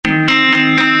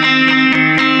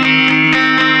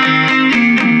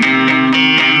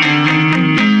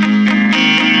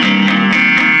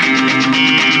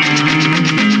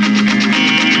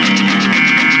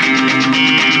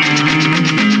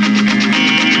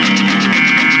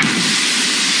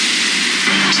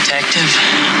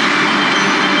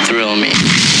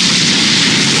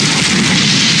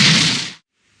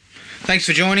Thanks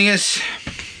for joining us.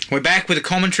 We're back with a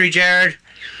commentary, Jared.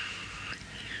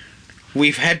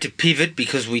 We've had to pivot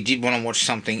because we did want to watch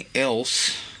something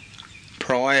else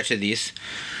prior to this,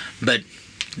 but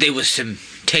there was some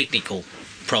technical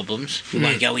problems. We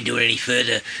won't go into it any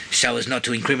further so as not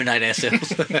to incriminate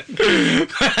ourselves.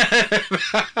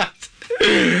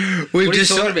 What are you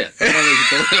talking about?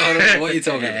 I don't know what you're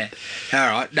talking about. All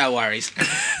right, no worries.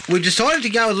 We've decided to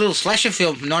go with a little slasher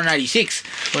film from 1986.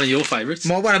 One of your favourites.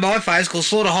 One of my favourites called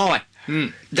Slaughter High.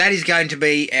 That is going to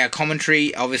be our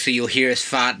commentary. Obviously, you'll hear us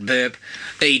fart, burp,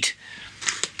 eat,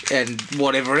 and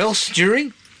whatever else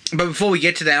during. But before we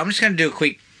get to that, I'm just going to do a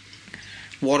quick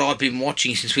what I've been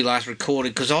watching since we last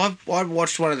recorded, because I've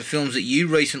watched one of the films that you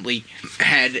recently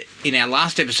had in our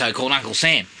last episode called Uncle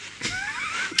Sam.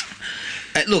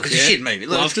 Look, it's a shit movie.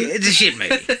 Look, it's a shit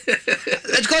movie.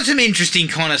 It's got some interesting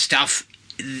kind of stuff,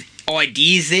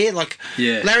 ideas there. Like,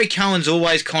 Larry Cohen's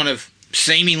always kind of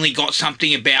seemingly got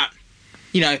something about,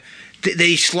 you know,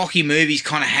 these schlocky movies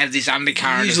kind of have this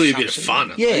undercurrent. Usually a bit of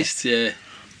fun, at least, yeah.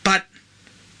 But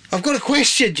I've got a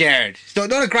question, Jared. It's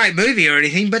not a great movie or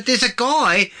anything, but there's a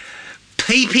guy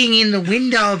peeping in the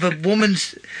window of a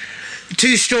woman's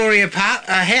two-storey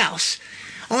house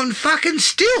on fucking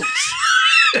stilts.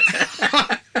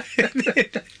 And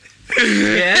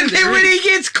then when he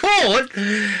gets caught,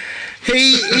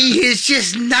 he has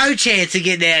just no chance of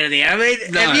getting out of there. I mean,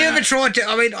 have you ever tried to...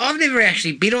 I mean, I've never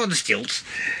actually been on the stilts,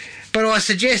 but I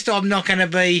suggest I'm not going to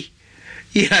be,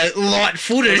 you know,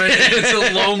 light-footed. I mean, it's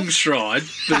a long stride,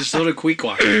 but it's not a quick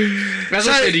one. As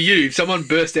I said to you, if someone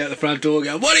burst out the front door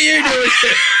going, "What are you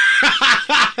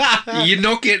doing?"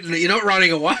 You're not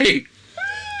running away.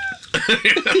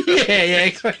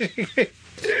 yeah.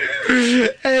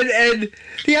 And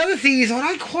the other thing is, I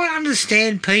don't quite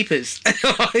understand peepers.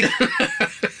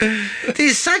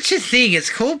 There's such a thing.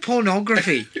 It's called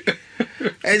pornography.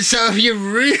 And so if you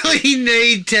really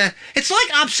need to... It's like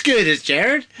upskirters,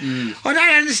 Jared. I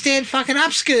don't understand fucking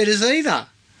upskirters either.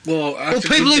 Well, or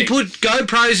people who put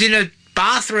GoPros in a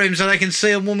bathroom so they can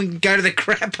see a woman go to the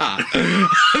crapper.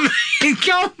 I mean,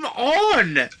 come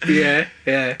on. Yeah.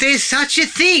 There's such a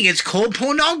thing. It's called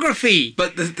pornography.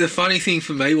 But the funny thing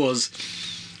for me was,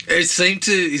 it seemed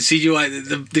to insinuate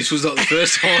that this was not the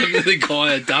first time that the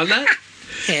guy had done that.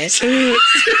 Yes. So,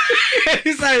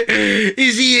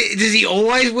 does he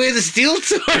always wear the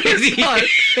stilts? Or is he...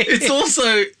 It's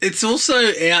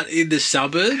also out in the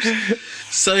suburbs,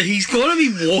 so he's got to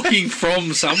be walking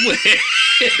from somewhere.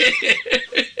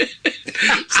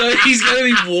 So he's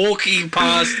going to be walking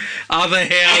past other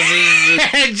houses.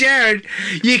 And Jared,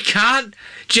 you can't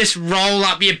just roll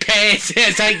up your pants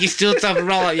and take your stilts up and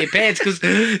roll up your pants, because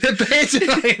the pants are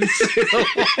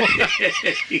fucking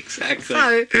Exactly.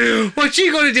 So what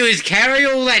you got to do is carry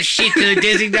all that shit to the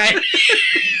designated...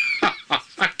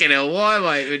 Fucking hell, why am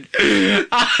I even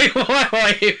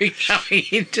going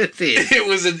into this? It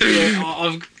was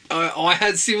I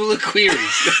had similar queries.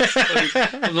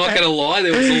 I'm not going to lie,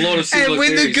 there was a lot of similar queries. And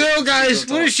when the girl goes,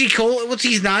 what does she call it? What's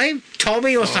his name?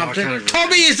 Tommy or something?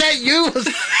 Tommy, is that you?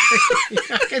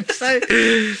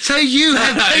 So you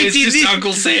have it's just this...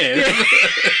 Uncle Sam.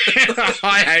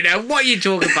 I don't know what you're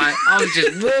talking about. I was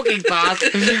just walking past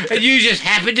and you just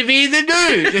happened to be in the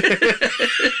nude.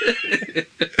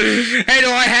 And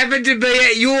I happened to be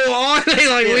at your island.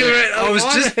 Like we were at... I was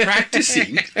just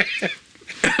practicing.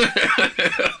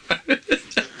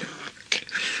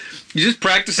 You're just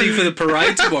practicing for the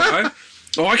parade tomorrow.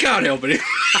 Oh, I can't help it.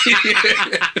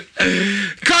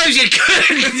 Close your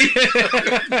curtains.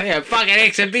 Yeah, fucking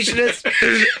exhibitionist.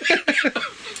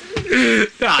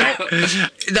 No.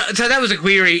 So that was a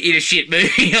query in a shit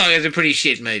movie. It was a pretty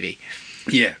shit movie.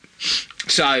 Yeah.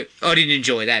 So I didn't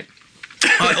enjoy that.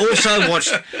 I also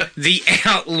watched The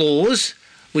Outlaws,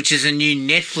 which is a new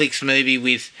Netflix movie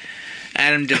with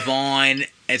Adam Devine.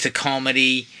 It's a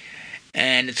comedy,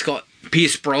 and it's got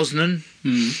Pierce Brosnan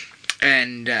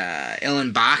and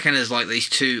Ellen Barkin as like these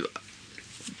two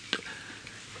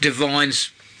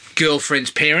Devine's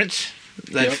girlfriend's parents.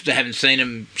 They haven't seen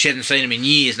them. She hasn't seen them in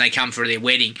years, and they come for their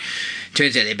wedding.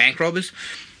 Turns out they're bank robbers.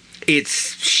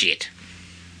 It's shit.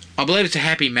 I believe it's a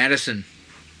Happy Madison.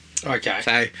 Okay.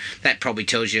 So that probably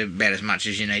tells you about as much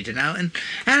as you need to know. And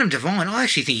Adam Devine, I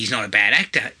actually think he's not a bad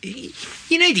actor.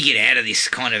 You need to get out of this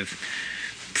kind of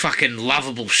fucking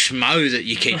lovable schmo that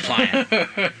you keep playing.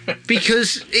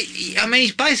 Because,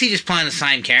 he's basically just playing the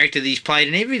same character that he's played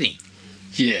in everything.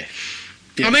 Yeah.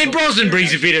 I mean, Brosnan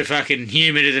brings a bit of fucking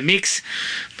humour to the mix,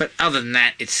 but other than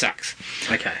that, it sucks.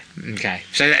 Okay.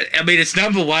 So, it's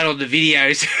number one on the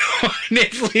videos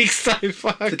Netflix so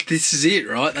fucked. But this is it,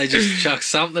 right? They just chuck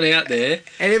something out there.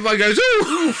 And everyone goes,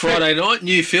 ooh! Friday night,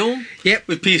 new film. Yep.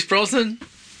 With Pierce Brosnan.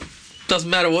 Doesn't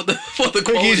matter what the Who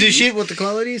quality gives a is. shit what the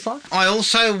quality is like? I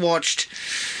also watched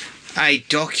a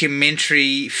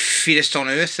documentary, Fittest on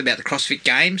Earth, about the CrossFit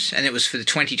Games, and it was for the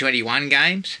 2021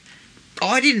 Games.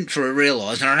 I didn't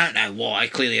realise, and I don't know why,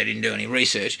 clearly I didn't do any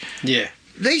research. Yeah.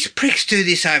 These pricks do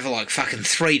this over like fucking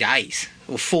 3 days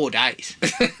or 4 days.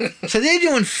 So they're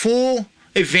doing 4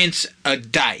 events a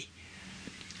day.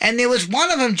 And there was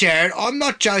one of them, Jared, I'm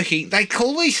not joking, they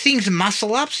call these things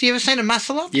muscle-ups. You ever seen a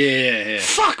muscle-up? Yeah.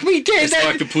 Fuck me dead. It's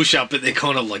like the push-up, but they're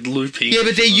kind of like looping. Yeah,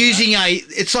 but they're using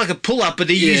it's like a pull-up, but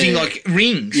they're using like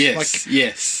rings. Yes, like,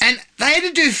 yes. And they had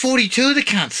to do 42 of the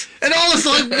cunts. And I was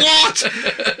like, what?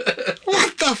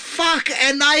 What the fuck?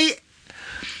 And they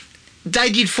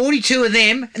did 42 of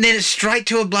them, and then it's straight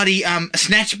to a bloody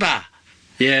snatch bar.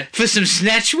 Yeah. For some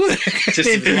snatch work. Just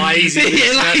lazy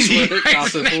snatch work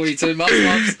after 42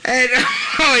 muscle-ups. And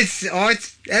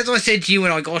as I said to you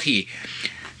when I got here,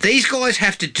 these guys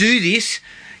have to do this,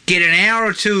 get an hour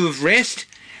or 2 of rest,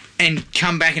 and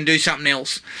come back and do something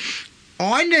else.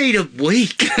 I need a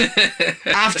week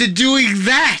after doing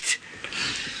that.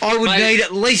 I would need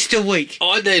at least a week.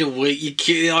 I need a week.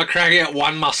 I crack out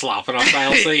one muscle up and I say,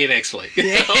 I'll see you next week.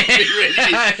 Yeah.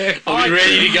 I'll be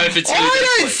ready to go for 2 I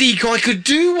don't next week. think I could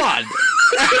do one.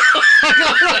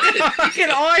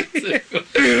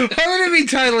 I'm going to be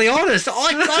totally honest.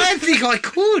 I don't think I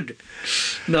could.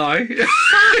 No.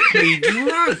 Fuck me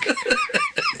drunk.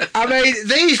 I mean,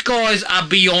 these guys are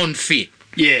beyond fit.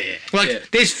 Yeah.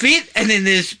 There's fit and then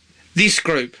there's this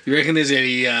group. You reckon there's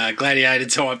any gladiator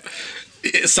type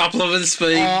supplements for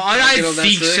I don't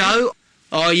think so.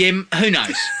 Oh, yeah, who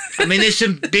knows? I mean, there's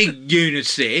some big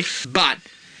units there, but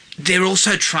they're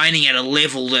also training at a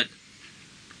level that,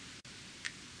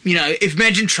 you know,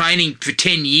 imagine training for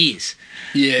 10 years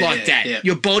that. Yeah.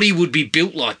 Your body would be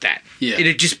built like that. Yeah.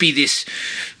 It'd just be this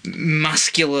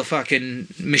muscular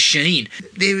fucking machine.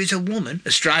 There is a woman,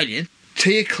 Australian,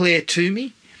 Tia Claire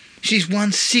Toomey. She's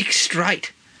won 6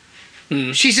 straight.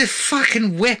 Mm. She's a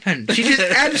fucking weapon. She just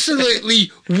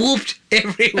absolutely whooped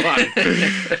everyone.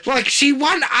 Like, she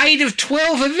won 8 of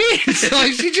 12 events.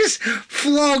 Like, she just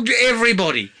flogged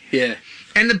everybody. Yeah.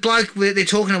 And the bloke, they're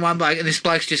talking to one bloke, and this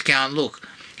bloke's just going, look,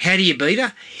 how do you beat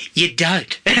her? You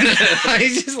don't.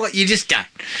 He's just like, you just don't.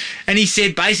 And he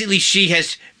said, basically, she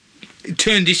has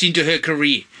turned this into her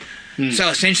career. Mm. So,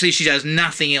 essentially, she does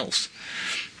nothing else.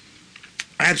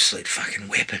 Absolute fucking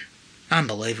weapon.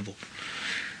 Unbelievable.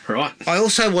 Right. I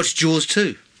also watched Jaws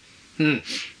 2. Hmm.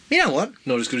 You know what?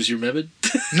 Not as good as you remembered.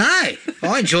 No,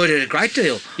 I enjoyed it a great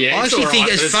deal. Yeah, I actually think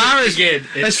as far as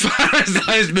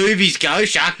those movies go,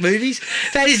 shark movies,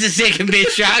 that is the second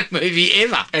best shark movie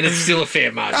ever. And it's still a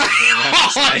fair margin.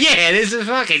 Oh, yeah, there's a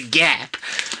fucking gap.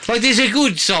 Like, there's a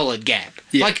good solid gap.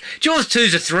 Yeah. Like, Jaws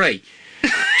 2's a 3.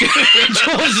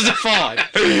 Jaws is a 5.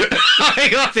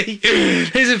 I think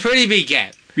there's a pretty big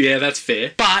gap. Yeah, that's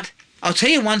fair. But I'll tell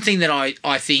you one thing that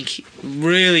I think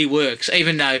really works,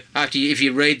 even though if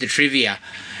you read the trivia,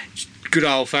 good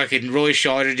old fucking Roy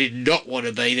Scheider did not want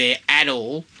to be there at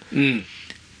all. Mm.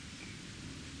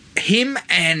 Him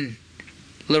and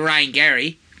Lorraine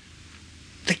Gary,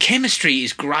 the chemistry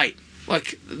is great.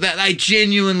 Like, they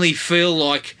genuinely feel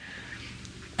like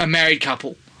a married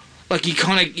couple. Like, you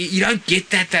don't get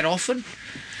that often.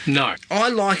 No. I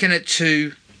liken it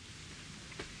to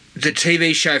the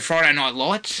TV show Friday Night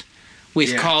Lights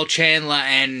with Kyle Chandler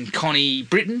and Connie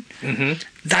Britton. Mm-hmm.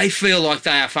 They feel like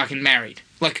they are fucking married.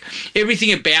 Like,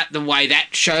 everything about the way that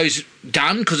show's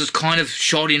done, because it's kind of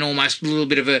shot in almost a little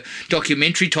bit of a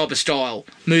documentary type of style,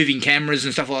 moving cameras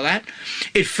and stuff like that.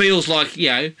 It feels like, you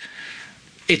know,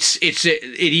 it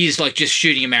is like just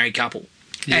shooting a married couple.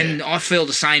 Yeah. And I feel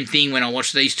the same thing when I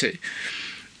watch these two.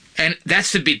 And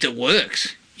that's the bit that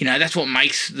works. You know, that's what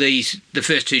makes the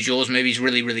first 2 Jaws movies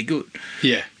really, really good.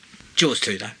 Yeah. Jaws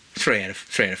 2, though. 3 out of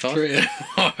 5. 3 out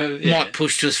of 5, yeah. Might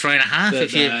push to us 3.5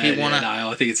 if you want to. No,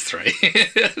 I think it's 3.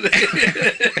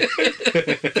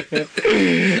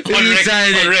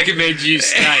 I'd recommend you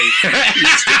stay.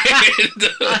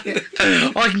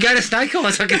 I can go to Snake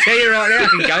Eyes. I can tell you right now. I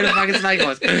can go to fucking Snake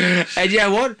Eyes. And you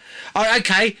know what?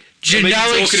 Okay,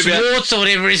 Genoa Schwartz or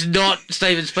whatever is not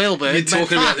Steven Spielberg. You're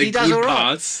talking about the good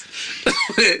parts.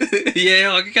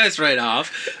 Yeah, I could go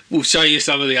 3.5. We'll show you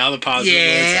some of the other parts.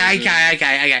 Yeah,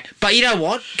 okay. But you know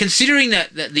what? Considering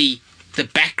that the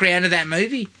background of that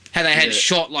movie, how they had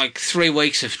shot like 3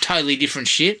 weeks of totally different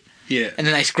shit, and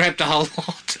then they scrapped a whole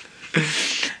lot.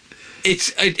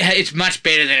 It's much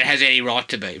better than it has any right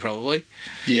to be, probably.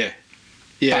 Yeah.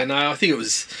 Yeah, but, no, I think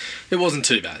it wasn't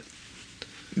too bad.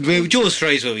 Jaws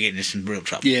 3 is where we get into some real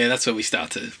trouble. Yeah, that's where we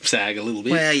start to sag a little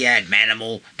bit. Well, you had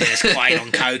Manimal, Dennis Quaid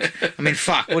on coke. I mean,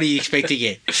 fuck, what do you expect to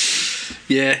get?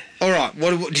 Yeah. All right,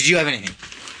 what did you have anything?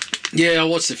 Yeah, I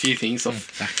watched a few things. I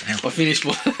finished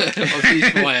my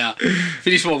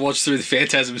watch through the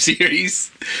Phantasm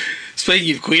series.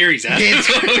 Speaking of queries, I've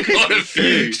got a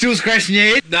few. Still scratching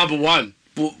your head? Number one,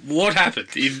 what happened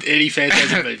in any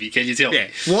Phantasm movie? Can you tell me?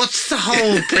 What's the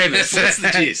whole premise? What's the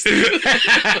gist?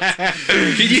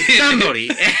 Somebody,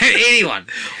 anyone.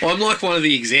 I'm like one of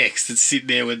the execs that's sitting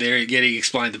there when they're getting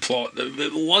explained the plot.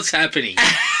 What's happening?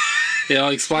 I'll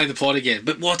explain the plot again.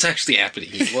 But what's actually happening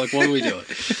here? Like, what are we doing?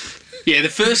 Yeah, the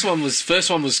first one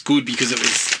was good because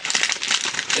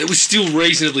it was still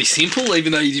reasonably simple,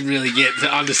 even though you didn't really get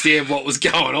to understand what was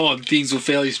going on. Things were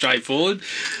fairly straightforward.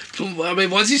 I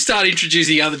mean, once you start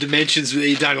introducing other dimensions,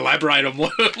 you don't elaborate on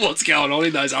what's going on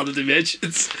in those other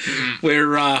dimensions.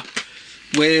 We're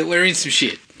in some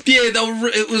shit. Yeah,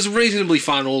 it was reasonably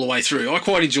fun all the way through. I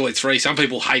quite enjoyed 3. Some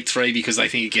people hate 3 because they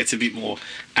think it gets a bit more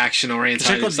action oriented.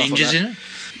 Has it got ninjas in it?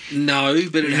 No,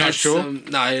 but it had sure? some.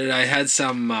 No, it had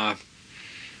some.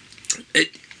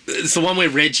 It's the one where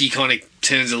Reggie kind of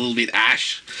turns a little bit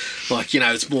Ash. Like,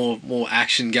 it's more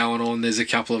action going on. There's a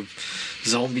couple of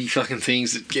zombie fucking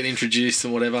things that get introduced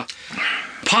and whatever.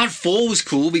 Part 4 was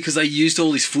cool because they used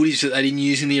all this footage that they didn't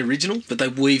use in the original, but they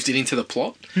weaved it into the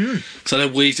plot. So they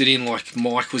weaved it in like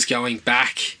Mike was going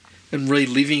back and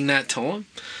reliving that time.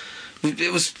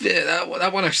 It was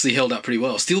that one actually held up pretty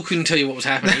well. Still couldn't tell you what was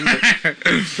happening,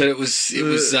 but it was.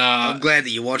 I'm glad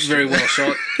that you watched. Very well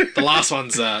shot. The last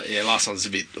one's a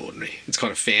bit ordinary. It's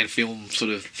kind of fan film sort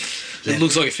of. It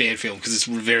looks like a fan film because it's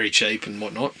very cheap and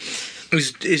whatnot.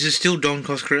 Is it still Don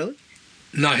Coscarelli?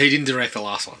 No, he didn't direct the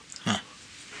last one. Huh.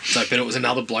 So, but it was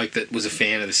another bloke that was a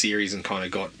fan of the series and kind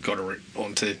of got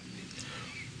into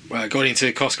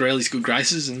Coscarelli's good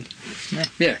graces and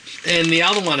yeah. And the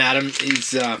other one, Adam,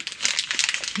 is a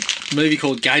movie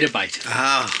called Gator Bait.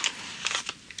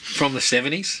 From the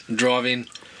 70s. Drive-in.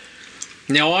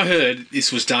 Now, I heard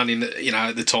this was done in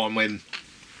at the time when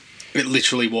it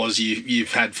literally was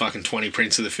you've had fucking 20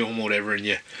 prints of the film or whatever, and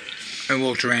you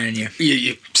walked around and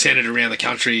you sent it around the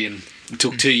country, and it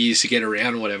took 2 years to get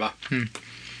around or whatever. And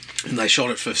they shot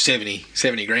it for 70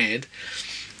 grand.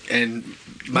 And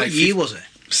what year was it?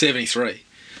 73.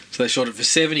 So they shot it for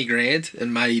 70 grand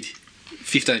and made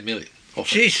 15 million.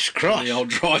 Jesus Christ! The old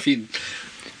drive-in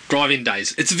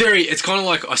days. It's kind of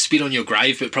like I Spit on Your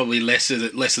Grave, but probably less of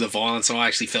the violence. I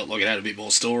actually felt like it had a bit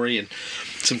more story and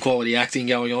some quality acting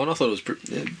going on. I thought it was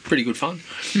pretty good fun.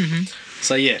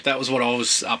 So yeah, that was what I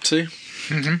was up to.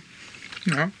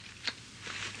 Yeah.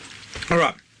 All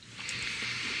right.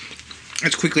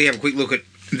 Let's quickly have a quick look at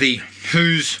the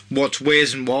who's, what's,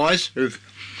 where's and whys of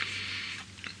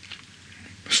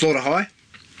Slaughter High.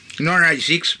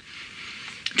 1986.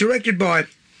 Directed by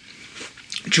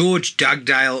George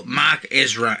Dugdale, Mark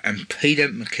Ezra and Peter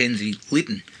Mackenzie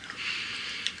Lytton.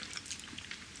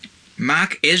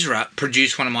 Mark Ezra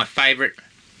produced one of my favourite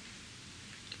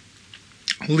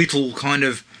little kind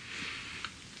of...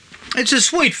 It's a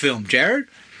sweet film, Jared,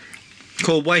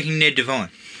 called Waking Ned Devine.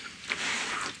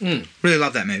 Really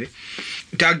love that movie.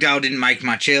 Dugdale didn't make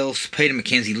much else. Peter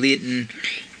Mackenzie Lytton,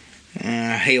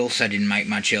 he also didn't make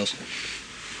much else.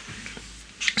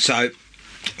 So,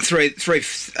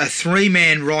 a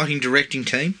three-man writing directing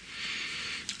team.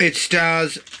 It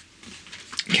stars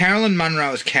Carolyn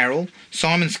Munro as Carol,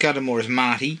 Simon Scudamore as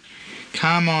Marty,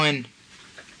 Carmine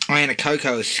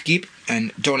Iannacoco as Skip,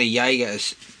 and Donnie Yeager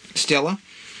as Stella.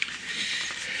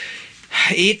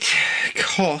 It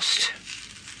cost...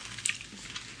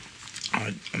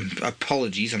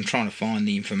 apologies, I'm trying to find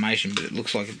the information, but it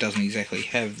looks like it doesn't exactly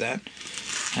have that.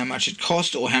 How much it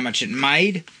cost or how much it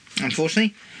made,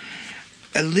 unfortunately.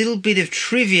 A little bit of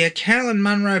trivia. Carolyn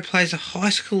Munro plays a high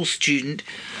school student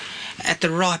at the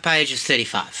ripe age of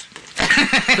 35.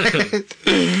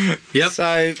 Yep.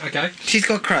 So, okay. She's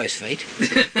got crow's feet.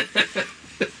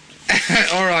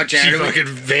 All right, Jared. She fucking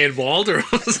Van Wilder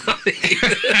or something.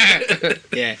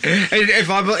 Yeah. If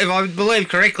I believe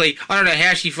correctly, I don't know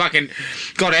how she fucking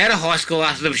got out of high school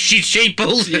after the shit she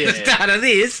pulls at the start of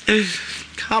this.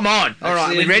 Come on. All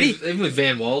right, we ready? Even with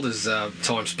Van Wilder's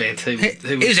time spent, he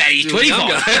was at his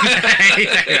 25.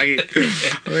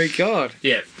 Oh, my God.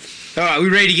 Yeah. All right, we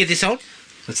ready to get this on?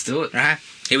 Let's do it. All right,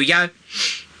 here we go.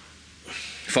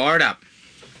 Fire it up.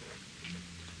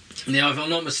 Now, if I'm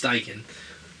not mistaken,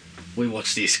 we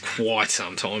watched this quite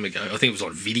some time ago. I think it was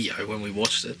on video when we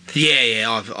watched it.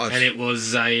 Yeah, and it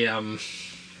was a... I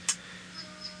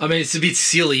mean, it's a bit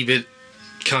silly, but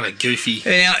kind of goofy.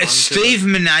 Now, it's Steve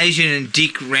Manasian and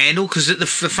Dick Randall, because the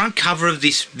front cover of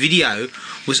this video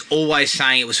was always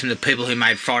saying it was from the people who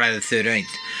made Friday the 13th.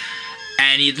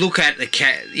 And you'd look at the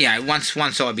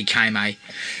once I became a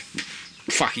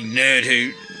fucking nerd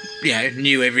who,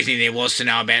 knew everything there was to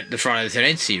know about the Friday the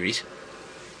 13th series,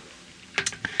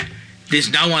 there's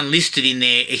no one listed in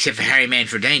there except for Harry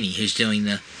Manfredini, who's doing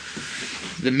the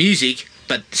music.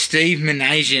 But Steve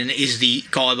Manasian is the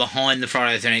guy behind the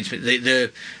Friday the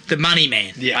 13th, the money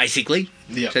man, basically.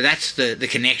 Yeah. So that's the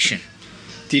connection.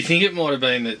 Do you think it might have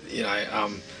been that,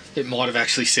 it might have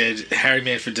actually said Harry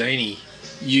Manfredini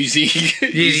using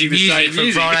music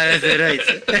from Friday the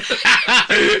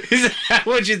 13th? Is that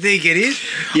what you think it is?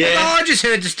 Yeah. Well, I just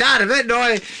heard the start of it, and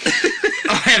I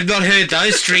have not heard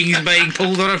those strings being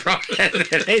pulled on a Friday the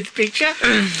 13th picture.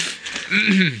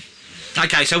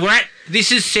 Okay, so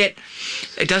this is set.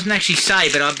 It doesn't actually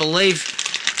say, but I believe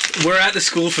we're at the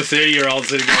school for 30-year-olds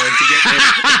that are going to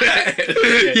get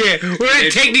there. Yeah, we're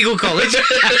at technical college.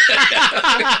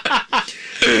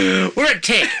 We're at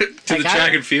tech. To the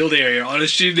track and field area. I'd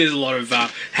assume there's a lot of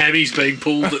hammies being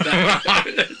pulled at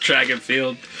that track and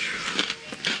field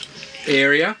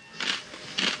area.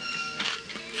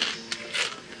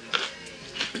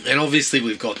 And obviously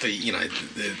we've got the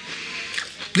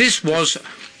This was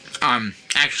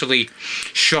actually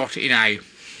shot in a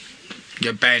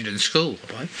abandoned school,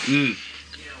 right?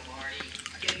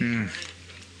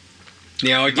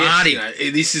 Now, I guess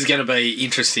this is going to be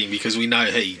interesting because we know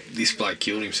this bloke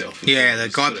killed himself. Yeah, the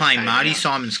guy playing Marty,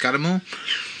 Simon Scudamore,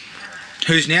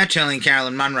 who's now telling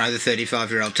Carolyn Munro, the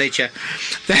 35-year-old teacher,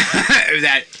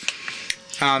 that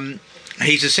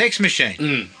he's a sex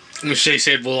machine. And she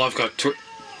said, well, I've got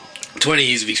 20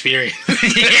 years of experience.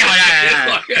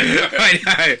 Yeah, I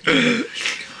know.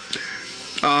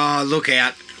 Oh, look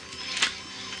out.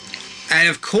 And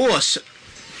of course,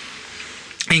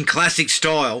 in classic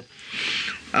style,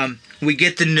 we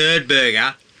get the nerd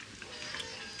burger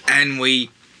and we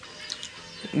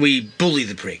bully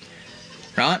the prick,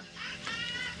 right?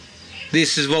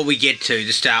 This is what we get to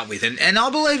start with. And I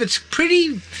believe it's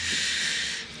pretty...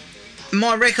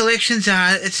 My recollections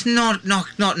are it's not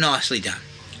nicely done.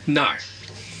 No.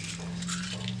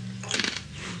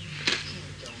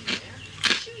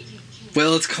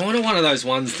 Well, it's kind of one of those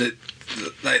ones that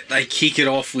they kick it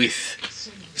off with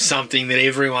something that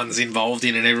everyone's involved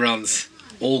in and everyone's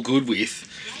all good with.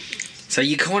 So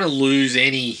you kind of lose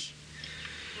any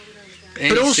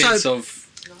sense of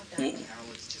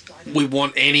we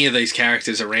want any of these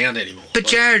characters around anymore. But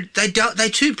Jared, they're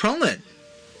too prominent.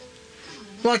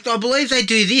 Like, I believe they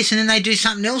do this and then they do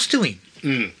something else to him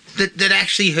that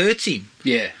actually hurts him.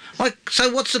 Yeah. Like, so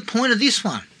what's the point of this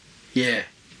one? Yeah.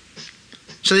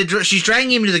 So she's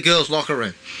dragging him to the girls' locker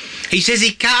room. He says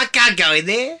he can't go in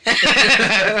there.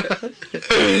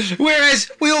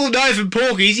 Whereas we all know from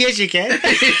Porky's, yes you can.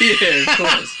 Yeah, of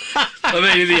course. I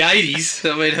mean, in the 80s,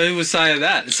 who was saying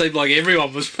that? It seemed like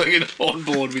everyone was fucking on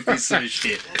board with this sort of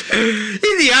shit.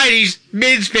 In the 80s,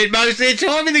 men spent most of their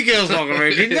time in the girls' locker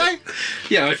room, didn't they?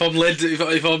 Yeah, if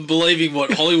I'm believing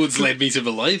what Hollywood's led me to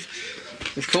believe,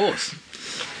 of course.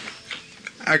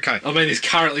 Okay. I mean, there's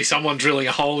currently someone drilling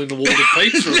a hole in the wall of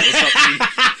Pete's room or something.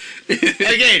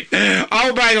 Again,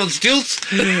 old brain on stilts,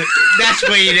 that's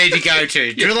where you need to go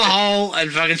to. Drill a hole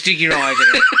and fucking stick your eyes in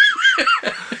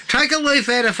it. Take a leaf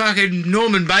out of fucking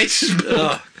Norman Bates' book.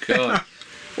 Oh, God.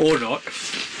 Or not.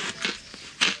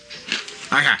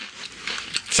 Okay.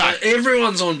 So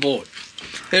everyone's on board.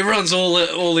 Everyone's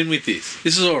all in with this.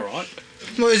 This is all right.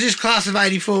 Well, is this class of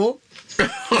 84?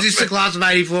 Is this the class of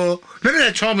 84? Remember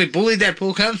that time we bullied that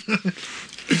poor cunt?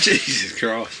 Jesus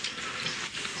Christ.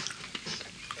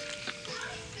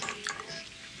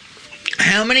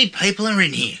 How many people are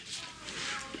in here?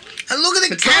 And look at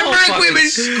the camera equipment.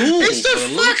 School, it's the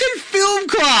fucking film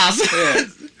class.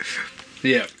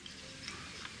 Yeah.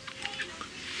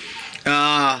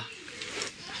 Yeah.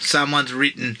 Someone's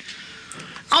written.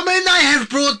 I mean, they have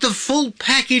brought the full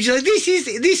package. Like, this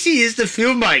is the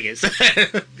filmmakers.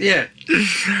 Yeah.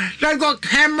 They've got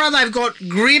camera. They've got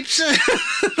grips.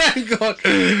 They've got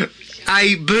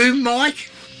a boom mic.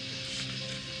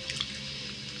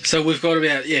 So we've got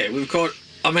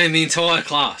the entire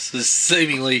class is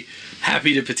seemingly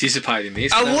happy to participate in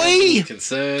this. Are we?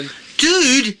 Concerned.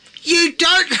 Dude, you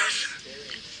don't...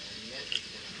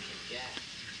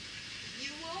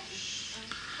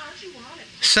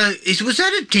 So, was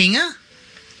that a dinger?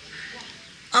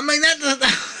 I mean, that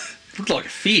looked like a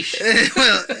fish.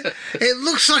 Well, it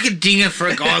looks like a dinger for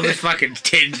a guy with fucking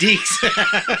 10 dicks.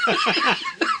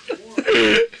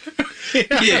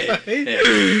 Yeah.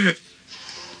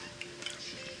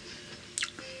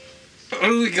 What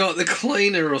do we got? The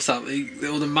cleaner or something,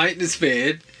 or the maintenance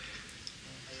man.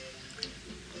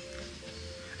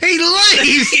 He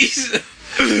leaves.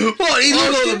 What? He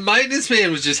lost The maintenance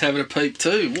man was just having a peep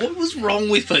too. What was wrong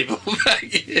with people back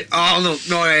then? Oh, look,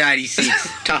 1986.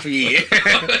 Tough year.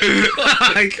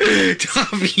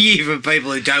 Tough year for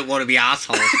people who don't want to be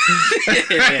assholes.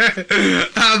 Yeah.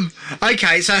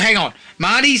 Okay, so hang on.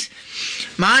 Marty's...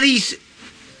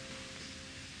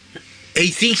 He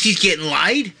thinks he's getting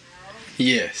laid?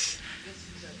 Yes.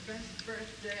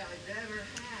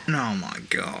 Oh, my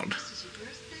God.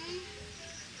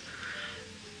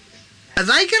 Are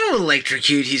they going to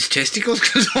electrocute his testicles?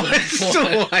 Because I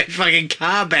saw a fucking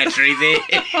car battery there.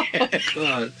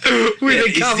 God. With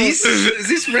a couple... Is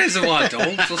this Reservoir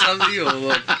Dogs or something? Or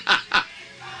like...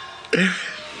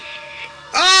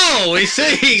 Oh, we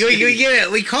see. We get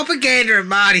it. We propaganda of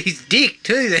Marty's dick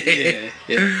too there.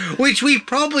 Yeah. Which we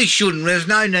probably shouldn't. There's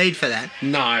no need for that.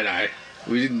 No.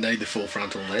 We didn't need the full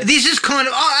frontal there. This is kind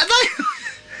of... Oh, are they...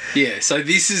 Yeah, so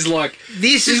this is like...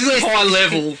 This is high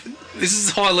level... This is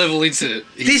a high level incident.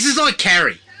 This is like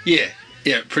Carrie. Yeah,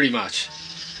 pretty much.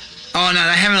 Oh no,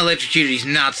 they haven't electrocuted his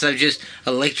nuts. They've just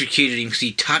electrocuted him because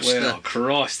he touched Well,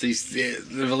 Christ, they've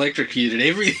electrocuted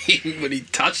everything when he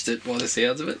touched it, by the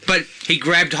sounds of it. But he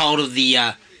grabbed hold of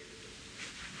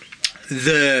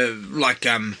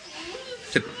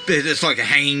it's like a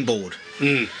hanging board,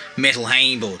 metal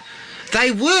hanging board.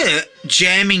 They were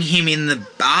jamming him in the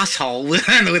asshole with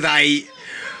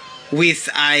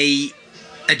a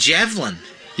javelin.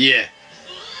 Yeah.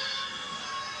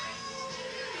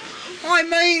 I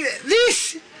mean,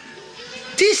 this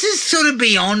is sort of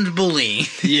beyond bullying.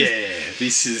 Yeah,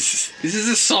 this is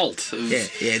assault.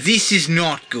 Yeah, this is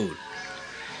not good.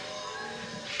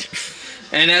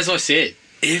 And as I said,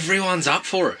 everyone's up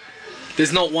for it.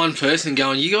 There's not one person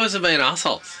going, you guys are being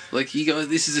assholes. Like, you guys,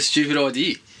 this is a stupid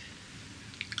idea.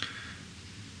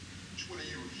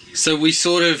 So we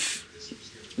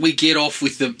get off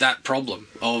with that problem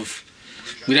of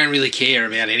we don't really care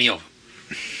about any of it.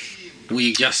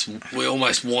 We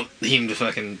almost want him to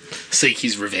fucking seek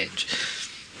his revenge.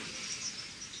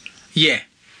 Yeah.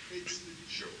 It's the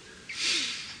Joker.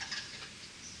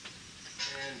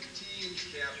 And team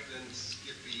captain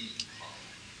Skippy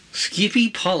Skippy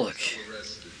Pollock. Pollock. The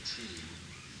rest of the team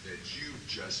that you've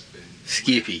just been.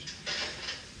 Skippy.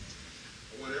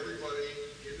 I want everybody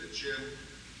in the gym,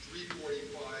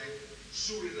 3:45,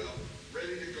 suited up,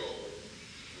 ready to go.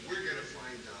 And we're gonna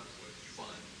find out what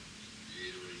fun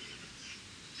really is.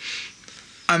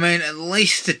 I mean, at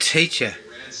least the teacher.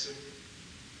 Ransom,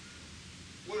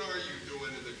 what are you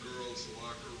doing in the girls'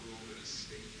 locker room in a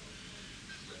state of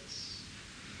undress?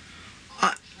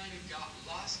 I- Kind of got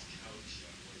lost, coach.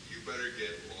 Well, you better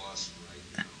get lost right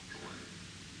now. Come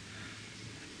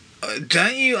on.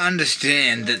 Don't you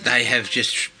understand that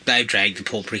they've dragged the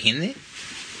poor prick in there?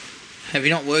 Have you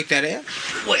not worked that out?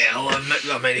 Well, I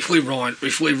mean, if we rewind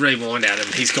at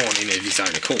him, he's gone in of his own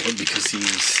accord because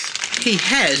He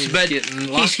has, but getting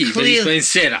lucky. he's But he's been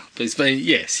set up. It's been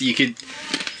you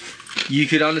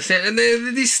could understand. And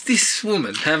this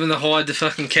woman having to hide the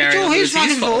fucking carrier. It's all his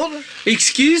fucking fault.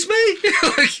 Excuse me?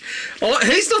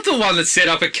 He's not the one that set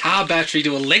up a car battery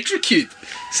to electrocute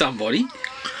somebody.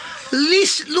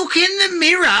 Look in the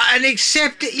mirror and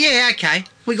accept it. Yeah, okay.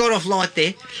 We got off light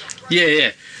there.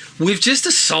 Yeah. We've just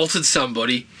assaulted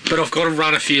somebody, but I've got to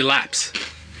run a few laps.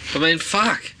 I mean,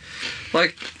 fuck.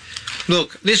 Like,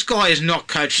 Look, this guy is not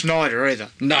Coach Snyder either.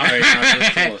 no,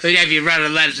 of course. He'd have you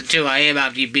running laps at 2 a.m.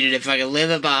 after you've been at a fucking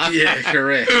leather bar. Yeah,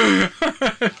 correct. Can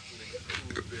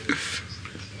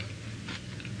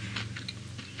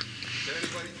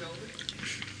anybody tell me?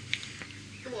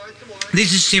 Come on.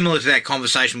 This is similar to that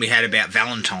conversation we had about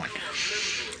Valentine.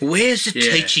 Where's the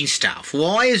Yeah. teaching staff?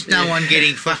 Why is no one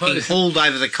getting fucking hauled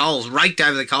over the coals, raked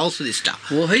over the coals for this stuff?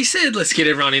 Well, he said let's get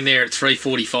everyone in there at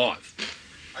 3:45.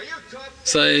 Are you tough?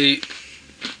 So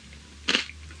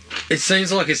it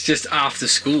seems like it's just after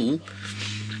school.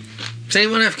 Does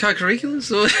anyone have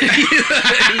co-curriculars? Or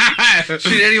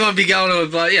should anyone be going to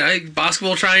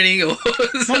basketball training or?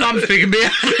 Well, I'm thinking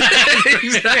about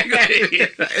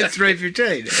Exactly. it's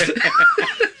 3:15.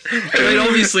 I mean,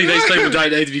 obviously these people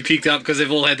don't need to be picked up because they've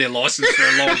all had their license for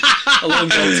a long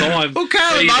time. Well,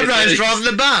 Carol Munro's driving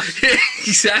the bus. Yeah,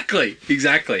 exactly.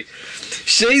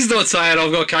 She's not saying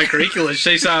I've got co-curriculars.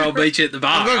 She's saying I'll meet you at the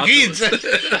bar. I've got kids. Yeah, I'm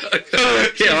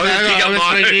going to pick up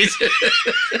mine.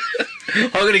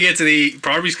 I'm going to get to the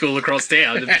primary school across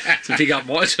town to pick up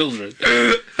my children.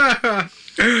 Harrison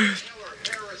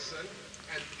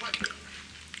and Putnam.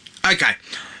 Okay.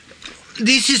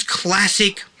 This is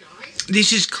classic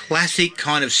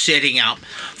kind of setting up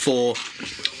for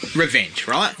revenge,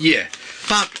 right? Yeah.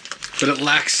 But it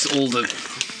lacks all the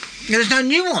there's no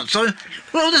nuance. Well,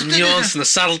 nuance and the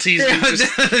subtleties.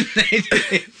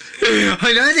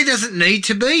 I know there doesn't need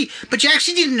to be, but you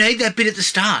actually didn't need that bit at the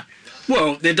start.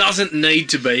 Well, there doesn't need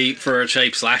to be for a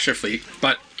cheap slasher flick,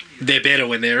 but they're better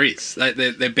when there is.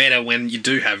 They're better when you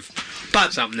do have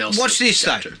something else. Watch this,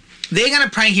 though. They're going to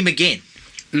prank him again.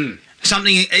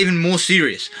 Something even more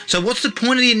serious. So what's the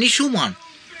point of the initial one?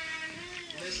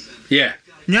 Yeah.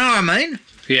 You know what I mean?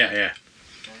 Yeah.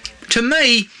 To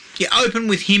me, you open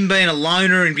with him being a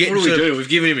loner and getting... What do we do? We've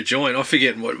given him a joint. I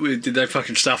forget did they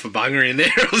fucking stuff a bunger in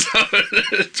there or something?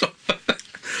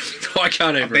 I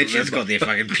can't even bet you it's got their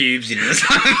fucking pubes in it or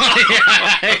something.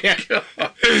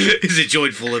 It's a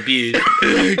joint full of pubes.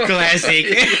 Classic.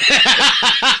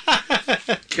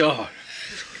 God.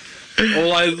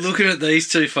 Although, looking at these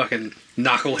two fucking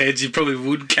knuckleheads, you probably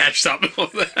would catch something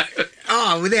like that.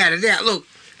 Oh, without a doubt. Look,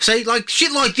 see, like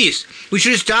shit like this. We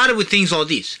should have started with things like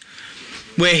this.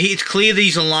 Where it's clear that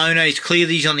he's a loner, it's clear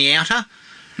that he's on the outer.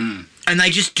 And they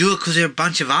just do it because they're a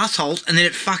bunch of assholes, and then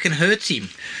it fucking hurts him.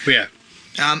 Yeah.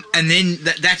 And then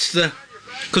that's the...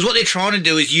 Because what they're trying to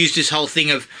do is use this whole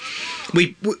thing of...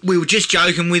 We were just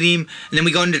joking with him, and then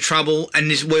we got into trouble, and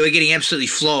we were getting absolutely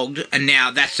flogged, and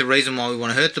now that's the reason why we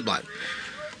want to hurt the bloke.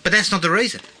 But that's not the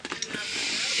reason.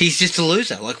 He's just a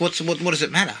loser. Like, what does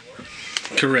it matter?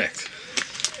 Correct.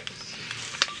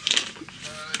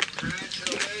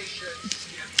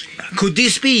 Could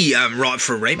this be right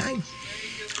for a remake?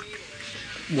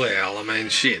 Well, I mean,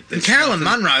 shit. Carolyn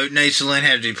Munro needs to learn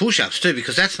how to do push-ups too,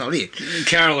 because that's not it.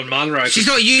 Carolyn Munro. She's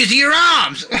not using her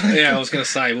arms. Yeah, I was going to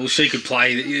say, well, she could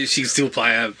play. She could still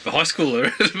play a high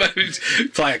schooler, maybe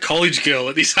play a college girl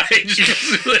at this age.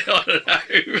 I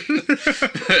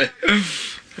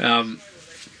don't know.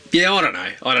 Yeah, I don't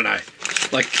know.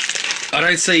 Like, I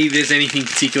don't see there's anything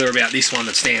particular about this one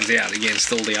that stands out against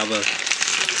all the other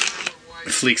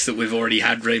flicks that we've already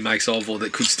had remakes of, or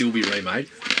that could still be remade.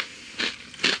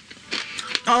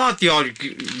 I like the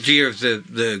idea of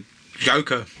the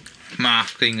Joker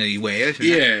mask thing that he wears.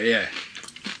 Yeah.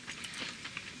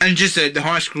 And just the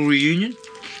high school reunion.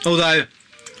 Although,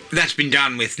 that's been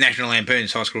done with National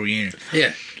Lampoon's high school reunion.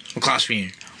 Yeah. Or class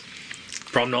reunion.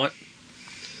 Prom night.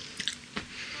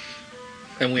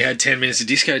 And we had 10 minutes of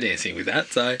disco dancing with that,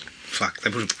 so... Fuck, they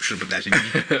should have put that in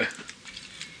there.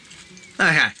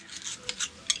 Okay.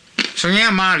 So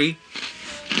now Marty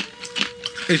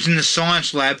is in the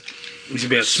science lab. He's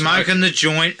about smoking the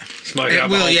joint. Smoking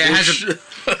up a has a...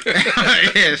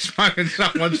 yeah, smoking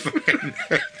someone's fucking...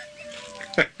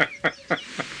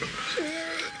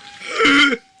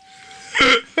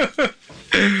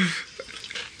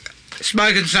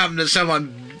 smoking something that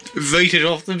someone vetoed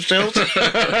off themselves.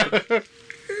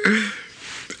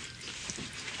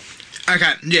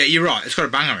 Okay, yeah, you're right. It's got a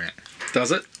banger in it.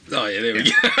 Does it? Oh yeah, there we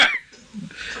go.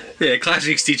 Yeah,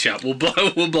 classic stitch up. We'll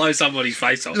blow somebody's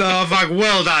face off. Oh fuck!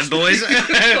 Well done, boys.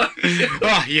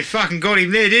 Oh, you fucking got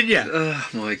him there, didn't you? Oh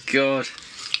my god.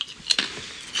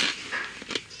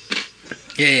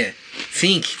 Yeah.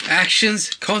 Think.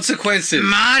 Actions. Consequences.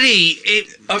 Marty,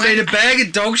 a bag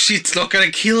of dog shit's not going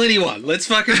to kill anyone. Let's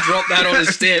fucking drop that on a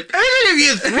step. Even if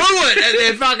you threw it at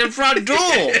their fucking front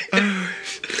door.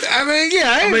 I mean, you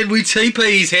know. We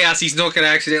TP his house, he's not going to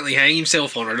accidentally hang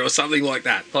himself on it or something like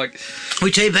that. Like,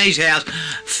 we TP his house,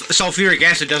 sulfuric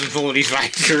acid doesn't fall on his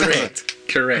face.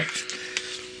 Correct.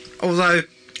 Although,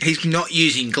 he's not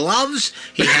using gloves,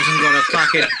 he hasn't got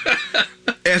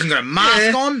a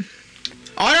mask on.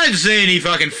 I don't see any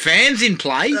fucking fans in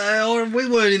play. We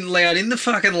weren't allowed in the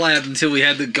fucking lab until we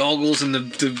had the goggles and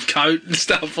the coat and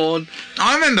stuff on.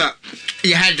 I remember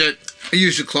you had to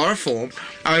use the chloroform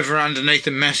over underneath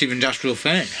a massive industrial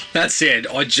fan. That said,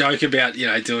 I joke about,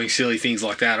 doing silly things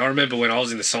like that. I remember when I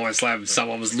was in the science lab and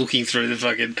someone was looking through the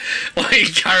fucking... I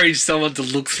encouraged someone to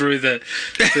look through the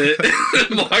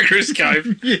microscope.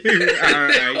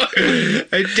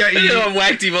 I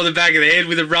whacked him on the back of the head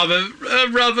with a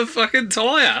rubber fucking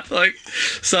tyre. Like,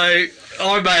 so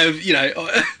I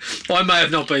may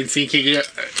have not been thinking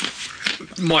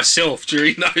myself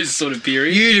during those sort of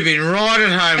periods. You'd have been right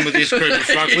at home with this group of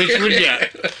fuckwits, wouldn't you?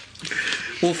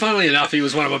 Well, funnily enough, he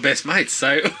was one of my best mates,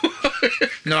 so...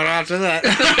 Not after that.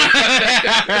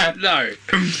 No.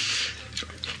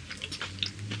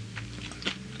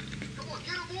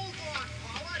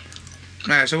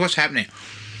 No, so what's happening?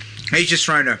 He's just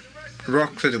thrown a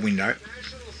rock through the window.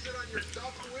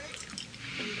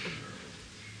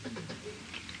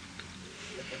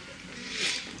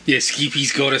 Yeah,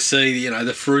 Skippy's got to see,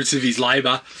 the fruits of his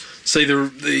labour, see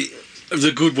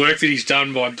the good work that he's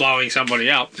done by blowing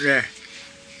somebody up. Yeah.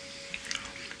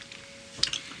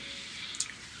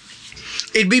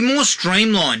 it'd be more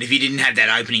streamlined if you didn't have that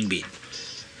opening bit.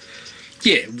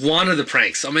 Yeah, one of the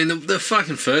pranks. I mean, the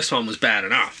fucking first one was bad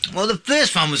enough. Well, the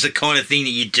first one was the kind of thing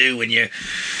that you do when you're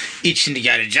itching to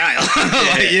go to jail.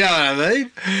 You know what I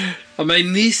mean? I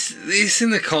mean, this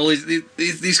in the college,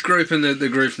 this group and the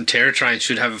group from Terror Train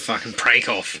should have a fucking prank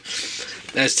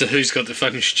off as to who's got the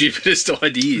fucking stupidest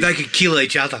ideas. They could kill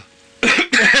each other. You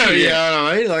know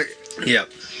what I mean? Like,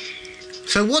 yep.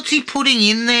 so what's he putting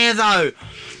in there, though?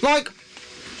 Like,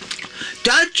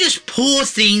 don't just pour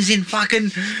things in fucking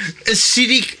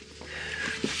acidic,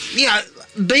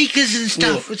 beakers and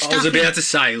stuff. Well, I was about to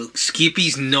say, look,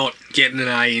 Skippy's not getting an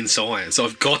A in science.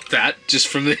 I've got that just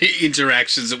from the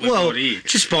interactions that we've got here.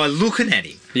 Just by looking at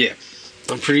him. Yeah.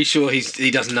 I'm pretty sure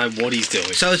he doesn't know what he's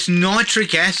doing. So it's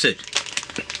nitric acid.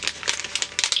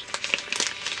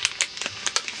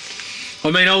 I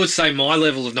mean, I would say my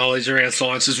level of knowledge around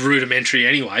science is rudimentary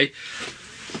anyway.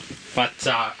 But,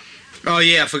 oh,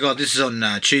 yeah, I forgot. This is on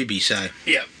Tubi, so...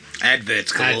 yeah.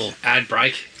 Adverts galore. Ad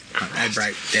break. Ad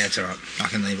break. Yeah, that's all right. I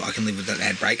can live with that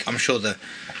ad break. I'm sure the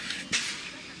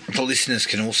listeners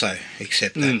can also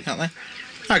accept that, can't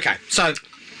they? Okay, so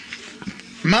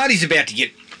Marty's about to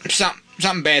get...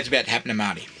 Something bad's about to happen to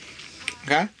Marty.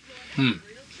 Okay?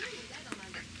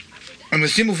 And the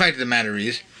simple fact of the matter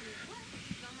is,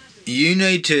 you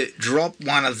need to drop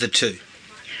one of the two.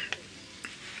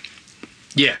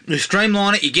 Yeah. You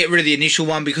streamline it, you get rid of the initial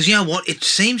one, because you know what? It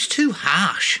seems too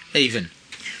harsh, even.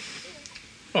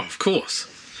 Oh, of course.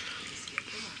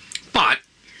 But,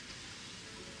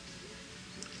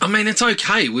 I mean, it's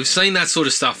okay. We've seen that sort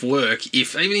of stuff work.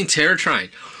 Even in Terror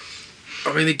Train,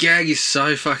 I mean, the gag is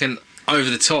so fucking over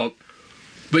the top,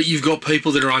 but you've got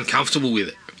people that are uncomfortable with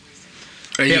it.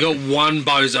 And you've got one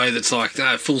bozo that's like,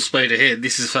 no, full speed ahead,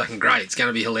 this is fucking great, it's going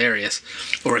to be hilarious.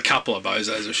 Or a couple of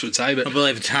bozos, I should say. But I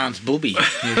believe it's Hans Booby.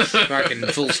 He's fucking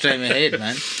full steam ahead,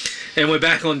 man. And we're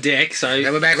back on deck, so...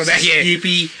 And we're back, yeah.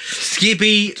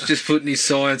 Skippy. Just putting his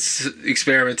science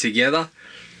experiment together.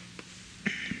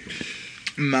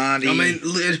 Marty. I mean,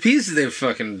 it appears that they've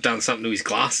fucking done something to his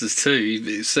glasses too.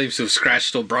 He seems to have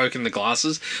scratched or broken the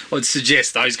glasses. I'd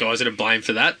suggest those guys are to blame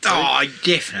for that too. Oh,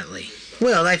 definitely.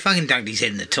 Well, they fucking dunked his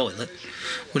head in the toilet.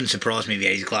 Wouldn't surprise me if he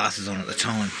had his glasses on at the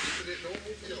time.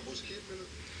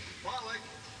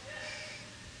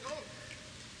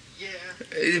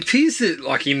 It appears that,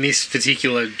 like, in this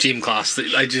particular gym class,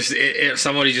 that they just...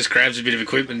 somebody just grabs a bit of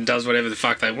equipment and does whatever the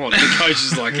fuck they want. The coach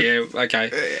is like, yeah,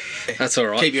 okay, that's all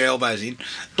right. Keep your elbows in.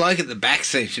 Bloke at the back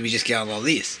seems to be just going like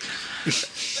this.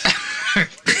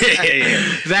 Yeah.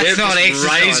 That's not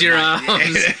exercise. Raise your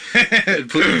arms and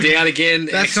put them down again.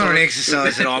 That's not an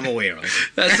exercise that I'm aware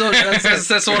of. That's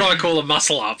what I call a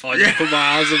muscle up. I just put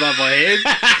my arms above my head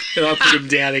and I put them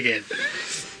down again.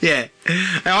 Yeah.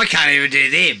 I can't even do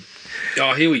them.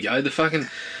 Oh, here we go. The fucking...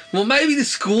 Well, maybe the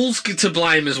school's to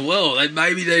blame as well. They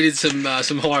maybe needed some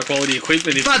higher quality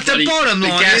equipment. But the bottom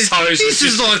line is, this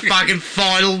is like fucking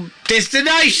Final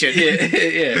Destination.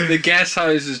 Yeah. The gas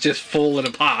hose is just falling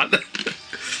apart.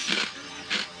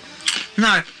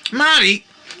 No, Marty,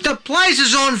 the place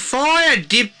is on fire,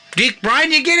 Dick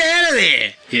Brain. You get out of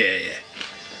there. Yeah.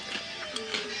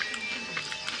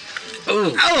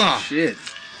 Oh, shit.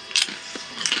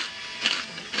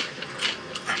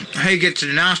 He gets a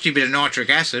nasty bit of nitric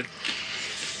acid.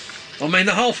 I mean,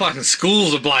 the whole fucking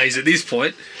school's ablaze at this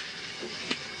point.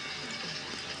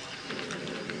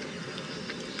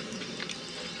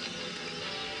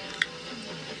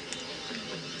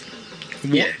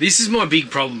 What? Yeah, this is my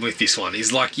big problem with this one.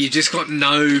 Is like you just got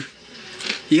nothing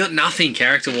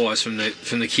character-wise from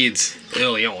the kids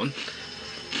early on.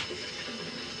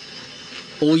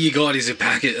 All you got is a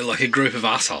group of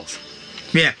assholes.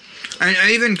 Yeah. And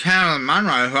even Carolyn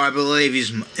Munro, who I believe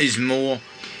is more,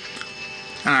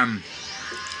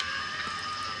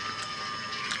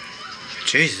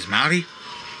 Jesus, Marty.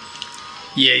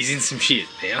 Yeah, he's in some shit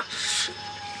now.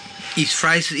 His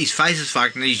face is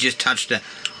fucked, and he's just touched a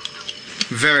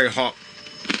very hot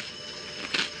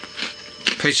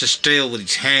piece of steel with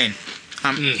his hand.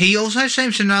 He also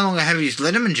seems to no longer have his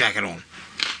Letterman jacket on.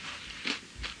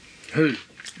 Who?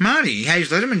 Marty. He had his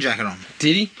Letterman jacket on.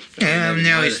 Did he? Yeah,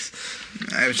 now it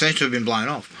seems to have been blown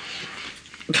off.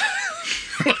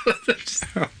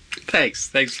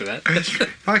 Thanks for that.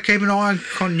 I keep an eye on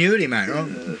continuity, mate.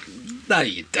 Right? No,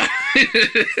 you don't.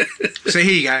 So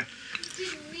here you go.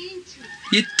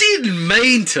 You didn't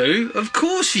mean to. Of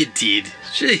course you did.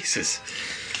 Jesus.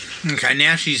 Okay,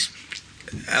 now she's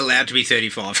allowed to be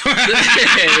 35.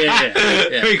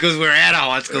 Yeah. Because we're out of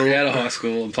high school. We're out of high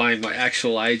school and playing my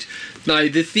actual age. No,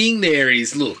 the thing there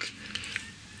is, look,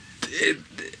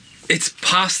 it's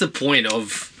past the point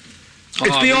of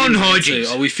It's beyond hygiene.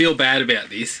 Oh, we feel bad about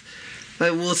this.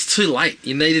 Like, well, it's too late.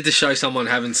 You needed to show someone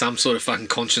having some sort of fucking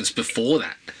conscience before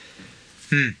that.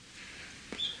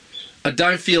 I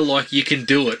don't feel like you can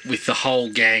do it with the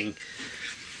whole gang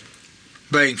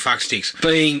Being fucksticks.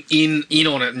 being in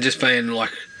on it and just being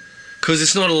like... Because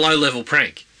it's not a low-level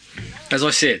prank. As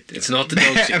I said, it's not the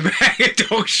dog shit. A bag of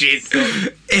dog shit.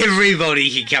 Everybody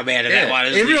can come out of that one.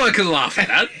 Isn't Everyone can laugh at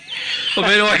that. I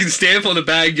mean, I can stamp on the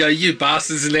bag and go, you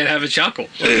bastards, and then have a chuckle.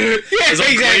 As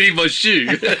I'm cleaning my shoe.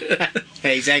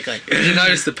 Exactly. Did you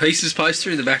notice the Pieces poster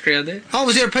in the background there? Oh,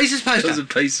 was there a Pieces poster? There was a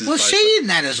Pieces Was poster. she in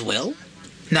that as well?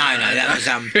 No,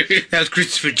 that was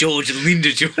Christopher George and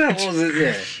Linda George. Was it?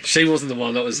 Yeah. She wasn't the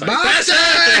one that was saying,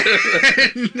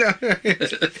 Bastard!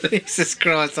 No. Jesus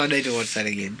Christ, I need to watch that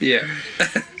again. yeah.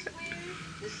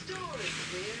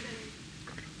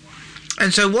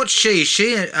 And so what's she? Is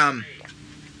she,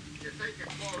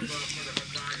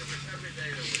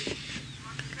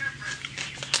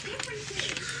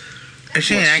 is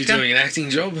she an She actor? doing an acting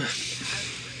job?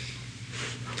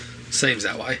 Seems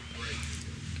that way.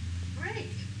 Break.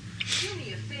 Do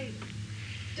me a favor.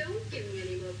 Don't give me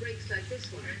any more breaks like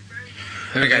this one.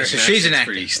 Okay, so she's an That's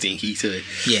actor. pretty stinky too.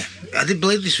 Yeah. I did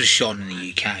believe this was shot in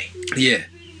the UK. Yeah.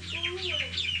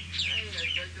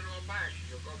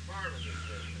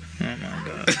 Oh my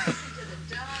God.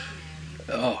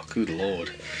 Oh, good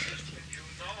lord.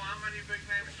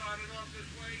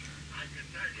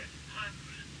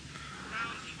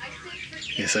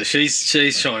 Yeah, so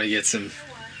she's trying to get some...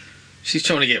 She's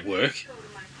trying to get work.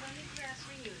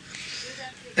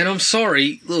 And I'm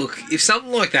sorry, look, if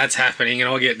something like that's happening and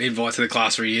I get an invite to the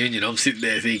class reunion, I'm sitting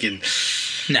there thinking,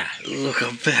 Nah. look,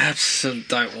 I perhaps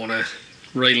don't want to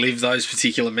relive those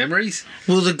particular memories.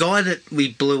 Will the guy that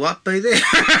we blew up be there?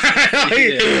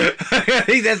 Yeah. I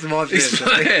think that's my first.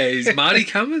 Is Marty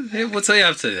coming? Yeah, what's he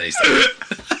up to these days?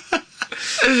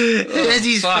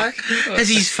 Has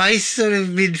his face sort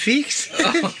of been fixed?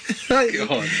 Oh,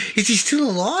 God. Is he still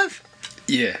alive?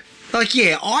 Yeah. Like,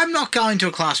 yeah, I'm not going to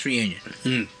a class reunion.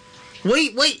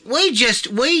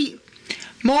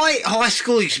 My high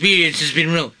school experience has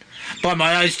been ruined by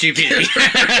my own stupidity.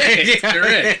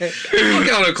 Correct. I'm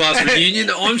going to a class reunion.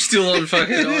 I'm still in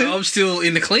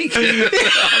the clink.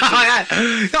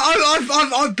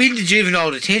 I've been to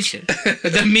juvenile detention at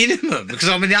the minimum because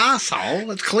I'm an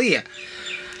arsehole. It's clear.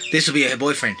 This will be her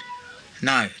boyfriend.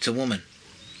 No, it's a woman.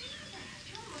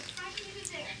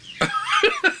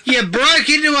 You broke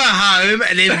into her home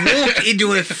and then walked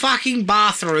into her fucking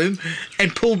bathroom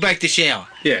and pulled back the shower.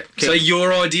 Yeah. So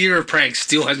your idea of pranks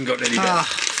still hasn't gotten any better.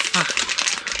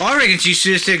 I reckon she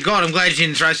should have said, God, I'm glad you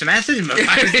didn't throw some acid in my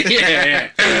face. Yeah.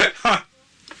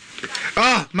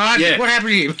 Oh, Mark, Yeah. what happened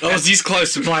to you? I was this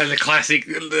close to playing the classic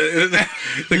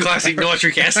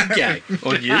nitric acid game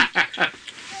on you.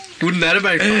 Wouldn't that have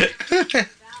been fun?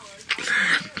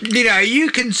 You know, you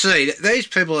can see that these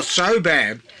people are so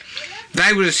bad,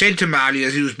 they would have said to Marty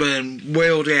as he was being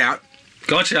wheeled out,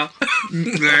 Gotcha.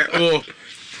 or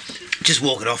just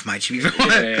walk it off, mate, you'll be fine.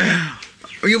 Yeah.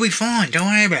 Or you'll be fine, don't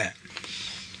worry about it.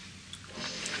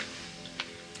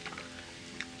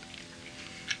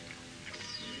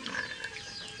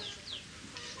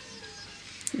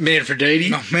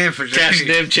 Manfredini. Oh, man, for Cashing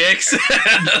them checks.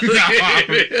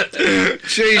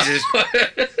 Jesus.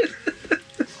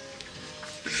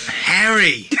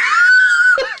 Harry.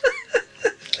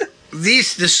 The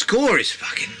score is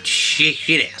fucking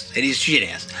shit house. It is shit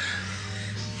house.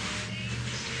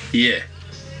 Yeah.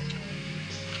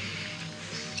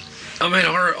 I mean,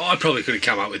 I probably could have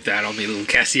come up with that on my little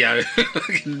Casio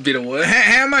bit of work.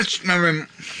 How much, I mean,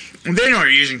 they're not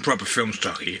using proper film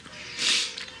stock here.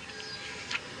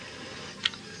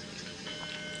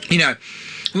 You know,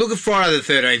 look at Friday the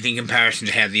 13th in comparison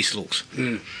to how this looks.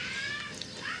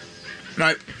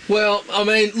 No. Well, I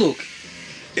mean, look,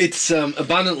 it's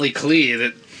abundantly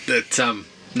clear that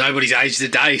nobody's aged a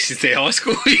day since their high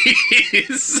school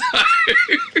years.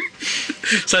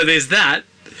 So there's that.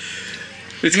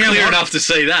 It's You know clear what? enough to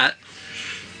see that.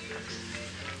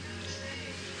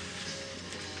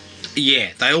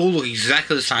 Yeah, they all look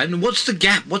exactly the same. And what's the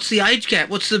gap? What's the age gap?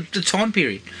 What's the time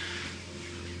period?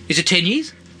 Is it 10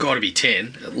 years? Got to be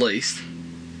 10 at least.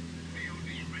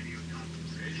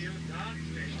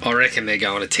 I reckon they're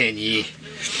going to 10 year.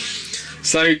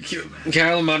 So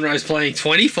Carolyn Munro's playing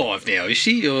 25 now, is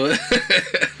she? Or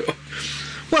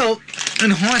Well,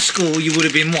 in high school you would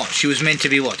have been what? She was meant to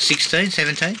be what, 16,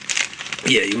 17?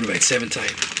 yeah, you would have been 17.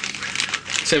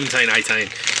 17, 18.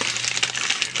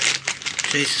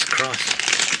 Jesus Christ.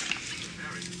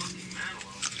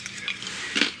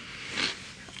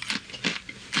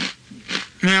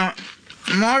 Now,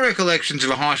 my recollections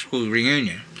of a high school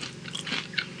reunion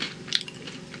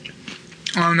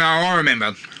Oh no, I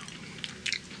remember.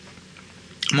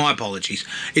 My apologies.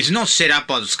 It's not set up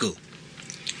by the school.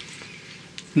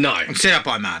 No. It's set up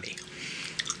by Marty.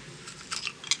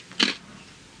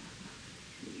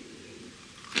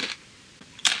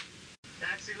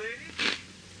 Taxi lady?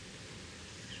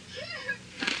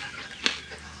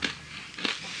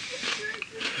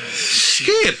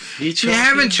 Skip, you talking-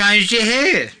 haven't changed your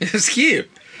hair. Skip.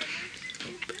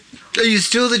 Are you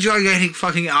still the gigantic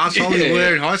fucking asshole you Yeah.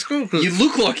 were in high school? 'Cause- You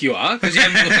look like you are, because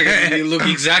you look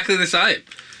exactly the same.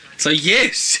 So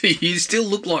yes, you still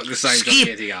look like the same Skip,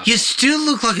 gigantic arsehole. you still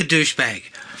look like a douchebag.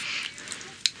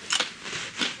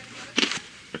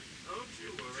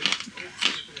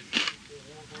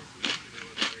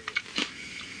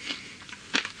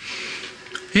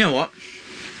 You know what?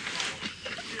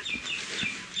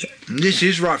 This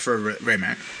is right for a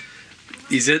remake.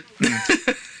 Is it?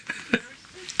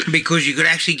 Because you could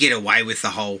actually get away with the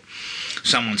whole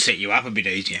someone set you up a bit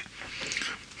easier.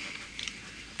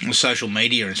 With social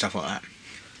media and stuff like that.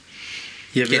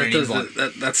 Yeah, Get but an that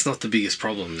invite. that's not the biggest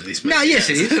problem that this No, movie yes,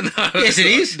 has. it is. No, Yes, it's it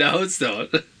not. is. No, it's not.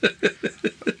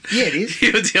 Yeah, it is.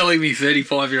 You're telling me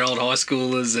 35-year-old high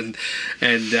schoolers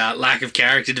and lack of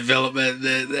character development,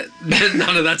 that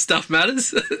none of that stuff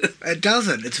matters? It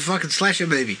doesn't. It's a fucking slasher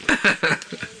movie.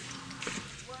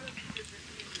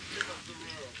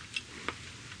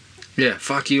 Yeah,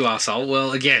 fuck you, arsehole.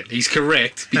 Well, again, he's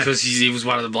correct because he was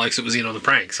one of the blokes that was in on the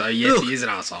prank. So, yes, Look. he is an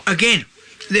arsehole. Again,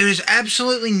 there is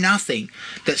absolutely nothing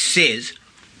that says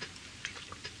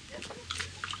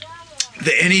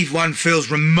that anyone feels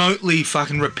remotely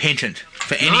fucking repentant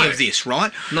for any No. of this,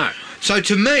 right? No. So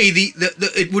to me,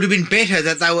 it would have been better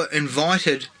that they were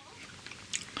invited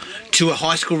to a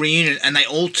high school reunion and they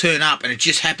all turn up and it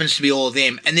just happens to be all of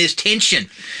them and there's tension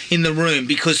in the room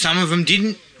because some of them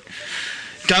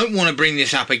don't want to bring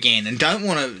this up again and don't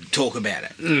want to talk about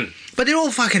it. Mm. But they're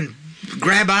all fucking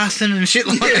grab-assing and shit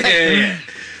like that. Yeah.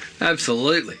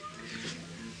 Absolutely.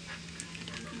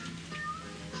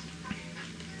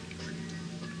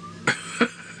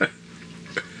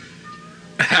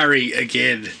 Harry,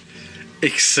 again,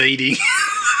 exceeding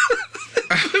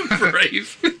the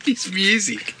brief with his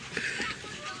music.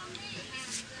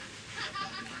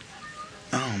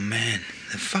 Oh man,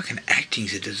 the fucking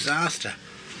acting's a disaster.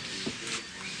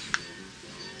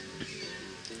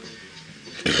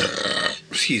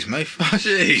 Excuse me.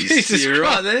 Jeez, Jesus you're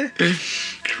right Christ.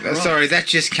 there. Sorry, that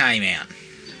just came out.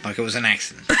 Like it was an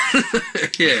accident.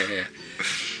 Yeah.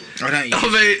 I don't I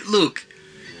mean, look,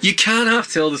 you can't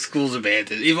half tell the school's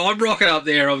abandoned. If I'm rocking up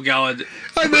there, I'm going,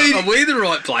 I mean- are we in the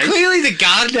right place? Clearly the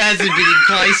garden hasn't been in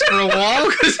place for a while,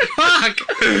 because fuck.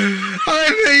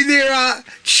 I mean, there are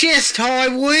chest-high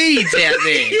weeds out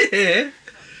there. Yeah.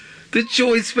 The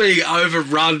joint's being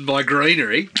overrun by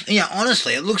greenery. Yeah,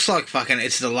 honestly, it looks like fucking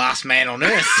it's the last man on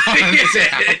earth. Yeah,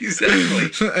 exactly.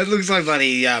 It looks like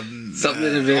bloody Something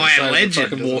in I Am like Legend.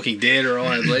 fucking Walking Dead or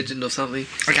I Am Legend or something.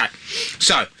 Okay,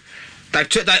 so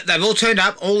they've all turned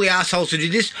up, all the assholes who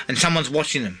did this, and someone's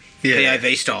watching them, Yeah.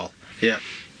 POV style. Yeah.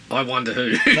 I wonder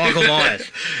who. Michael Myers.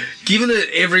 Given that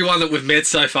everyone that we've met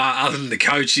so far, other than the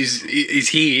coach, is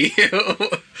here,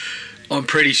 I'm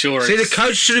pretty sure See, the it's...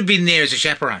 coach should have been there as a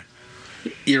chaperone.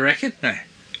 You reckon? No.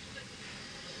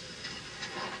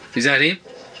 Is that him?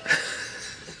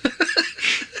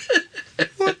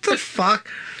 What the fuck?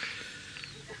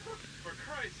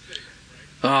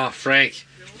 Oh, Frank.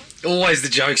 Always the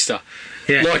jokester.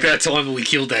 Yeah. Like that time when we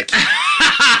killed that kid.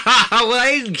 Well,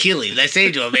 they didn't kill him. They sent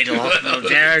him to a mental hospital,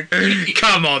 Jared.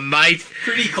 Come on, mate.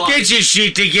 Pretty close. Get your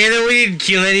shit together. We didn't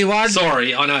kill anyone.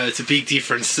 Sorry, I know it's a big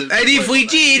difference. And if we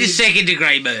did, it's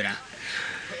second-degree murder.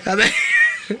 I mean,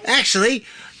 actually,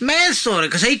 manslaughter,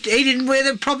 because he didn't wear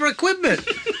the proper equipment.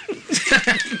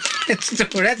 That's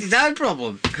his own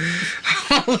problem.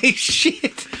 Holy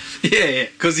shit. Yeah,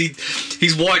 because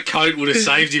his white coat would have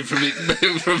saved him from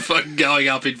from fucking going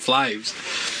up in flames.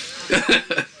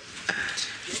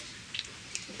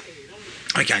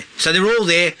 Okay, so they're all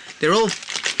there. They're all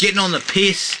getting on the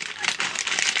piss.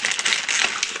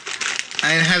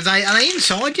 And are they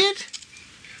inside yet?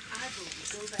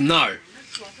 No,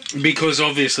 because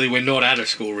obviously we're not at a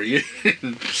school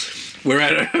reunion. we're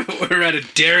at a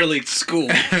derelict school.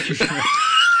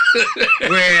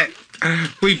 Where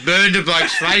we burned a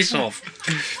bloke's face off.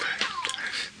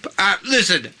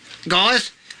 Listen,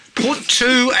 guys, put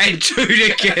 2 and 2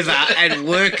 together and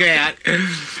work out.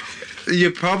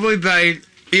 You've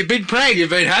been pranked.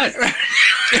 You've been had.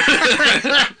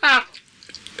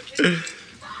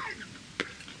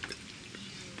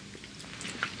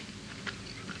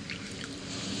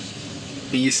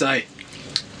 You say,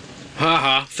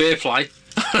 haha, fair play.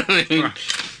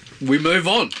 We move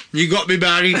on. You got me,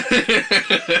 Marty.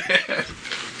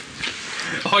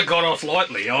 I got off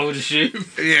lightly, I would assume.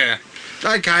 Yeah.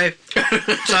 Okay.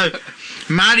 So,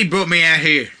 Marty brought me out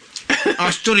here. I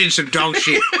stood in some dog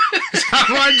shit.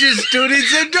 Someone just stood in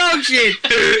some dog shit.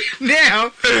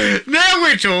 Now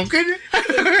we're talking. Of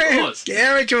course.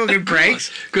 Now we're talking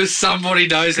pranks. Because somebody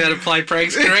knows how to play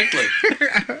pranks correctly.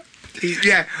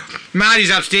 Yeah. Marty's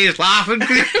upstairs laughing.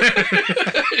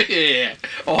 Yeah.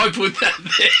 I put that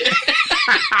there.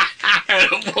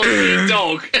 And it wasn't a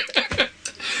dog.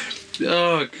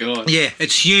 Oh, God. Yeah,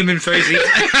 it's human feces.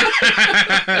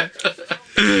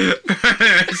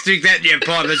 Stick that in your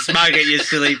pipe and smoke it, you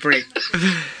silly prick.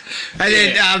 And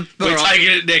then, we're all right.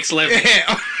 taking it next level.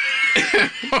 Yeah.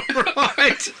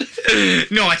 Right.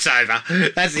 Night's over.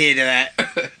 That's the end of that.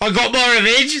 I got my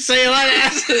revenge. See you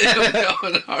later.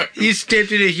 Oh, no. You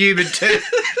stepped in a human tooth.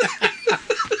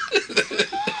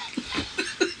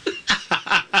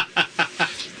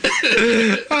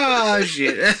 Oh,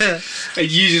 shit. And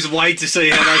you just wait to see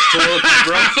how those toilet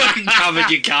paper fucking covered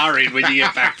your car in when you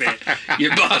get back there. You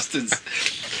bastards.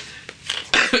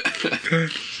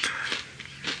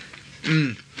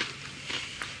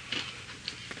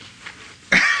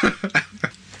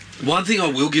 One thing I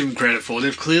will give them credit for,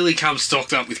 they've clearly come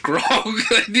stocked up with grog.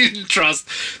 They didn't trust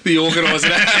the organiser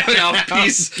to have enough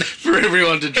piss for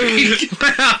everyone to drink.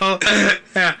 Well,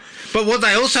 yeah. But what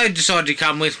they also decided to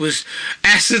come with was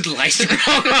acid laced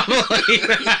probably.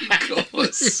 Of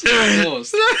course. Of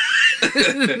course.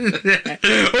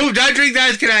 Oh, don't drink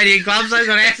those Canadian clubs, they've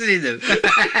got acid in them.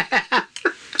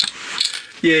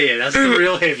 Yeah, that's the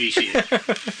real heavy shit.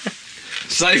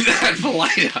 Save that for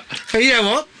later. But you know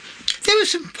what? There was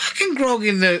some fucking grog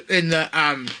in the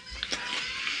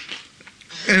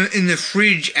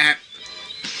fridge at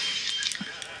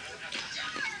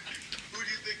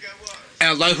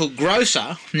our local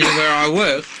grocer near where I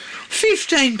work.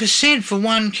 15% for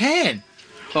one can.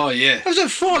 Oh, yeah. That was a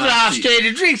 4.5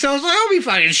 standard drink, so I was like, I'll be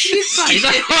fucking shit faced.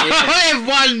 I have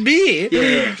one beer.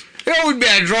 Yeah. I wouldn't be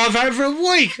able to drive home for a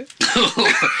week.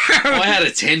 I had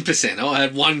a 10%. I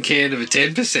had one can of a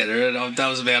 10%er, and that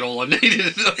was about all I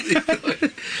needed.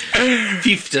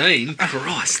 15?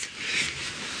 Christ.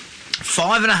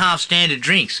 5.5 standard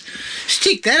drinks.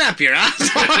 Stick that up your ass.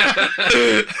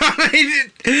 I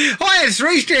mean, I have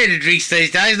 3 standard drinks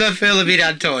these days and I feel a bit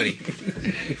untidy.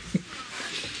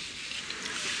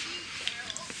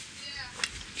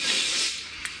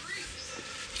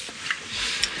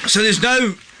 So there's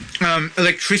no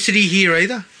electricity here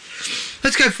either.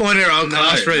 Let's go find our old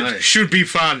classroom. No. Should be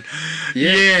fun.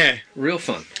 Yeah. Real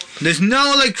fun. There's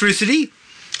no electricity.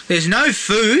 There's no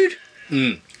food.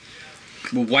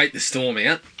 We'll wait the storm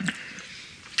out.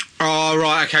 Oh,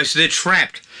 right. Okay, so they're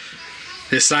trapped.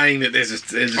 They're saying that there's a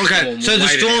storm. Okay, so We'll the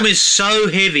wait it storm out. is so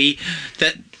heavy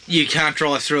that you can't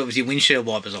drive through it with your windshield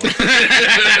wipers on. Of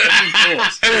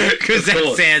course. Because that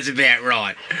course. sounds about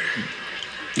right.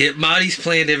 Yeah, Marty's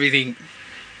planned everything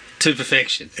to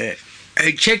perfection.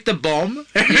 Check the bomb.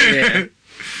 Yeah.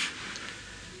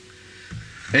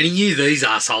 And he knew these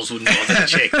assholes wouldn't bother to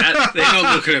check that. They're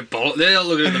not looking at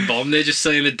the bomb. They're just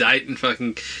seeing the date and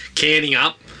fucking canning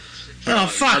up. Oh,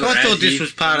 fuck. Another I thought ad this here,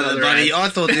 was part of the another bloody... ad. I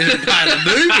thought this was part of the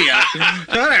movie. I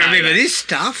don't remember this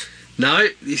stuff. No,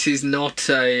 this is not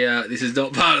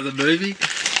part of the movie.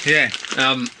 Yeah.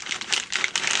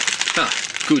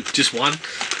 Good, just one.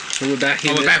 So we're back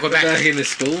in. We're back in the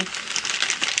school.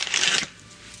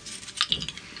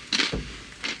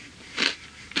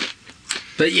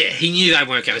 But yeah, he knew they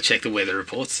weren't going to check the weather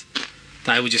reports.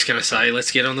 They were just going to say,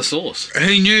 "Let's get on the source."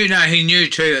 He knew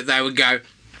too that they would go,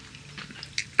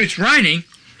 it's raining.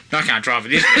 I can't drive it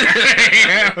this way.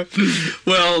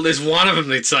 Well, there's one of them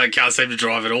that can't seem to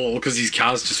drive at all because his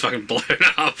car's just fucking blown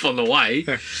up on the way.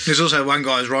 There's also one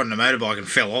guy who's riding a motorbike and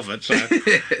fell off it. So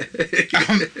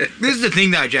this is the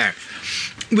thing though, Jared.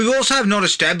 We also have not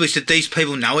established that these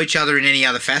people know each other in any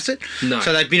other facet. No.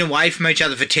 So they've been away from each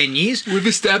other for 10 years. We've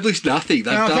established nothing.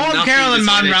 They've Now, if I'm Carolyn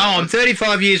Munro, I'm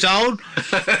 35 years old.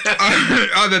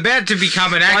 I'm about to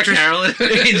become an actress Carolyn.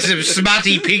 in some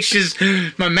smutty pictures.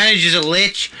 My manager's a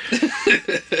lech.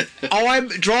 I'm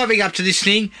driving up to this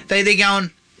thing. They're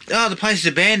going, oh, the place is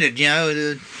abandoned, you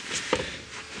know.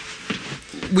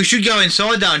 We should go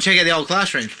inside though and check out the old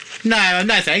classrooms. No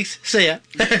thanks. See ya.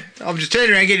 I'm just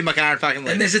turning around, getting in my car and fucking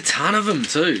leaving. And there's a ton of them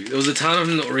too. There was a ton of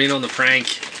them that were in on the prank.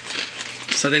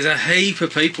 So there's a heap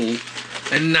of people,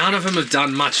 and none of them have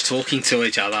done much talking to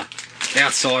each other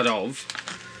outside of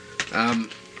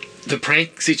the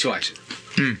prank situation.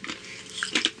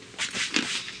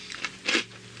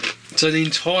 So the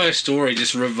entire story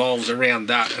just revolves around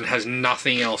that and has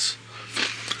nothing else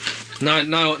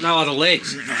No other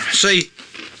legs. See.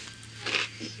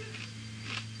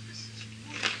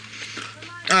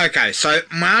 Okay, so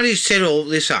Marty's set all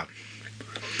this up.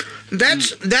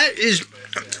 That is.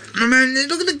 I mean,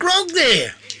 look at the grog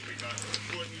there.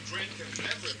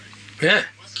 Yeah.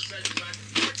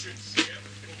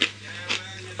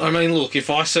 I mean, look, if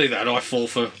I see that, I fall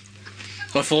for it.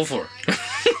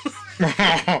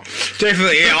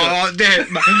 Definitely, yeah.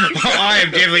 I am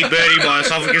definitely burning my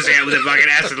esophagus out with a fucking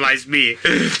acid-laced beer.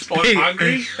 I'm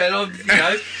hungry and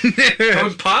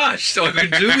I'm parched. I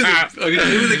could do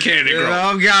with a can of grog.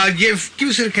 I'm going, give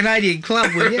us a Canadian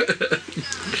club, will you?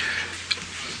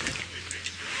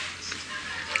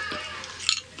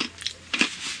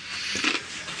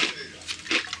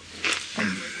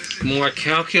 My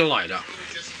calculator.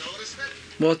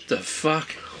 What the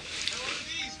fuck?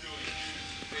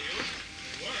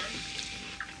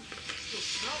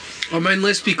 I mean,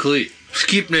 let's be clear.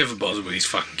 Skip never bothered with his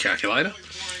fucking calculator.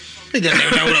 He doesn't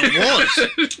even know what it was.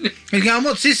 He's going,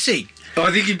 what's this thing?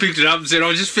 I think he picked it up and said,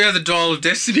 I just found the Dial of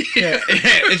Destiny. Yeah,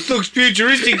 it looks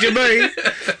futuristic to me.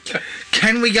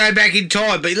 Can we go back in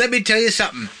time? But let me tell you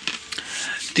something.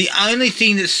 The only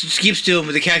thing that Skip's doing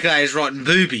with the calculator is writing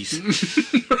boobies.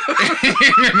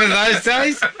 Remember those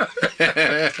days?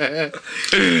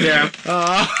 Yeah.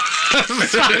 Oh,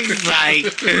 fuck's sake.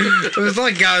 It was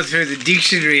like going through the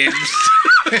dictionary and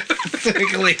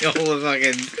circling all the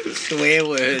fucking swear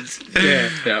words.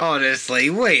 Yeah. Honestly,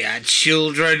 we are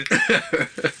children.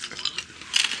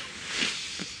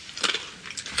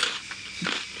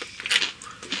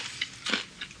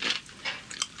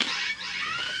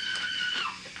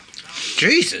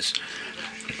 Jesus.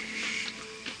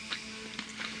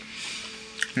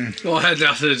 Well, I had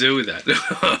nothing to do with that.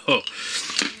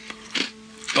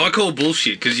 I call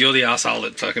bullshit because you're the arsehole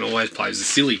that fucking always plays the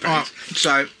silly pranks.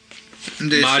 So,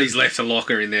 Marty's left a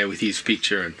locker in there with his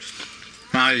picture and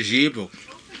Marty's yearbook.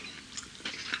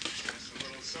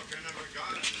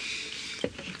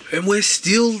 and we're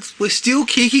still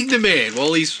kicking the man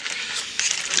while he's.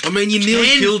 I mean, you nearly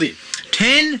killed him.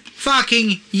 10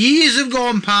 fucking years have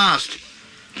gone past.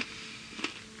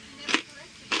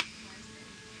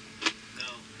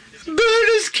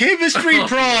 Burner's chemistry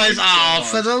prize. Oh,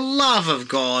 for the love of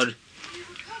God.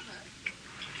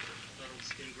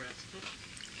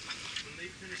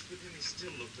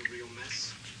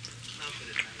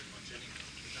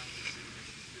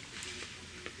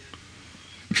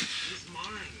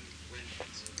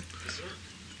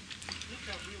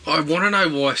 I want to know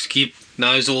why Skip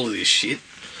knows all of this shit.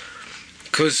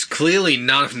 Because clearly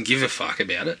none of them give a fuck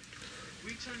about it.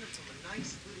 We turned him from a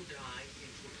nice little guy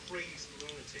into a crazed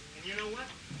lunatic. And you know what?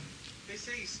 They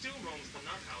say he still roams the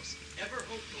nut house, ever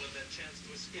hopeful of that chance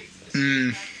to escape.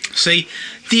 See,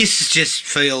 this just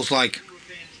feels like...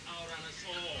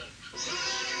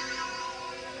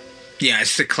 Yeah,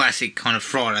 it's the classic kind of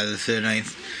Friday the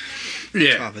 13th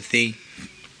type of thing.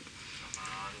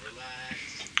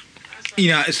 You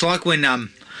know, it's like when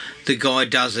the guy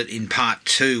does it in part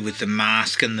 2 with the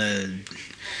mask and the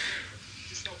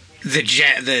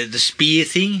spear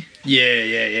thing.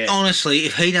 Yeah. Honestly,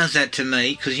 if he does that to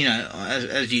me, because, you know,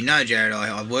 as you know, Jared,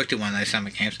 I worked at one of those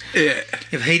summer camps. Yeah.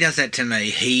 If he does that to me,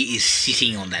 he is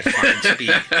sitting on that fucking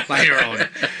spear later on.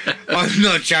 I'm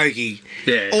not joking.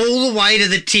 Yeah. All the way to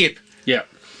the tip. Yeah.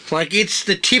 Like, it's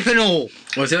the tip and all.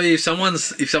 I'll tell you, if someone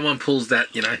pulls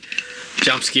that, you know,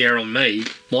 jump scare on me,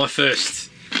 my first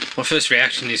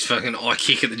reaction is fucking I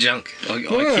kick at the junk. I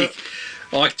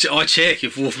check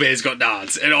if Wolfman's got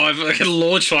darts, and I fucking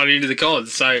launch one into the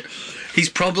cons. So he's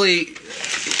probably,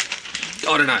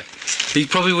 I don't know, he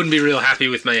probably wouldn't be real happy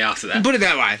with me after that. Put it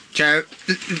that way, Joe.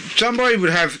 Somebody would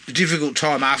have a difficult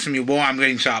time asking me why I'm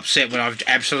getting so upset when I've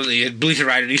absolutely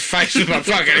obliterated his face with my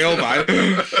fucking elbow.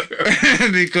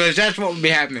 Because that's what would be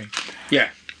happening. Yeah.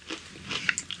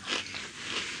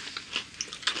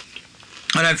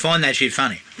 I don't find that shit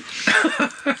funny.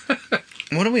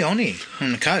 What are we on here?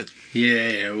 On the coke?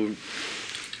 Yeah. Well,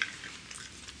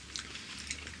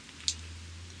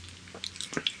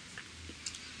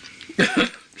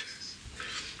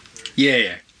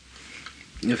 yeah.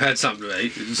 You've had something to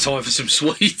eat. It's time for some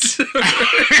sweets. Well,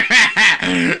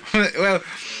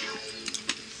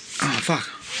 oh fuck.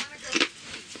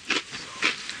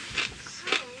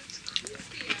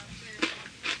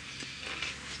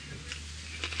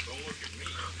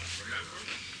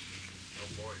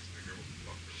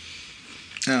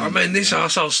 I mean, this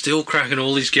arsehole's still cracking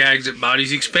all his gags at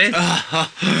Marty's expense.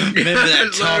 Remember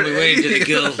that time we went into the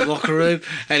girls' locker room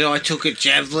and I took a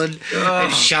javelin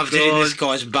and shoved it in this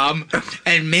guy's bum?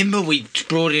 And remember we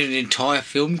brought in an entire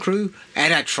film crew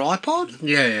and a tripod?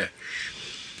 Yeah.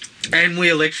 And we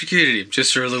electrocuted him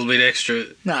just for a little bit extra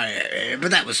No,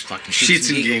 but that was fucking shits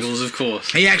and giggles, of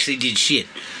course. He actually did shit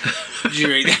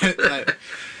during that.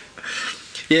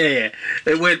 Yeah.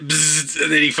 It went bzzz,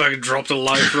 and then he fucking dropped a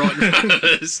loaf right in front of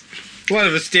us. One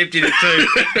of us stepped in it too.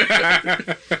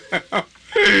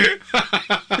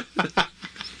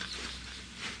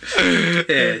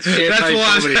 Yeah, champagne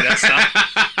comedy, that stuff.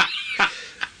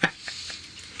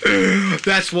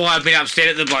 That's why I've been upset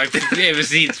at the bloke ever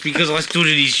since, because I stood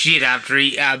in his shit after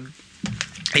he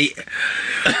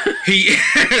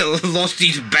lost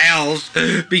his bowels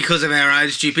because of our own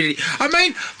stupidity. I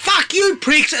mean, fuck you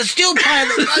pricks are still paying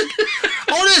the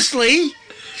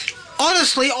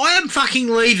Honestly, I am fucking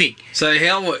leaving. So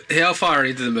how far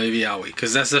into the movie are we?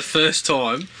 Because that's the first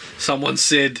time someone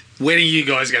said, when are you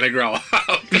guys going to grow up?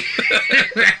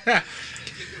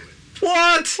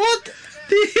 What?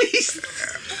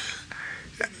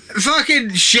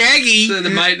 Fucking Shaggy. So the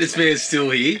maintenance man's still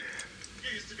here. You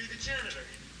used to be the janitor.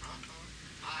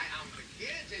 I am the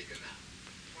caretaker now.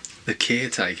 The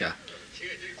caretaker.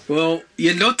 Caretaker. Well,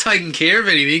 you're not taking care of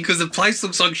anything because the place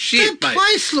looks like shit, The mate.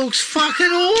 place looks fucking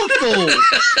awful.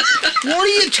 What are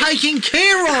you taking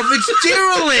care of? It's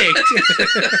derelict.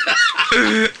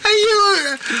 Are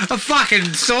you a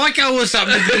fucking psycho or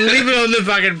something that's been living on the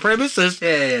fucking premises?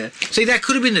 Yeah. See, that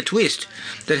could have been the twist,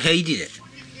 that he did it.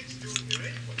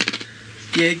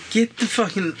 Yeah, get the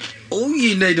fucking... All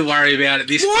you need to worry about at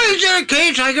this Why is there a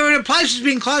caretaker in a place that's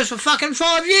been closed for fucking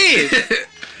 5 years?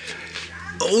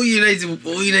 all you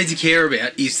need to care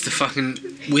about is the fucking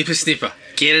whippersnipper.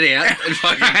 Get it out and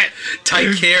fucking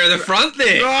take care of the front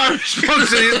there. My response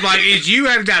to this, mate, is you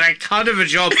have done a cunt of a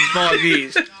job for 5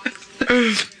 years.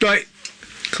 Like,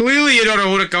 clearly you're not a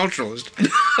horticulturalist.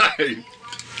 No.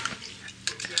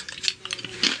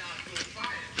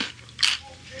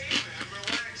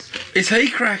 Is he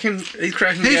cracking? He's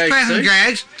cracking He's gags cracking too?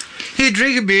 gags. Here,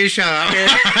 drink a beer, shut up.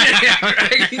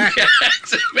 Cracking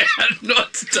gags about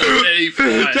not to do any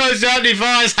fires. Don't start any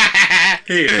fires.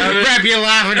 Wrap your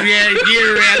laughing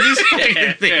gear around this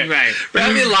fucking thing, mate.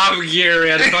 Wrap your laughing gear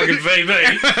around a fucking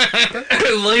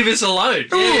VB. Leave us alone.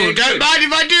 Ooh, don't mind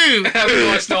if I do. Have a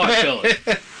nice night, fella.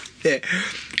 Yeah.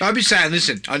 I'd be saying,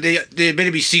 listen, there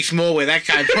better be 6 more where that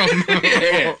came from.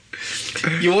 Yeah.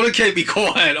 You want to keep me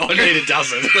quiet? I need a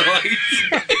dozen.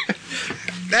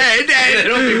 And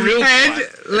That'll be real and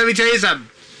quiet. let me tell you something.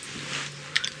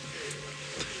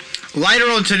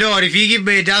 Later on tonight, if you give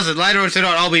me a dozen, later on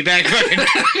tonight, I'll be back.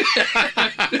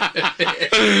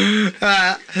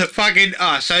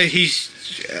 So he's...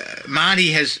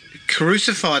 Marty has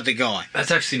crucified the guy. That's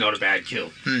actually not a bad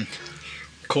kill.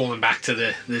 Calling back to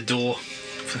the door.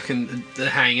 Fucking the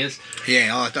hangers.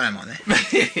 Yeah, I don't mind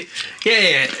that.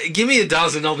 Yeah, give me a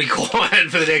dozen, I'll be quiet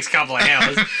for the next couple of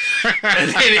hours.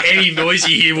 And then any noise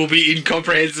you hear will be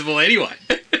incomprehensible anyway.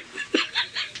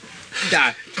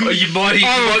 No. Or you might be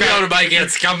able to make out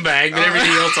scumbag, but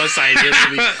everything else I say is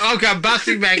will be... I'll come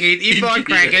busting back in my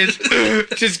crackers,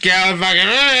 just going fucking...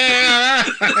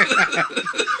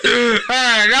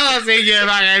 Another thing you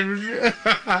fucking...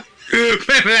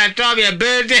 Remember that time you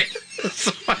burned it?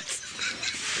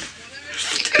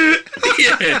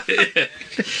 Yeah.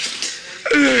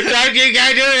 Don't you go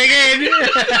do it again.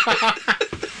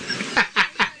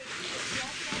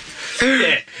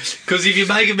 Yeah, because if you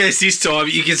make a mess this time,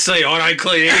 you can see I don't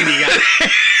clean anything up.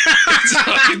 So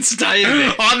I can stay in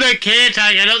there. I'm the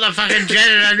caretaker, not the fucking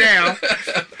janitor now.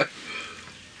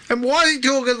 And why is he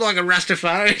talking like a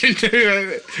Rastafarian?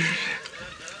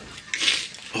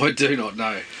 I do not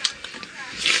know.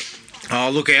 Oh,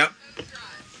 look out.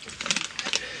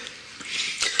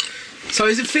 So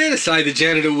is it fair to say the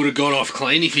janitor would have got off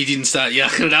clean if he didn't start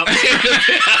yucking it up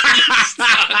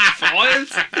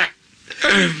fires?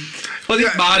 I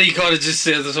think Marty kind of just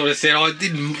said, I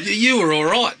didn't. You were all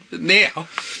right. But now,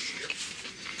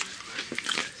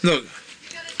 Look.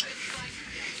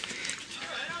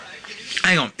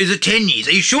 Hang on. Is it 10 years?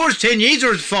 Are you sure it's 10 years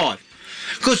or it's 5?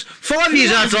 Because 5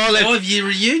 years after I left... 5-year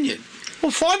reunion.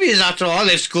 Well, 5 years after I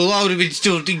left school, I would have been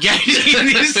still engaged in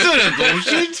this sort of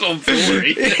bullshit. That's what I'm for.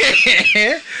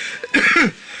 Yeah.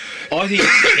 I think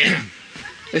it's 10.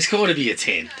 It's got to be a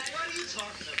 10.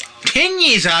 10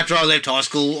 years after I left high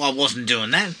school, I wasn't doing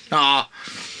that. Oh.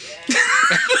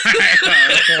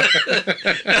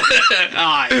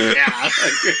 Oh, yeah.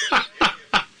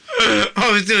 I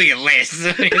was doing it less.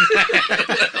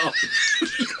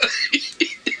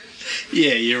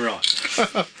 Yeah, you're right.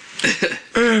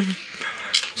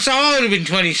 So I would have been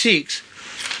 26.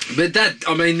 But that,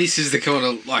 I mean, this is the kind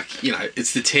of, like, you know,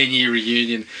 it's the 10-year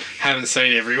reunion. Haven't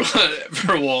seen everyone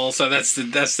for a while, so that's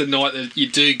the night that you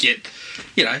do get,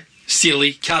 you know,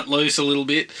 silly, cut loose a little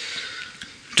bit.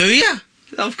 Do you?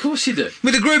 Of course you do.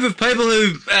 With a group of people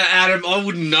who... Adam, I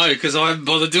wouldn't know because I haven't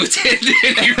bothered to attend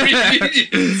any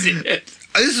reunions yet.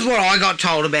 This is what I got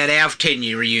told about our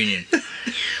 10-year reunion.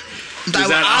 Was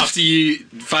that after you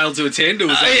failed to attend, or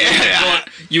was that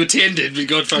you attended but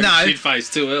got fucking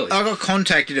shit-faced too early? I got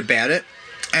contacted about it,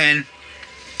 and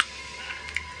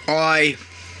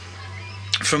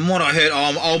from what I heard,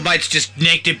 old mate's just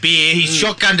necked a beer, he's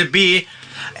shotgunned a beer,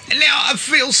 and now I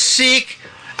feel sick.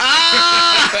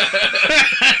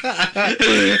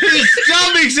 His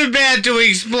stomach's about to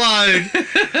explode.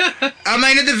 I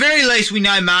mean, at the very least, we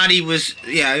know Marty was,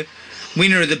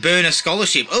 winner of the Burner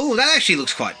Scholarship. Oh, that actually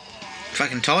looks quite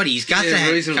fucking tidy. His guts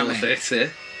are reasonable effects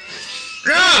there.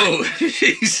 No! Oh,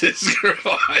 Jesus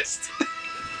Christ.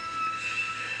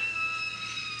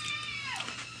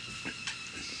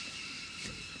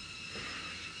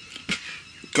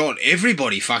 God,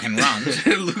 everybody fucking runs.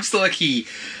 It looks like he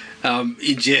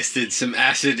ingested some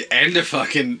acid and a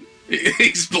fucking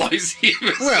explosive.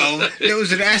 Well, there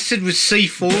was an acid with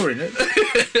C4 in it.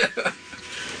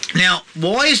 Now,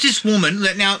 why is this woman...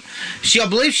 Now, I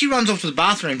believe she runs off to the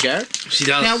bathroom, Jared. She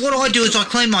does. Now, what I do is I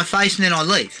clean my face and then I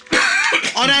leave.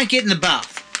 I don't get in the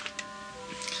bath.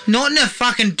 Not in a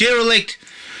fucking derelict...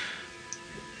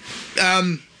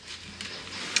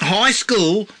 high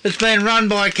school that's been run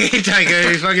by a caretaker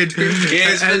who's fucking...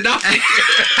 Yes, but nothing.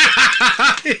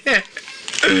 Yeah.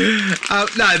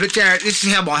 No, but Jared, this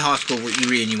is how my high school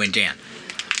reunion went down.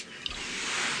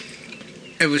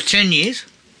 It was 10 years.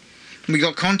 We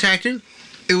got contacted.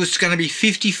 It was going to be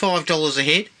 $55 a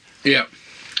head. Yeah.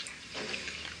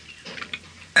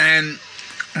 And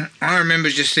I remember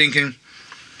just thinking,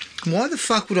 why the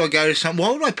fuck would I go to some... Why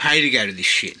would I pay to go to this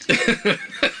shit?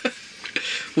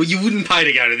 Well, you wouldn't pay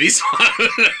to go to this one.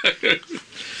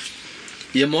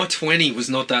 Yeah, my 20 was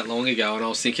not that long ago, and I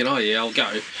was thinking, oh yeah, I'll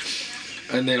go.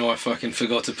 And then I fucking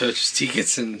forgot to purchase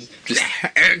tickets and just...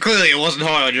 Clearly it wasn't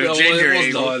high on your agenda. It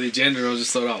wasn't high on the agenda. I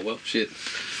just thought, oh, well, shit.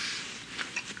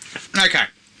 Okay.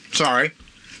 Sorry.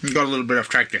 You got a little bit off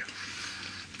track there.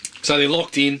 So they're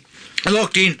locked in. They're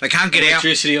locked in. They can't get out.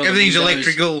 Electricity on Everything's the windows.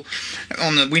 electrical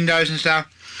on the windows and stuff.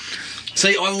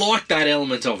 See, I like that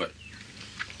element of it.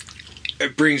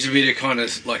 It brings a bit of kind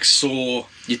of like sore.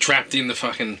 You're trapped in the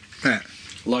fucking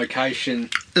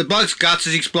location. The bloke's guts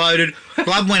has exploded.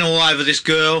 Blood went all over this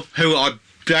girl, who I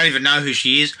don't even know who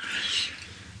she is.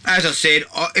 As I said,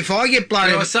 if I get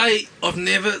blood... Now, I say, I've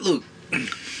never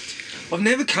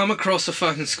come across a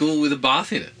fucking school with a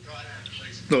bath in it.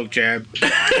 Look, Jab.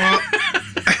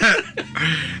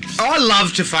 I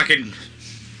love to fucking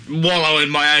wallow in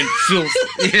my own filth,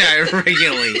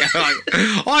 regularly.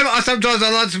 I sometimes I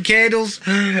light some candles,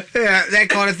 that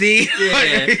kind of thing.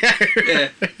 Yeah.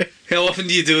 How often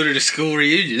do you do it at a school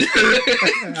reunion?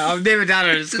 I've never done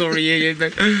it at a school reunion,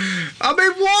 but I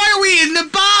mean, why are we in the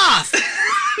bath?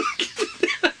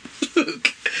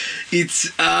 Look,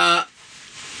 it's a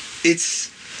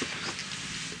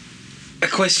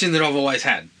question that I've always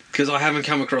had because I haven't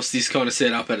come across this kind of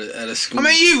setup at a school. I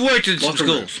mean, you've worked in some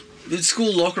schools. In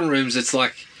school locker rooms, it's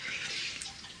like,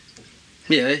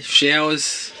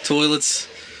 showers, toilets.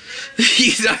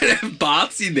 You don't have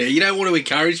baths in there. You don't want to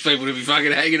encourage people to be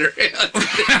fucking hanging around.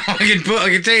 I can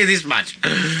tell you this much.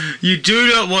 You do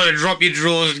not want to drop your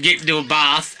drawers and get into a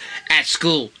bath at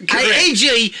school.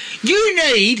 E.g., you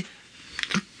need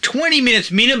 20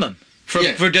 minutes minimum for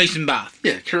a decent bath.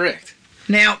 Yeah, correct.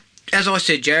 Now, as I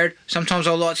said, Jared, sometimes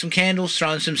I'll light some candles,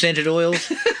 throw in some scented oils,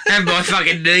 have my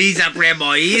fucking knees up around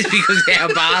my ears because our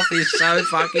bath is so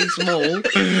fucking small.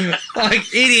 Like,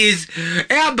 it is.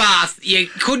 Our bath, you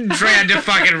couldn't drown a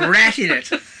fucking rat in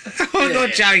it. I'm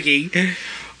not joking. Jared,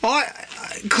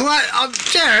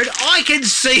 I can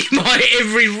see my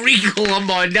every wrinkle on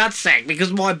my nutsack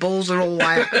because my balls are all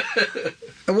way up.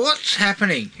 What's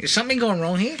happening? Is something gone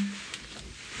wrong here?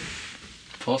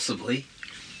 Possibly.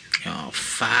 Oh,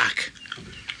 fuck.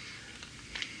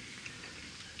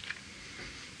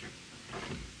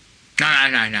 No.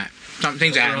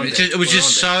 Something's happening. It was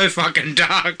just so fucking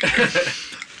dark.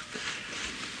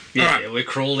 Yeah, we're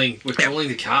crawling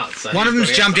the cart. So one of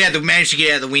them's managed to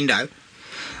get out the window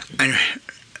and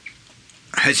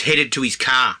has headed to his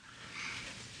car.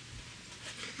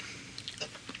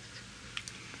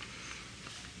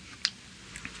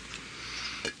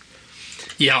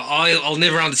 Yeah, I'll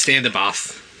never understand the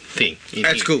bath thing.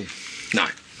 That's cool. No.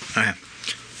 Okay.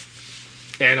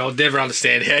 And I'll never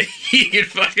understand how you can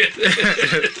fucking...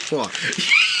 What?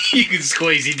 You can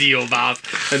squeeze into your bath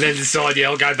and then decide,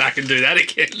 I'll go back and do that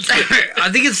again. I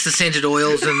think it's the scented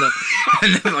oils and the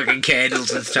fucking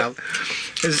candles and stuff.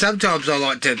 And sometimes I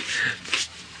like to...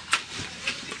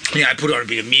 You know, put on a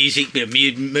bit of music, bit of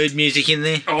mood music in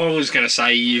there. I was going to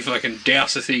say you fucking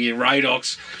douse the thing in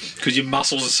Radox because your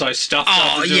muscles are so stuffed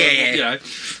Oh, up. yeah. You know,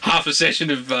 half a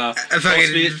session of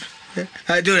CrossFit.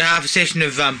 Doing half a session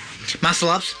of muscle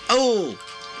ups. Oh!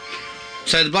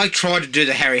 So the bloke tried to do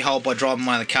the Harry Holt by driving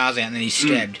one of the cars out and then he's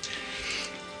stabbed.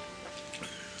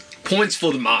 Points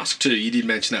for the mask too. You did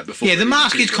mention that before. Yeah, the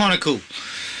mask is kind of cool.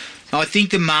 I think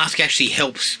the mask actually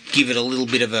helps give it a little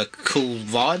bit of a cool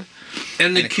vibe.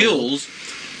 And the kills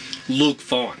look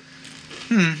fine.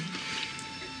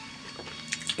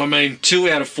 I mean, 2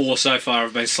 out of 4 so far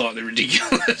have been slightly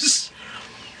ridiculous.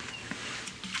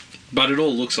 But it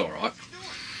all looks alright.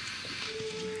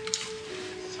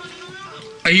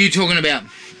 Are you talking about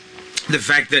the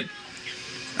fact that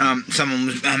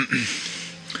someone's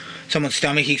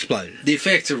stomach exploded? The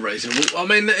effects are reasonable. I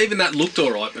mean, even that looked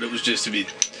alright, but it was just a bit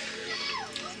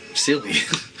silly.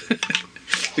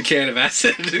 The can of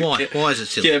acid. Why? Why is it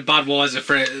silly? Yeah, Budweiser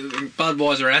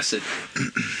acid.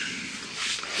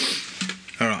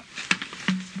 All right.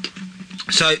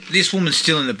 So this woman's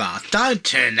still in the bath. Don't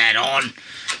turn that on.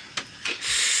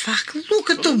 Fuck! Look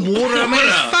at the water. I mean,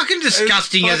 it's fucking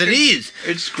disgusting as it is.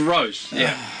 It's gross.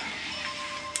 Yeah.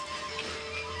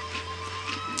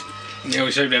 Yeah,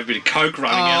 we seem to have a bit of coke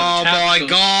running out of the tap. Oh my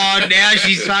god! Now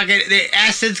she's fucking. The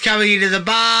acid's coming into the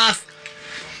bath.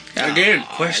 Again,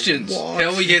 questions. what? How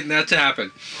are we getting that to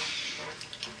happen?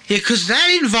 Yeah, because that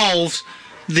involves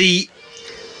the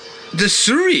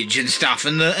sewage and stuff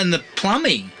and the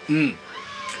plumbing.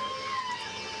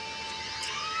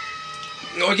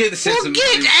 I get the sense Well,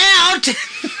 get out!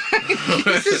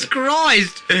 Jesus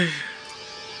Christ!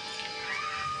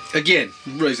 Again,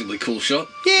 reasonably cool shot.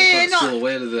 Yeah, Not still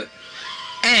aware of the.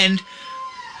 And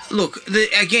look, the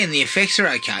effects are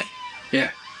okay.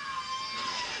 Yeah.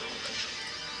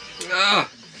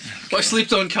 I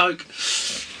slipped on coke.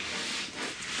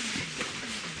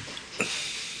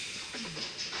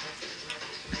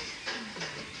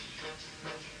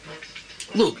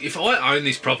 Look, if I own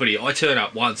this property, I turn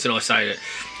up once and I say,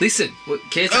 listen,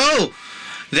 caretaker. Oh!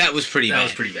 That was pretty bad. That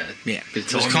was pretty bad. Yeah. Bit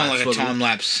of It was time kind of lapse, like a wasn't time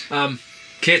lapse.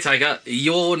 Caretaker,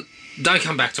 don't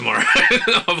come back tomorrow.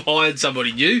 I've hired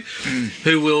somebody new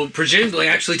who will presumably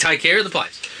actually take care of the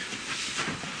place.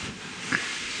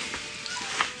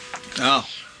 Oh.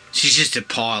 She's just a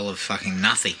pile of fucking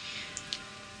nothing.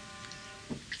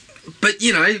 But,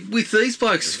 you know, with these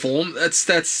blokes' form,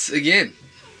 that's again,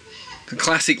 a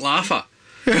classic laugher.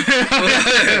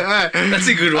 That's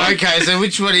a good one. Okay, so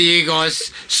which one of you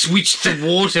guys switched to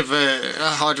water for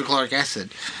hydrochloric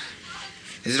acid?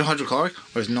 Is it hydrochloric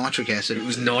or is it nitric acid? It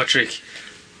was nitric.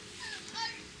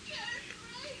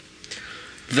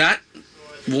 That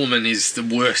woman is the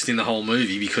worst in the whole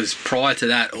movie because prior to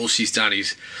that, all she's done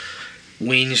is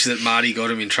whinge that Marty got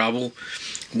him in trouble,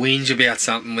 whinge about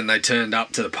something when they turned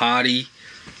up to the party,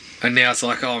 and now it's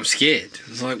like, oh, I'm scared.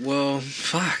 It's like, well,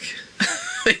 fuck.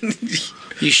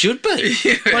 You should be.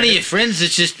 Yeah. One of your friends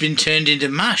that's just been turned into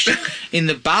mush in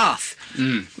the bath.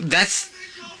 That's...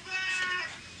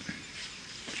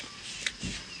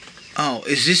 Oh,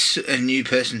 is this a new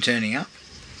person turning up?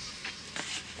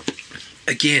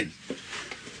 Again,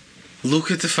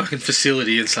 look at the fucking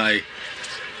facility and say,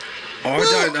 I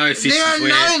don't know if this is where...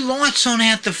 There are no lights on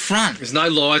out the front. There's no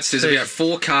lights. There's about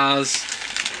 4 cars.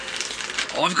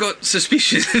 I've got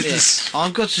suspicions. Yes,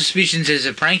 I've got suspicions there's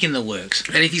a prank in the works.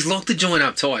 And if he's locked the joint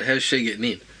up tight, how's she getting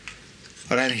in?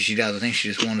 I don't think she does. I think she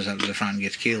just wanders up to the front and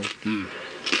gets killed.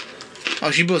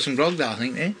 Oh, she bought some grog though, I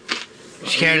think, there.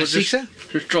 She carried a sixer?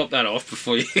 Just drop that off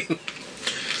before you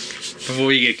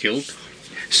get killed.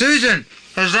 Susan,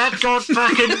 has that got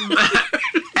fucking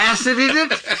acid in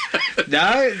it?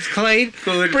 No, it's clean.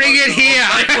 Good. Bring it here.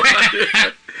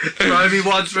 Throw me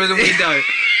one through the window.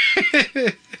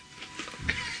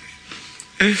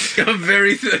 I'm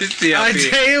very thirsty up I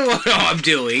here. tell you what I'm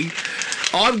doing.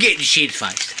 I'm getting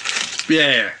shit-faced.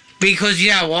 Yeah. Because you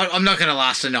know what? I'm not going to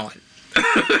last the night.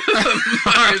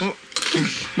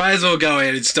 May as well go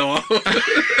out in style.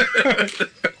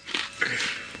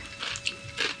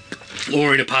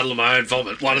 Or in a puddle of my own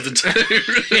vomit. One of the two.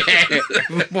 Yeah.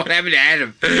 What happened to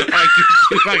Adam?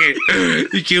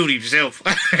 He killed himself.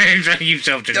 He drank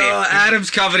himself to death. Oh,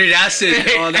 Adam's covered in acid.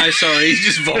 Oh, no, sorry. He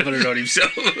just vomited on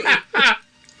himself.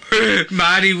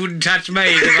 Marty wouldn't touch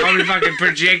me because I'm a fucking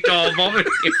projectile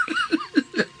vomiting.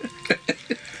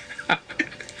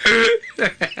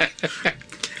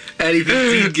 And if he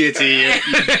did get here,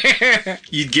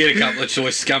 you'd get a couple of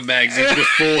choice scumbags in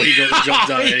before he got the job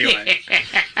done anyway.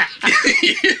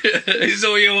 It's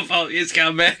all your fault, you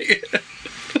scumbag.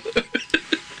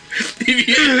 if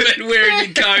you had been wearing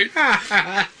your coat.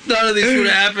 None of this would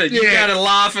have happened. You Yeah. had to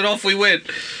laugh and off we went.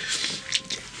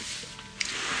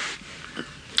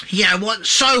 You know what?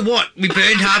 So what? We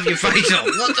burned half your face off.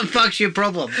 What the fuck's your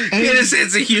problem? Get a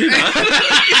sense of humour.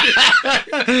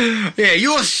 Yeah,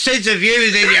 your sense of humour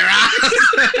is in your ass.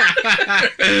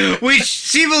 Which,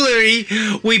 similarly,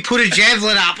 we put a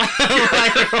javelin up.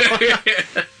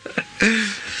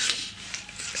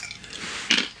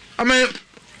 I mean,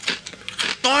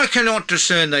 I cannot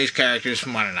discern these characters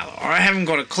from one another. I haven't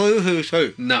got a clue who's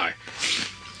who. No.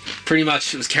 Pretty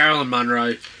much it was Carolyn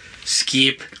Munro,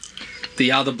 Skip,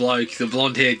 the other bloke, the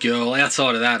blonde-haired girl.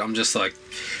 Outside of that, I'm just like,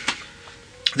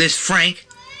 There's Frank.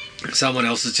 someone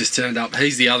else has just turned up.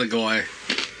 He's the other guy.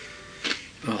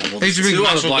 Oh, well, He's a there's big two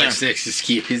other muscle blokes guy. next to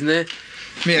Skip, isn't there?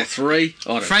 Yeah. Or three? I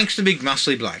don't know. Frank's the big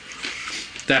muscly bloke.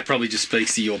 That probably just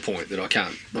speaks to your point that I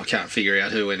can't figure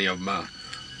out who any of them are.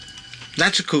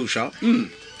 That's a cool shot.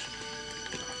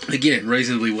 Again,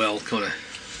 reasonably well, kind of.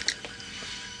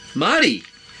 Marty!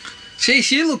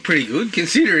 Jeez, you look pretty good,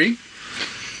 considering.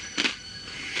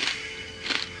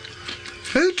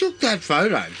 Who took that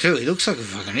photo, too? He looks like a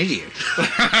fucking idiot.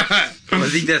 I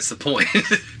think that's the point.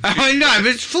 I know, but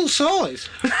it's full size.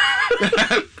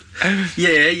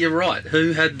 Yeah, you're right.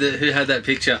 Who had that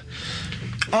picture?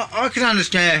 I can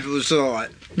understand if it was like,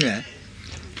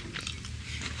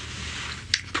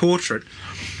 portrait.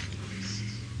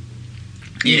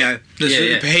 You know,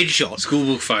 the headshot.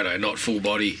 Schoolbook photo, not full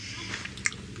body.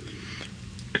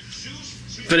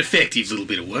 But effective little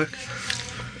bit of work.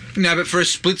 No, but for a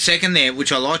split second there,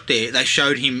 which I liked there, they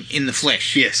showed him in the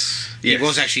flesh. Yes. He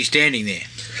was actually standing there.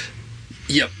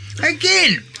 Yep.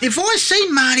 Again, if I see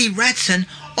Marty Ratson,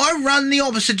 I run the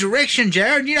opposite direction,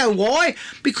 Jared. You know why?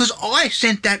 Because I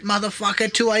sent that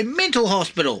motherfucker to a mental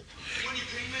hospital.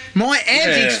 My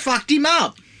antics fucked him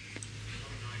up.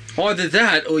 Either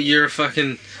that or you're a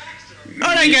fucking...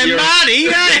 I don't go, You're-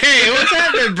 Marty. Hey, what's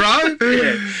happening, bro?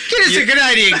 Get us a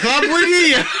Canadian club, will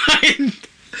you?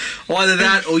 Either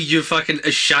that or you're fucking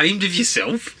ashamed of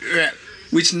yourself,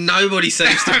 which nobody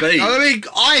seems to be. I mean,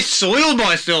 I soil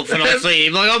myself when I see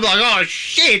him. Like I'm like, oh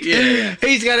shit, Yeah.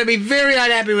 he's going to be very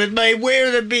unhappy with me. Where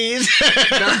are the beers?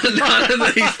 None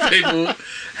of these people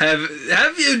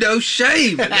have you no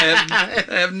shame.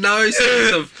 Have no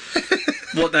sense of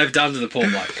what they've done to the poor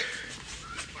bloke.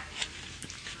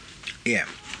 Yeah.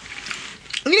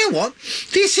 You know what?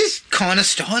 This is kind of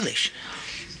stylish.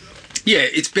 Yeah,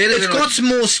 it's better It's than got some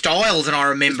more style than I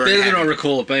remember. better it than I having.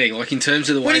 recall it being. Like in terms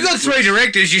of the way When you've got that it three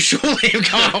directors, you surely have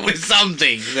come up with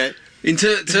something that. In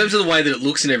terms of the way that it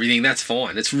looks and everything, that's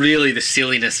fine. It's really the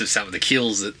silliness of some of the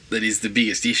kills that is the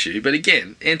biggest issue. But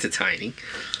again, entertaining.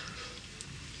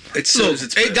 It serves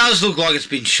its It purpose. does look like it's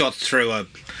been shot through a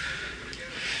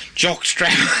jock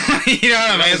strap. You know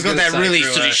what I mean? It's got that really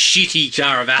sort of shitty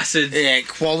jar of acid.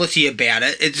 quality about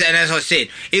it. And as I said,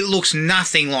 it looks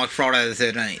nothing like Friday the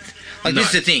 13th. Like, No.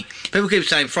 this is the thing. People keep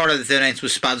saying Friday the 13th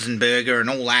was Spuds and Burger and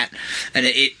all that. And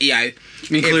it you know...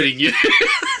 Including you.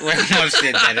 Well, I've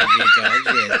said that a few times,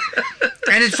 yeah.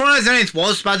 And it's Friday the 13th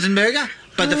was Spuds and Burger,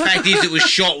 but the fact is it was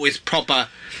shot with proper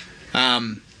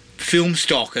film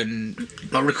stock and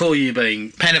I recall you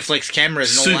being Panaflex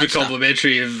cameras and all super that stuff.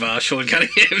 complimentary of Sean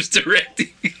Cunningham's directing.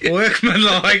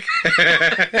 Workmanlike.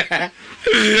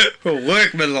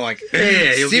 Workmanlike.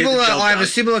 Yeah, he'll get the Similar. job I have a done.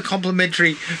 similar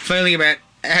complimentary feeling about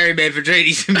Harry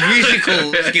Manfredini's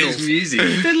musical His skills. music.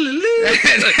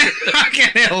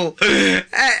 Fucking hell.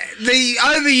 The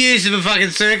overuse of a fucking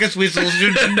circus whistle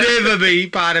should never be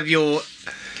part of your...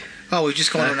 Oh, we've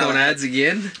just gone to On another... ads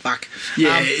again. Fuck.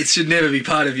 Yeah, it should never be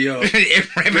part of your...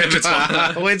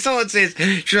 repertoire. When someone says,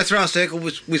 should I throw a circle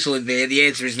whistle in there, the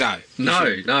answer is no.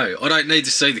 No, I don't need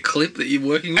to see the clip that you're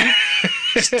working with.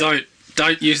 Just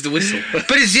don't use the whistle. But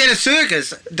it's yet a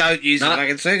circus. Don't use the Nah.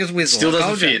 fucking circus whistle. Still I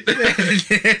doesn't told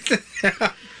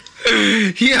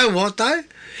you. You know what though?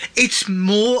 It's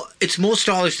more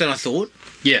stylish than I thought.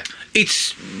 Yeah.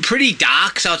 It's pretty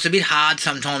dark, so it's a bit hard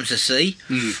sometimes to see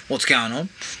what's going on.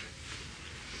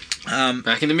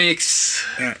 Back in the mix.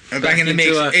 Back in the mix,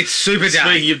 it's super dark.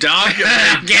 Speaking of dark,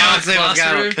 Can't dark see what's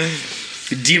going on.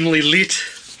 classroom, dimly lit.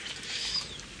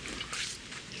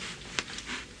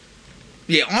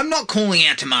 Yeah, I'm not calling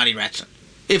out to Marty Ratson.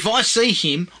 If I see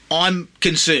him, I'm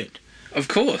concerned. Of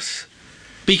course.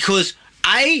 Because,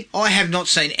 A, I have not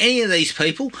seen any of these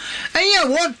people. And you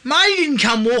know what? Marty didn't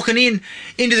come walking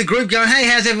into the group going, hey,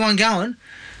 how's everyone going?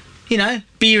 You know,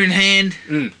 beer in hand.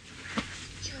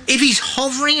 if he's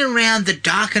hovering around the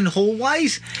darkened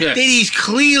hallways, Yeah. then he's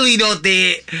clearly not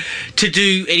there to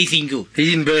do anything good. He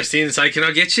didn't burst in and say, "Can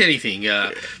I get you anything?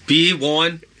 Beer,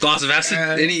 wine, glass of acid,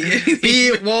 anything?"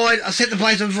 Beer, wine. I set the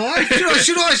place on fire.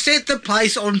 Should I set the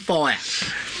place on fire?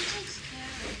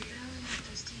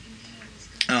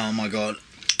 Oh my god!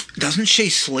 Doesn't she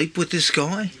sleep with this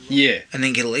guy Yeah. and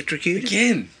then get electrocuted?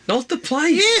 Again, not the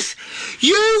place. Yes,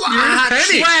 you in are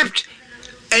panic. trapped,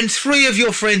 and 3 of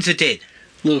your friends are dead.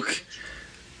 Look,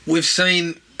 we've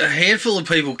seen a handful of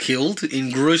people killed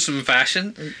in gruesome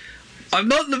fashion. I'm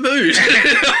not in the mood.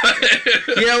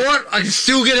 You know what? I can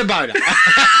still get a boner.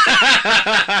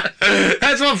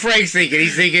 That's what Frank's thinking.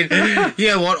 He's thinking, you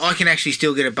know what? I can actually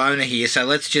still get a boner here, so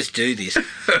let's just do this. Why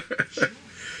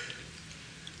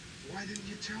didn't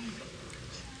you tell me?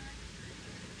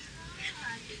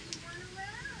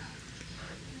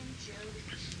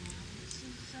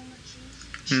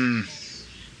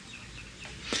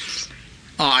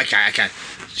 Oh, okay.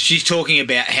 She's talking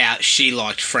about how she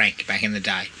liked Frank back in the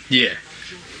day. Yeah.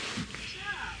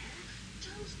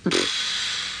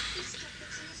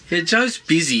 Yeah, Joe's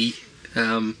busy.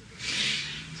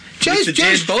 Joe's the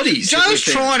dead bodies that Joe's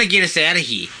we found. trying to get us out of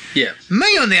here. Yeah. Me,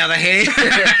 on the other hand,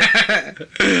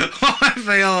 I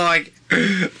feel like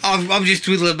I'm just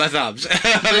twiddling my thumbs.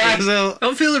 So,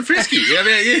 I'm feeling frisky. How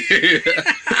about you?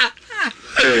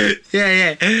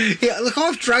 yeah. Look,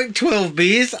 I've drunk 12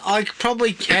 beers. I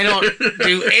probably cannot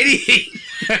do anything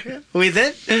with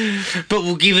it, but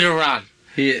we'll give it a run.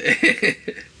 Yeah.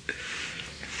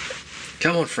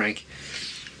 Come on, Frank.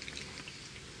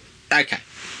 Okay.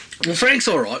 Well, Frank's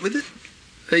all right with it.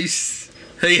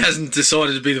 He hasn't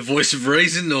decided to be the voice of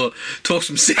reason or talk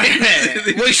some sense.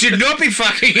 We should not be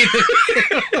fucking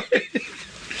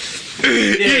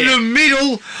in the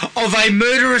middle of a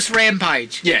murderous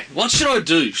rampage. Yeah. What should I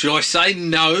do? Should I say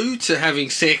no to having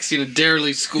sex in a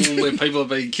derelict school where people are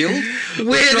being killed? Or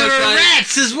Where should there I are say-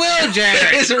 rats as well,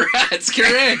 Jared. There's rats,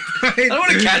 correct. I don't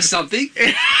want to catch something.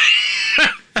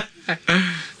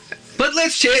 But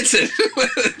let's chance it.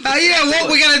 You know what?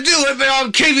 We're going to do it, but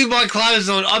I'm keeping my clothes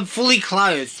on. I'm fully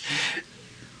clothed.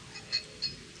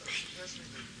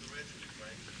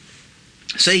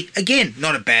 See, again,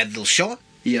 not a bad little shot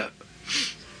Yeah.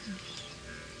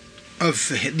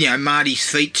 of, Marty's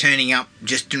feet turning up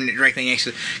just directly next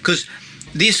to... Because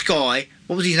this guy,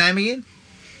 what was his name again?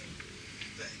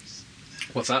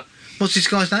 What's that? What's this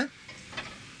guy's name?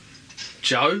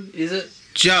 Joe, is it?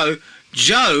 Joe.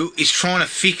 Joe is trying to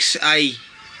fix a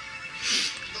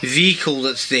vehicle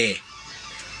that's there.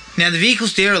 Now, the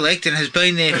vehicle's derelict and has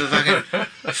been there for fucking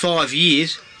 5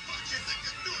 years.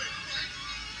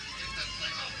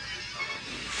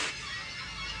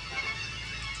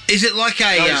 Is it like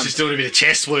a... Joe's just doing a bit of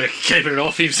chest work, keeping it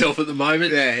off himself at the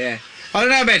moment. yeah. I don't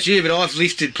know about you, but I've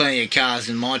lifted plenty of cars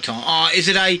in my time. Oh, is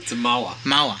it a It's a mower.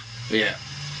 mower Yeah.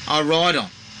 I ride on?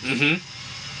 Mm-hmm.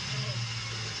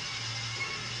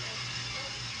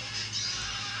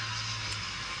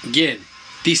 Again,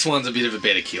 this one's a bit of a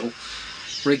better kill,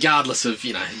 regardless of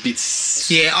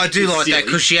bits. Yeah, I do like that silly.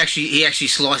 because he actually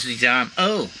slices his arm.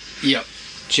 Oh, Yep.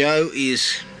 Joe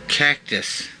is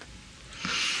cactus.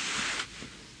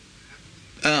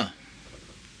 Oh.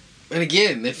 And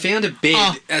again, they found a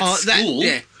bed at school.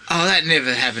 That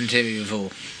never happened to me before.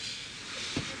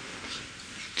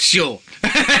 Sure.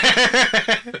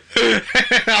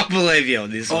 I'll believe you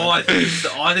on this one. Oh, I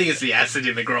think it's the acid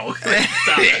in the grog.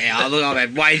 Yeah, look, I've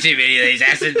had way too many of these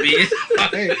acid beers.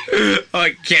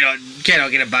 I cannot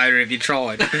get a boner if you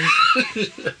tried.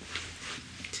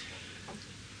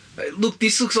 Look,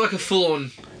 this looks like a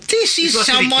full-on. This is must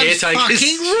be the someone's caretaker's-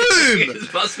 fucking room.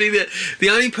 It must be the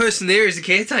only person there is the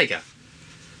caretaker.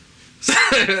 So,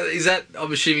 is that?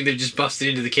 I'm assuming they've just busted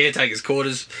into the caretaker's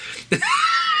quarters and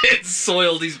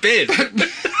soiled his bed.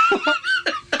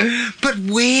 But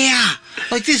where?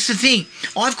 Like, this is the thing.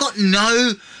 I've got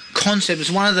no concept.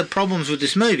 It's one of the problems with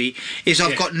this movie is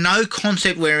I've got no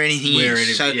concept where anything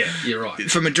is. So, yeah, you're right.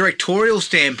 from a directorial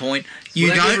standpoint, you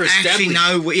Well, they don't never actually established-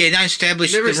 know. Don't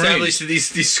establish Never the established rooms.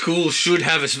 that this school should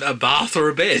have a bath or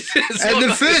a bed. It's And not the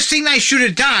like- first thing they should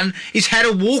have done is had a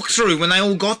walkthrough when they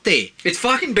all got there. It's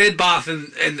fucking bed, bath,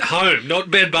 and home, not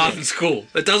bed, bath, and school.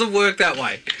 It doesn't work that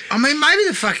way. I mean, maybe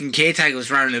the fucking caretaker was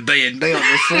running a B&B on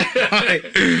this floor.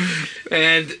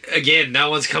 And again, no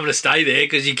one's coming to stay there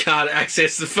because you can't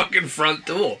access the fucking front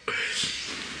door.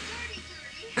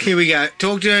 Here we go.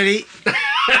 Talk dirty.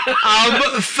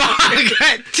 Fuck.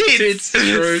 Tits.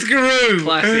 Screw. Screw.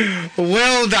 Classic.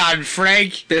 Well done,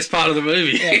 Frank. Best part of the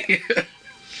movie. Yeah.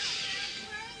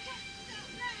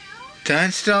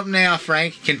 Don't stop now,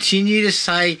 Frank. Continue to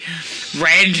say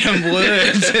random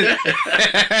words.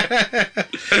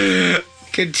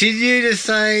 Continue to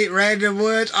say random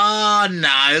words. Oh,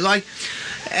 no. Like,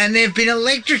 and they've been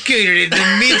electrocuted in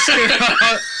the midst of...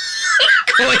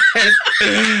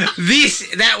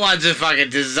 That one's a fucking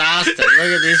disaster. Look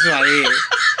at this one here.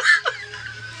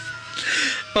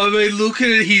 I mean,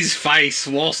 looking at his face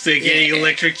whilst they're getting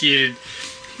electrocuted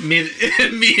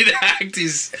mid-act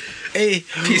is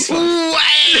piss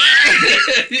funny.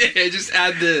 Yeah, just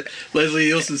add the Leslie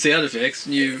Nielsen sound effects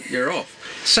and you're off.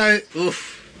 So,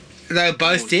 Oof. they were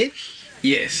both dead?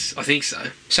 Yes, I think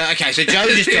so. So, okay, so Joe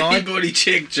just died. Everybody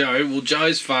check Joe. Well,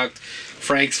 Joe's fucked.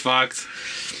 Frank's fucked.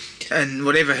 And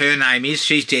whatever her name is,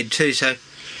 she's dead too, so...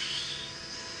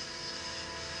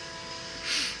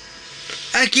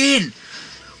 Again,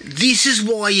 this is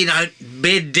why you don't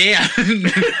bed down, in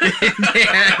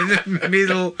the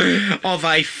middle of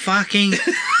a fucking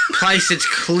place that's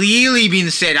clearly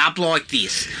been set up like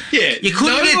this. Yeah. You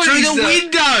couldn't get through the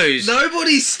windows.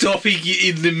 Nobody's stopping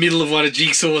you in the middle of one of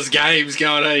Jigsaw's games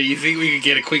going, hey, you think we could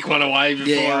get a quick one away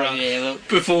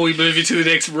before we move into the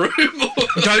next room?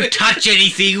 Don't touch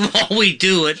anything while we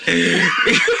do it.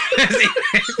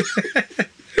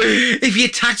 If you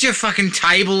touch a fucking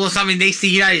table or something, next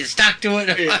thing you know, you're stuck to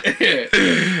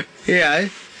it. Yeah.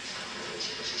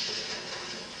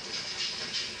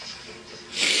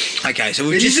 Okay, so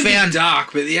we've just found...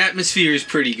 dark, but the atmosphere is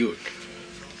pretty good.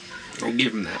 I'll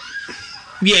give them that.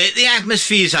 Yeah, the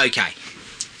atmosphere's okay.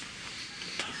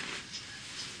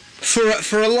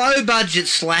 For a low-budget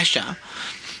slasher,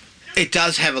 it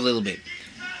does have a little bit.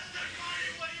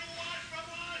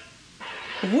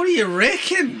 What do you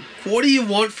reckon? What do you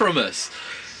want from us?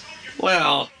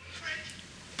 Well,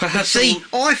 perhaps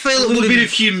I feel a little bit of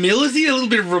humility, a little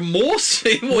bit of remorse.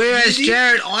 Whereas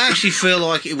Jared, I actually feel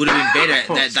like it would have been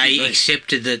better that they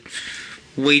accepted that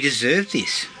we deserve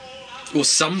this. Well,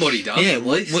 somebody does. Yeah,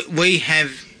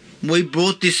 we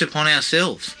brought this upon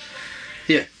ourselves.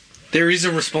 Yeah, there is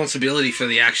a responsibility for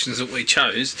the actions that we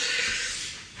chose.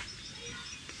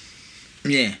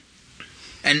 Yeah.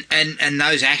 And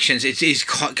those actions, it's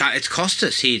cost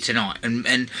us here tonight,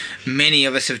 and many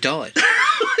of us have died.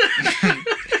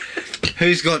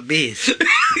 Who's got beers?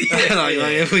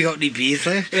 Have we got any beers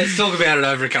left? Let's talk about it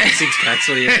over a couple of six-packs.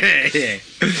 What do you Yeah.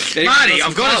 Marty,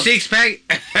 I've got a six-pack.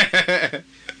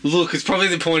 Look, it's probably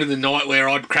the point of the night where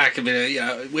I'd crack a bit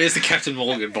of, where's the Captain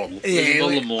Morgan bottle? Yeah,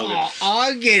 bottle of Morgan.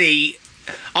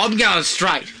 I'm going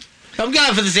straight. I'm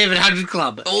going for the 700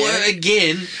 Club. Or,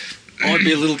 again... I'd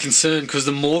be a little concerned because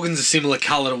the Morgan's a similar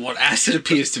colour to what acid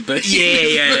appears to be.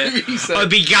 Yeah. So I'd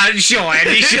be gun shy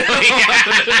initially.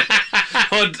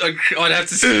 I'd have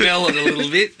to smell it a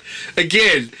little bit.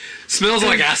 Again, smells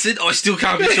like acid. I still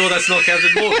can't be sure that's not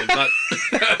Captain Morgan, but...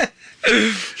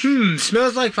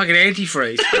 Smells like fucking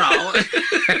antifreeze. No,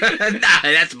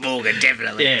 that's Morgan,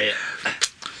 definitely.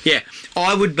 Yeah.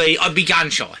 I'd be gun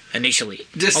shy initially.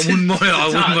 I wouldn't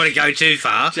want to go too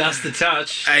far. Just a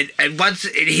touch. And once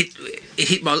it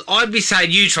hit my, I'd be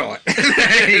saying you try it.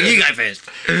 You go first.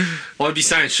 I'd be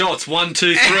saying shots 1,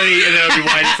 2, 3, and then I'd be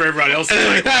waiting for everyone else to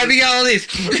take one. I'd be going like this.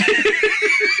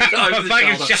 Over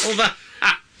my fucking shoulder.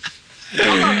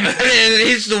 And then it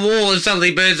hits the wall and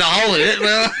suddenly burns a hole in it.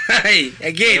 Well, hey,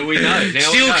 again, we know.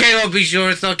 Still cannot be sure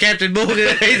it's not Captain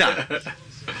Morgan either.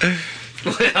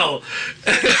 Well,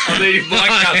 I mean,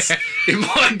 if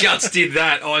my guts did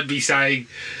that, I'd be saying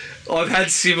I've had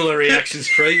similar reactions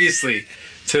previously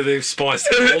to the spiced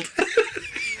cold.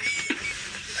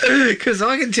 Because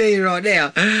I can tell you right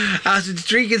now, after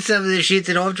drinking some of the shit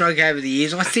that I've drunk over the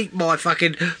years, I think my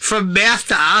fucking from mouth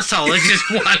to arsehole is just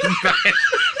one.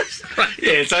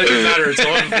 Yeah, it's only a matter of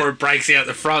time before it breaks out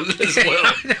the front as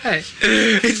well.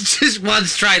 It's just one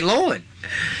straight line.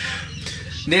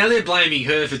 Now they're blaming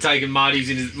her for taking Marty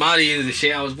into the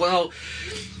showers. Well,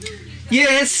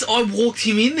 yes, I walked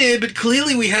him in there, but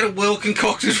clearly we had a well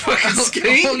concocted fucking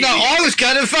scheme. Oh, no, I was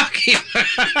going to fuck him.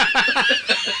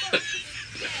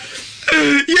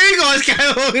 You guys came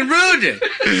along and ruined it.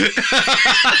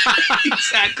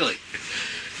 Exactly.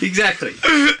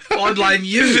 I blame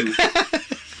you.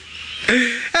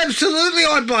 Absolutely,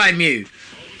 I blame you.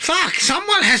 Fuck,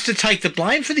 someone has to take the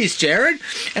blame for this, Jared.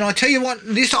 And I tell you what,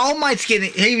 this old mate's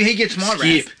getting... He gets my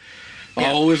wrath.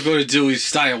 Yeah. All we've got to do is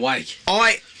stay awake.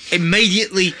 I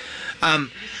immediately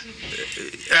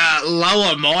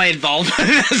lower my involvement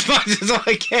as much as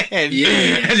I can.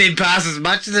 Yeah. And then pass as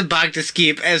much of the buck to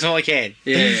Skip as I can.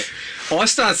 Yeah. I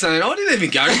start saying, I didn't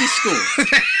even go to this school.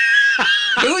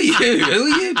 Who are you? Who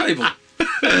are you people?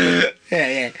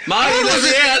 Yeah. Marty, let me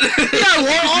out. You know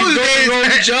what? I was there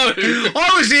Drone Joe.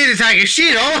 I was there to take a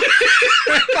shit.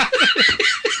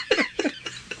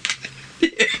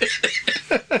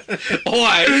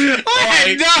 I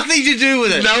had nothing to do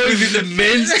with it. Knowing that the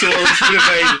men's toilets would have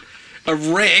been a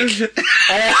wreck,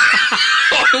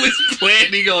 I was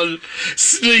planning on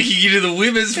sneaking into the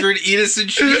women's for an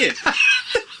innocent shit.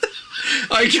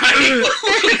 Okay,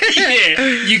 yeah,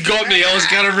 you got me. I was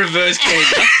going to reverse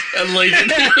camera and leave it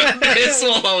there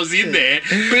while I was in there.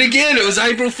 But again, it was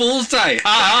April Fool's Day.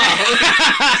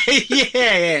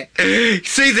 Yeah.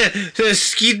 See the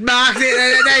skid mark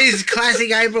there? That is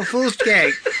classic April Fool's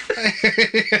gag.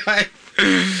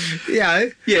 Yeah.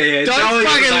 Don't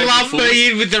fucking lump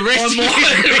me in with the rest of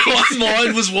My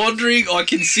mind was wandering. I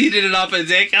considered an upper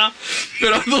decker,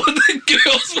 but I thought the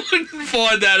girls wouldn't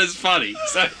find that as funny.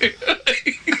 So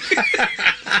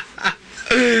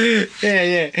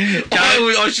Yeah.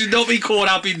 I should not be caught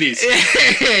up in this.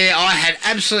 Yeah, I had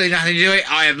absolutely nothing to do with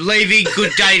it. I am leaving.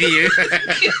 Good day to you.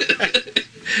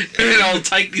 And I'll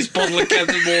take this bottle of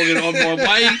Captain Morgan on my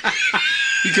way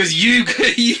because you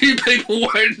people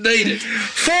won't need it.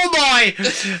 For my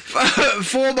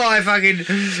fucking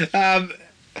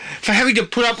for having to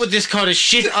put up with this kind of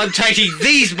shit, I'm taking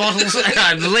these bottles and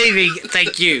I'm leaving.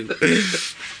 Thank you.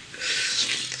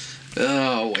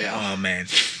 Oh wow. Oh man.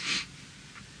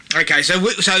 Okay, so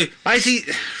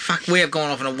basically, fuck, we have gone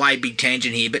off on a way big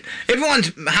tangent here, but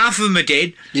half of them are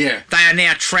dead. Yeah. They are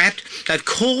now trapped. They've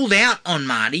called out on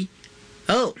Marty.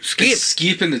 Oh, Skip. It's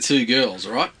Skip and the two girls,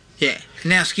 right? Yeah.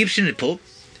 Now Skip's in the pub.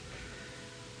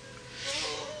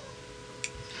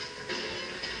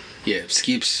 Yeah,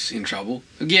 Skip's in trouble.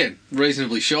 Again,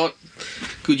 reasonably shot.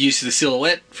 Good use of the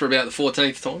silhouette for about the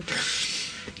 14th time.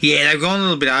 Yeah, they've gone a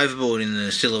little bit overboard in the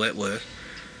silhouette work.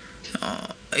 Oh,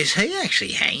 is he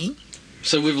actually hanging?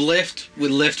 So we're left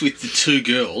with the two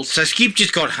girls. So Skip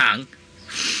just got hung.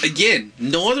 Again,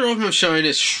 neither of them have shown a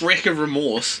shreck of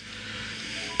remorse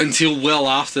until well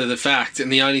after the fact,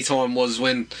 and the only time was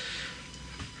when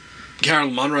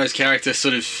Carolyn Munro's character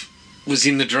sort of was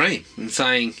in the dream and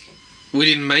saying, "We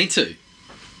didn't mean to."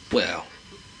 Well,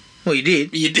 you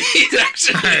did. You did,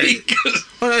 actually.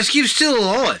 Well, no, Skip's still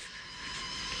alive.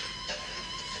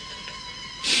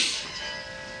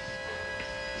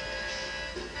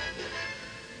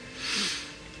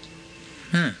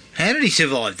 How did he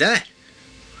survive that?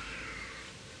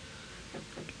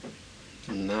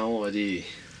 No idea.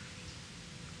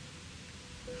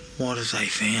 What have they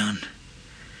found?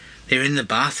 They're in the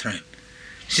bathroom.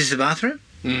 Is this the bathroom?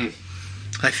 Mm.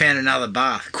 They found another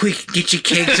bath. Quick, get your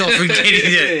kegs off and get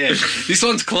in there. Yeah. This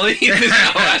one's clean. There's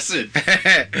no acid. They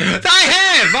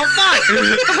have! Oh, fuck!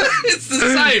 It's the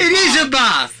same. It is a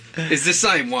bath. It's the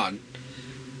same one.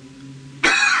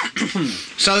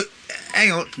 So,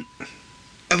 hang on.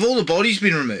 Have all the bodies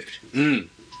been removed? Mm.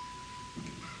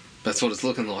 That's what it's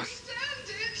looking like.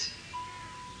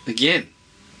 Again,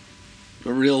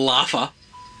 a real laugher.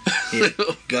 Yeah,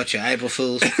 gotcha, April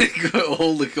Fools.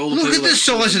 all the Look at the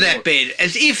size of that bed,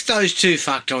 as if those two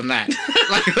fucked on that.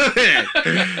 Like, look at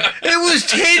it. It was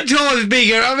 10 times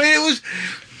bigger. I mean, it was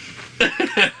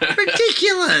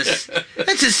ridiculous.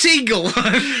 That's a single.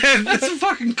 That's a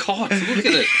fucking cot. Look at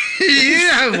it. You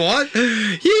know what?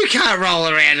 You can't roll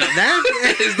around on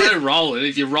that. There's no rolling.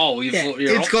 If you roll, you're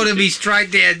it's got to be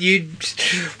straight down.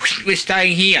 We're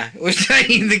staying here. We're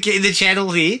staying in the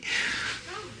channel here.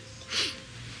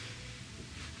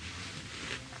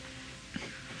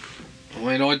 I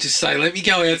mean, I'd just say, let me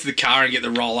go out to the car and get the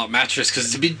roll-up mattress because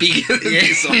it's a bit bigger than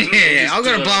this. Yeah, I've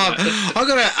got to blow up. I've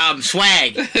got to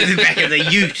swag in the back of the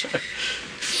ute.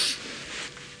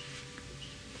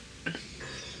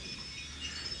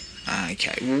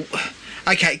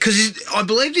 Okay, because I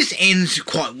believe this ends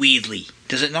quite weirdly,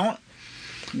 does it not?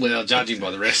 Well, judging by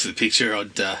the rest of the picture,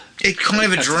 I'd... it's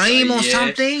kind of a dream say, or yeah.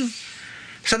 something?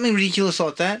 Something ridiculous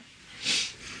like that?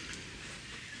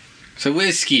 So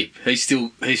where's Skip? He's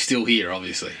still here,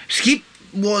 obviously. Skip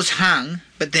was hung,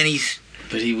 but then he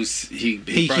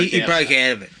broke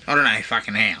out of it. I don't know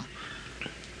fucking how.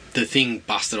 The thing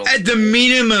busted off. At the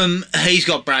minimum, he's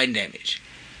got brain damage.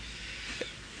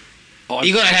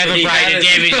 You got to have a brain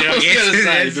damage, I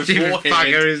guess.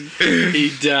 Beforehand,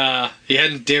 he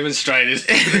hadn't demonstrated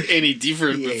any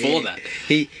different before that.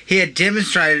 He had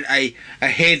demonstrated a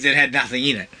head that had nothing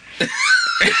in it.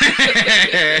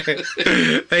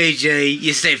 E.g.,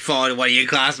 you set fire to one of your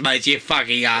classmates, you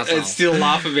fucking arsehole. And still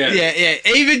laugh about it. Yeah.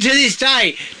 Even to this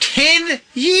day, 10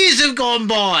 years have gone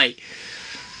by.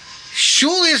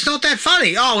 Surely it's not that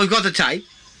funny. Oh, we've got the tape.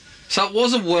 So it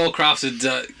wasn't well crafted.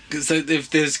 So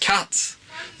there's cuts.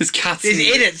 There's cuts. There's in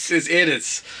it. edits. There's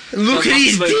edits. Look at That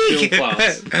his must have been dick. film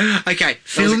class. Okay,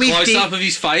 There was film a his close dick. up of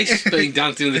his face being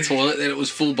dunked into the toilet. Then it was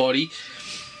full body.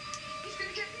 He's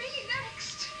gonna get me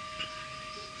next.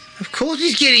 Of course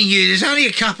he's getting you. There's only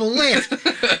a couple left.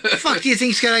 The fuck do you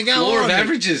think's going to go Law on? of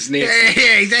averages, Nick.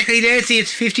 Yeah, exactly, Nancy.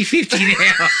 It's 50-50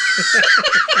 now.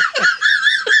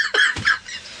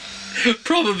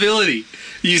 Probability.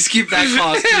 You skip that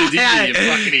class too, didn't you? You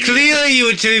fucking idiot. Clearly you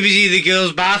were too busy in the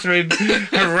girls' bathroom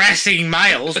harassing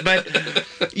males, but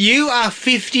you are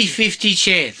 50-50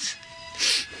 chance.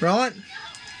 Right?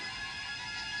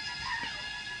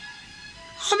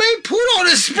 I mean, put on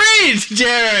a sprint,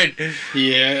 Jared.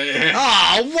 Yeah.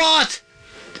 Oh, what?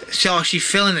 So she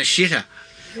fell in the shitter.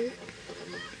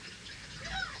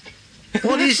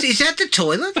 What is that the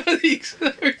toilet? I think so.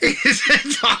 Is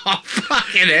it? Oh,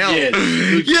 fucking hell. Yeah,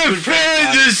 good- You good fell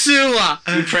in prank, the sewer.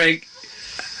 Good prank.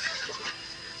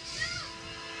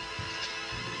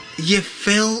 You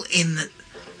fell in the...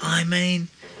 I mean...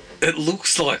 It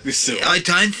looks like the sewer. I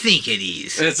don't think it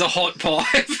is. It's a hot pipe.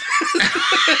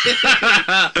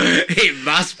 It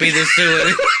must be the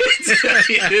sewer.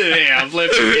 Yeah, I've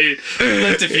left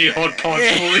a few hot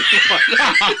pipes falling.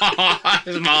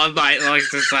 As my mate likes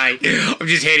to say. I'm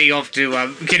just heading off to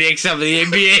connect some of the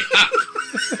NBA.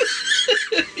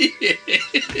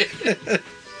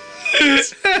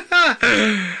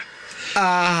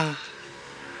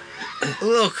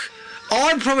 Look,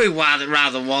 I'd probably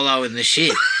rather wallow in the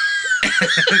shit.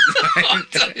 I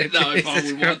don't know if I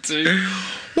would want to.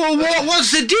 Well,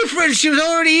 what's the difference? She was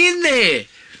already in there.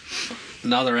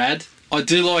 Another ad. I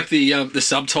do like the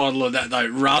subtitle of that though.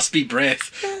 Raspy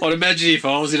breath. I'd imagine if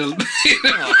I was in a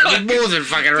It's more than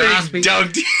fucking raspy.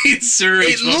 dunked in sewage.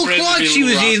 It my looked breath would like be a she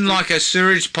was little in raspy. like a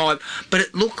sewage pipe,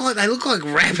 but they look like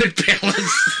rabbit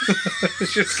pellets.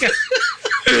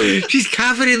 She's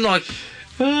covered in like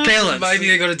pellets. Maybe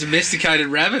they got a domesticated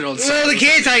rabbit on. Well, the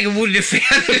caretaker wouldn't have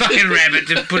found the fucking rabbit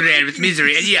to put it out of its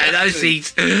misery. And yeah, those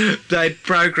things, they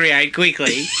procreate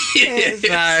quickly.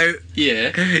 So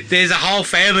Yeah, there's a whole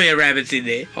family of rabbits in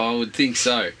there. I would think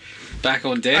so. Back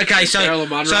on deck. Okay, so- Marilyn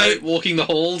Monroe so- walking the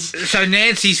halls. So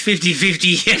Nancy's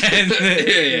 50-50.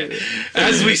 Yeah.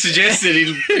 As we suggested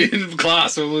in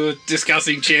class when we were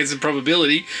discussing chance and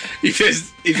probability, if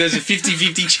there's a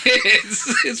 50-50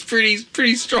 chance, it's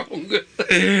pretty strong.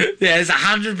 Yeah, there's a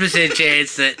 100%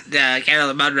 chance that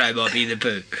Carolyn Munro might be in the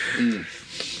poo.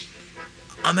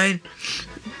 I mean,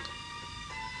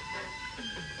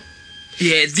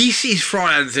 yeah, this is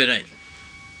Friday the 13th.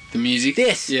 The music.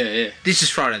 Yes. Yeah. This is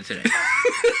Friday the 13th.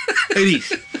 It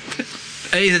is.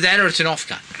 Either that or it's an off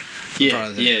cut. Yeah.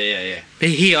 Friday. Yeah. But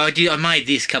here, I made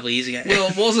this a couple of years ago. Well,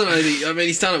 it wasn't only. I mean,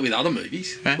 he's done it with other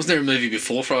movies. Huh? Wasn't there a movie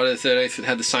before Friday the 13th that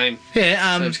had the same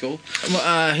yeah, score?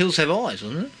 Hills Have Eyes,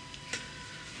 wasn't it?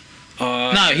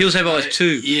 No, No, Hills Have Eyes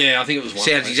 2. Yeah, I think it was one.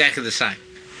 Sounds exactly the same.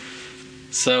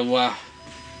 So, I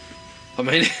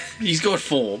mean, he's got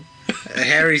form.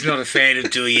 Harry's not a fan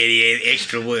of doing any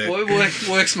extra work.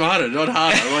 Work smarter, not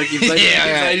harder. Like if they, Yeah,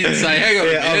 if they didn't say, "Hang on,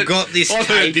 a Yeah, I've minute, got this I've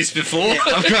tape. heard this before." Yeah,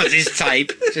 I've got this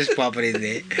tape. Just pop it in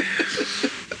there.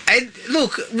 And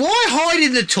look, why hide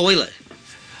in the toilet?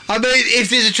 I mean, if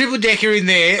there's a triple decker in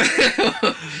there,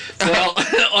 Well,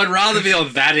 I'd rather be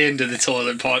on that end of the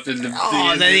toilet pipe than the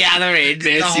other end,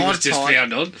 the Nancy hot was just pipe.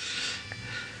 found on.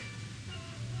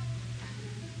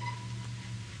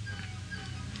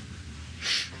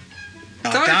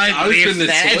 Oh, Don't lift open the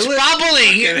that. It's toilet.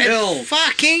 bubbling. Fucking hell. It's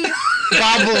fucking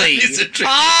bubbling. It's a trick.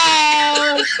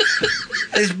 Oh,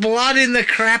 there's blood in the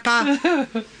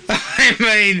crapper. I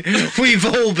mean, we've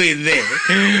all been there.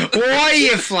 Why are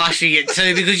you flushing it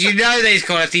too? Because you know these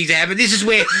kind of things happen. This is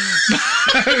where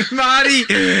Marty,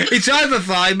 it's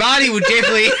overflowing. Marty would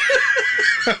definitely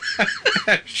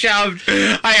have shoved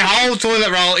a whole toilet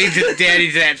roll down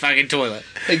into that fucking toilet.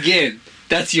 Again,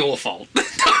 that's your fault.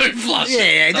 Don't flush it.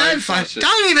 Yeah, don't flush.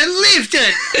 Don't even lift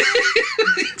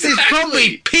it. There's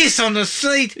probably piss on the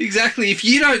seat. Exactly. If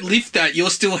you don't lift that, you're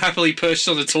still happily perched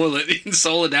on the toilet in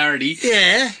solidarity.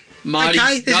 Yeah. Marty,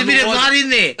 Okay, there's a bit of blood in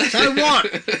there. So what?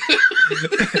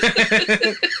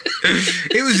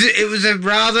 It was a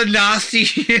rather nasty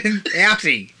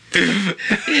outing.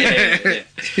 Yeah.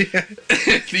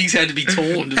 Things had to be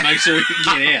torn to make sure it could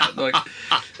get out. Like,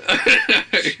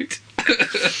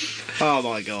 Oh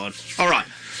my god. Alright.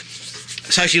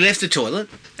 So she left the toilet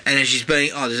and then she's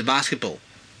being there's a basketball.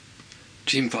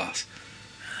 gym class.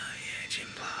 Yeah, gym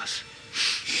class.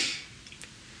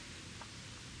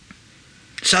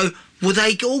 So were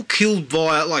they all killed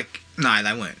via no,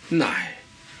 they weren't. No.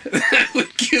 They were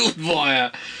killed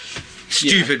via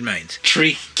Stupid means.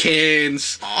 trick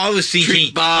cans. I was thinking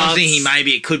Trick baths.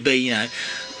 maybe it could be,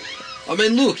 I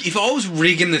mean, look, if I was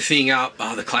rigging the thing up,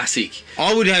 the classic,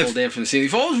 I would fall have. down from the ceiling.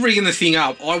 If I was rigging the thing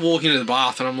up, I walk into the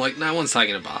bath and I'm like, no one's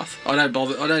taking a bath. I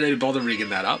don't need to bother rigging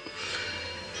that up.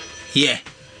 Yeah.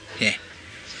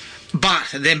 But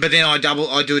then I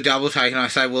do a double take and I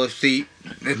say, well, if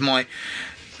my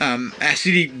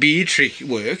acidic beer trick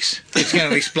works, it's going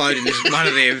to explode in one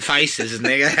of their faces, and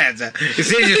they're going to have to,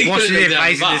 instead of just washing their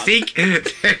face in the sink,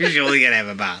 they're surely going to have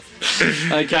a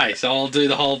bath. Okay, so I'll do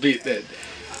the whole bit then.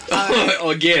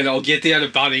 Again, I'll get down to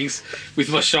Bunnings with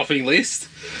my shopping list.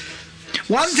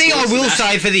 One thing I will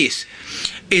say for this,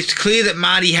 it's clear that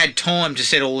Marty had time to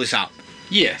set all this up.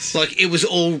 Yes. Like, it was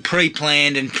all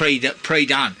pre-planned and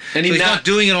pre-done. And so he's not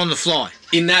doing it on the fly.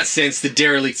 In that sense, the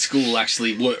derelict school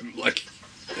actually worked, like,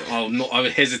 I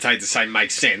would hesitate to say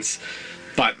makes sense,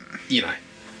 but, you know.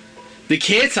 The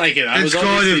caretaker, though, was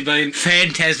obviously been...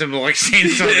 phantasmal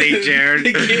sense on me, Jared.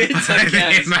 The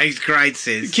caretaker... It makes great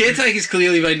sense. The caretaker's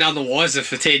clearly been none the wiser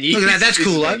for 10 years. Look at that, that's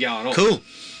cool, though. Going Cool.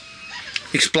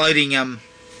 Exploding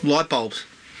light bulbs.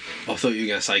 I thought you were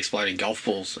going to say exploding golf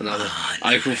balls. Another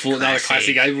another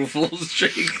classic April Fool's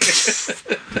trick.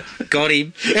 Got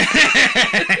him.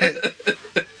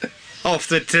 Off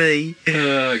the tee.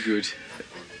 Oh, good.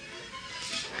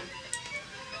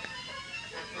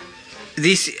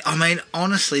 This, I mean,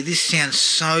 honestly, this sounds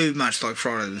so much like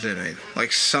Friday the 13th.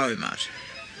 Like, so much.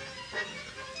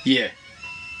 Yeah.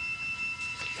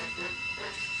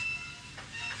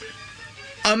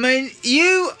 I mean,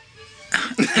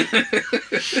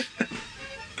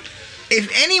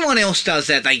 if anyone else does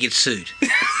that, they get sued.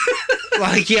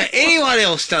 Like, yeah, anyone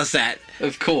else does that,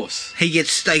 Of course. they get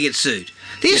sued.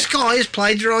 This guy is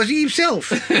plagiarising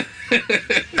himself.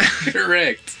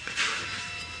 Correct.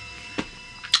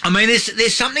 I mean,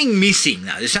 there's something missing,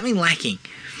 though. There's something lacking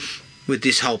with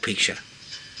this whole picture.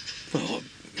 Well,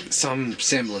 some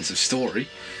semblance of story.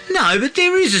 No, but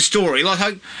there is a story.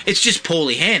 Like, it's just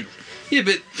poorly handled. Yeah,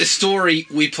 but the story,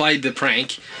 we played the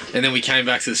prank, and then we came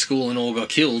back to the school and all got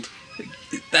killed.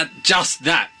 That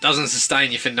doesn't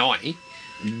sustain you for 90.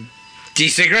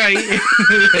 Disagree.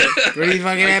 Pretty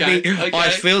fucking happy. Okay. I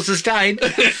feel sustained.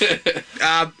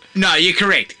 No, you're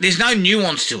correct. There's no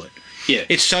nuance to it. Yeah.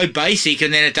 It's so basic,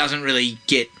 and then it doesn't really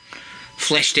get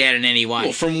fleshed out in any way.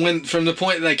 Well, from the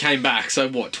point that they came back, so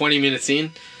what, 20 minutes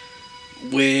in,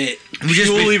 we're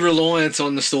just purely reliant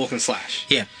on the stalk and slash.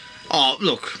 Yeah. Oh,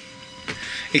 look.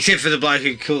 Except for the bloke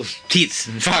who calls tits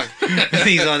and fuck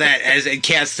things like that, as it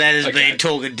counts that as being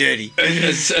talking dirty.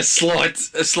 A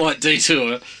slight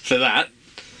detour for that.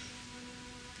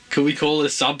 Could we call it a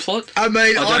subplot? I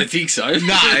mean, I don't think so.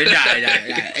 No.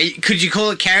 Could you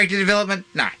call it character development?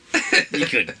 No, you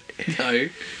couldn't. No.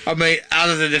 I mean,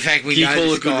 other than the fact we Can you know call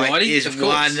this it good guy writing? is Of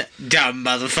course. one dumb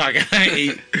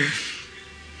motherfucker.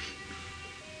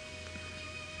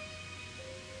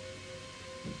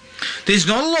 There's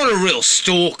not a lot of real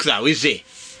stalk, though, is there?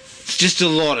 It's just a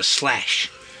lot of slash.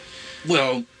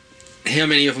 Well, how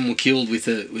many of them were killed with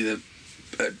a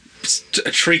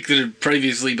trick that had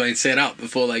previously been set up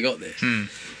before they got there?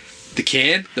 The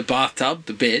can, the bathtub,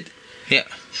 the bed. Yeah.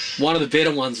 One of the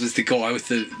better ones was the guy with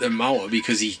the mower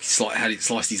because he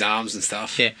sliced his arms and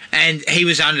stuff. Yeah, and he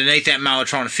was underneath that mower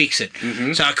trying to fix it.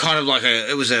 Mm-hmm. So kind of like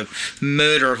it was a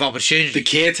murder of opportunity. The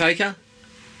caretaker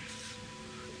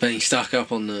being stuck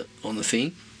up on the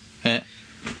thing. Yeah.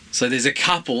 So there's a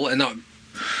couple, and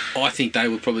I think they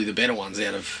were probably the better ones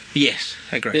out of... Yes,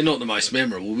 I agree. They're not the most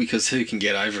memorable because who can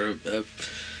get over a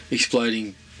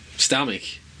exploding stomach?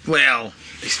 Well,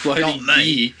 Exploding not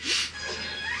me.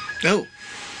 beer. Oh.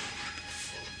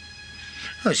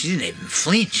 Oh, she didn't even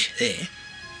flinch there.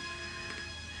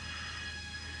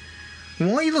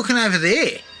 Why are you looking over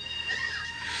there?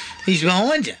 He's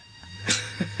behind you.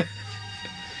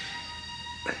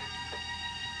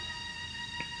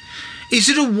 Is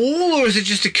it a wall or is it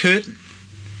just a curtain?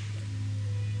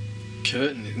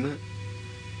 Curtain, isn't it?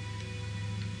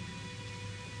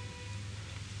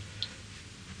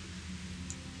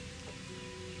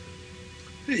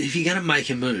 If you're going to make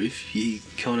a move, you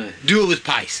kind of... Do it with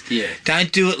pace. Yeah.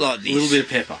 Don't do it like this. A little bit of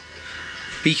pepper.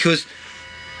 Because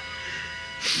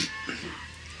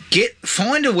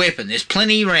find a weapon. There's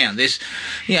plenty around. There's,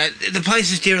 the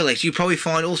place is derelict. You probably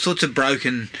find all sorts of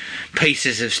broken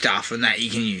pieces of stuff and that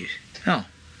you can use. Oh,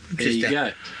 There you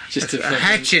go. Just a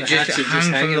hatchet just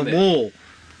hung from the wall.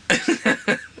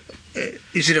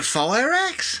 Is it a fire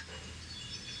axe?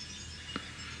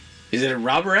 Is it a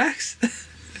rubber axe?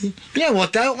 You know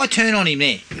what though? I turn on him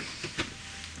there.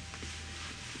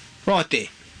 Right there.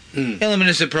 Element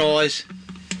of surprise.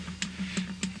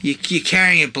 You're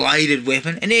carrying a bladed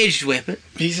weapon, an edged weapon.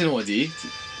 Here's an idea.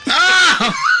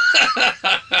 Oh!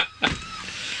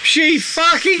 She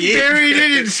fucking buried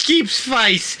it in Skip's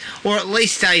face, or at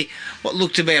least what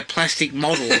looked to be a plastic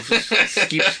model of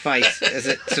Skip's face as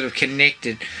it sort of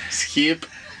connected. Skip.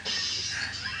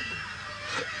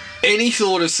 Any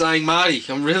thought of saying, Marty,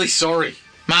 I'm really sorry.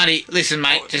 Marty, listen,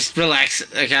 mate, just relax,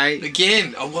 okay?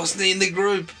 Again, I wasn't in the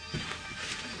group.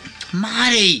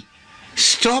 Marty,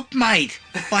 stop, mate.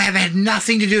 I have had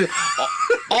nothing to do.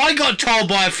 I got told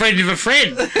by a friend of a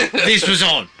friend this was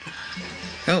on.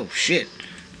 Oh, shit.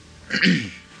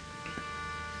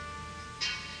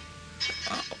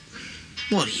 Oh,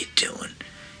 what are you doing?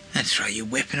 Don't throw your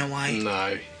weapon away.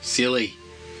 No, silly.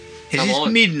 Is Come this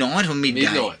on. midnight or midday?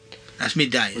 Midnight. That's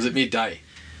midday. Was it midday?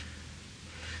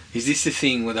 Is this the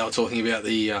thing where they were talking about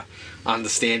the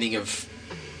understanding of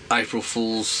April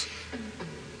Fool's,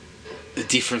 the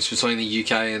difference between the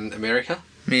UK and America?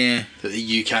 Yeah. That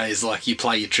the UK is like you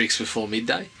play your tricks before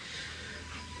midday,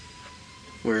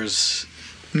 whereas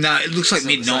No, it looks like It's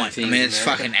not the midnight. same I thing mean, in it's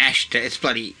America.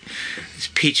 fucking it's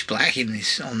pitch black in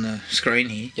this on the screen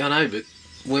here. yeah, I know, but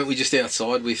weren't we just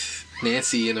outside with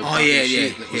Nancy and a Oh bucket yeah, of yeah,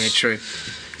 shit? And it was, yeah.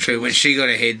 True. When she got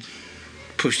her head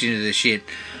pushed into the shit.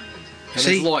 And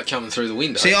See- there's light coming through the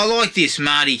window. See, I like this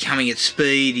Marty coming at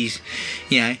speed.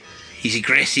 He's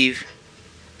aggressive.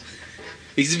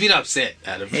 He's a bit upset,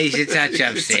 Adam. He's a touch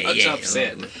upset. He's a touch Yeah.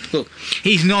 upset. Look,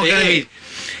 he's not going to Yeah. be.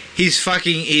 His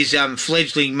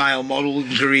fledgling male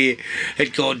modelling career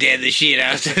had gone down the shit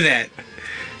after that.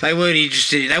 They weren't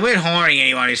interested. They weren't hiring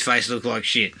anyone whose face looked like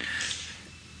shit.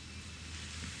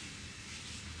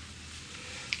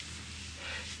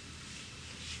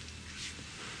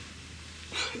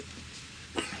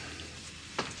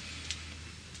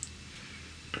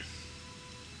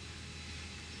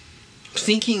 I'm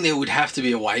thinking there would have to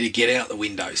be a way to get out the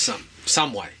window,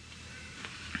 some way.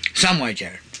 Some way,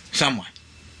 Jared. Some way.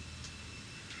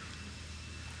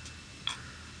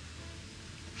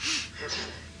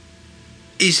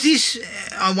 Is this...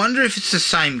 I wonder if it's the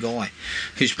same guy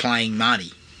who's playing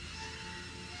Marty.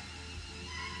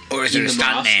 Or is In it a the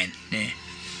stunt mask? man?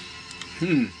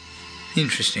 Yeah.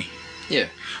 Interesting. Yeah.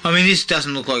 I mean, this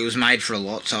doesn't look like it was made for a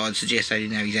lot, so I'd suggest they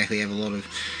didn't exactly have a lot of...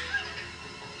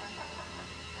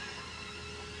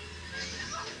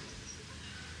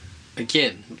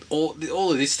 Again, all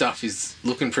of this stuff is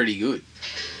looking pretty good.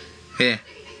 Yeah.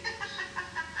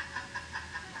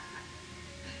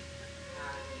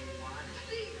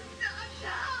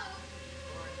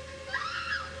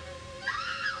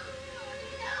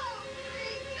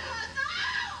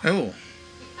 Oh.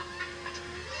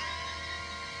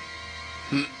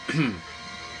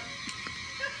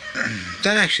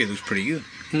 That actually looks pretty good.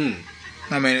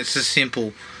 I mean, it's a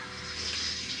simple,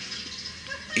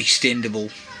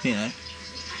 extendable,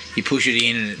 you push it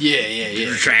in and it Yeah.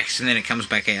 retracts and then it comes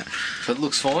back out. So it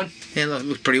looks fine. Yeah, look,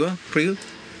 looks pretty well. Pretty good.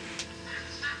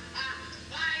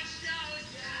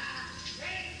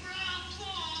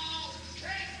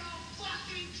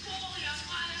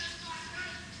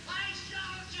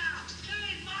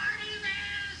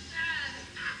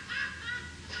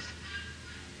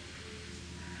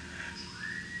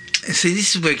 See,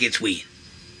 this is where it gets weird.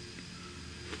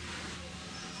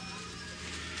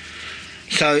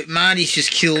 So Marty's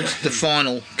just killed the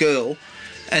final girl,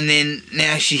 and then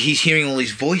now he's hearing all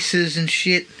these voices and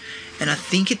shit, and I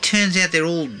think it turns out they're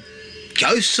all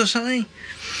ghosts or something.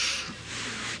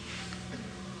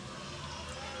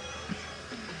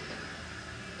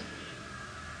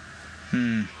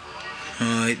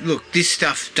 Look, this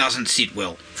stuff doesn't sit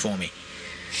well for me.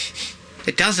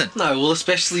 It doesn't. No, well,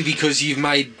 especially because you've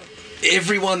made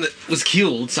everyone that was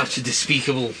killed such a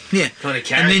despicable Yeah. kind of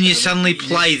character. And then you suddenly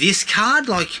play this card,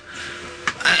 like,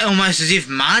 almost as if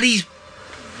Marty's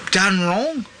done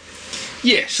wrong,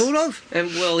 Yes. sort of.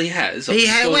 And, well, he has. He He's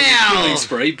ha- gone on a well. killing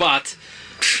spree, but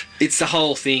it's the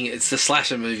whole thing. It's the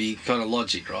slasher movie kind of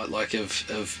logic, right? Like,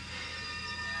 of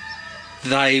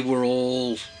they were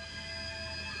all...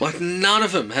 Like, none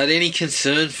of them had any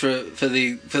concern for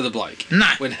the bloke. No.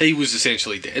 When he was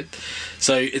essentially dead.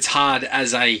 So it's hard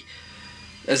as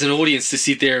an audience to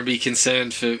sit there and be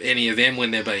concerned for any of them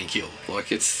when they're being killed.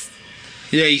 Like, it's...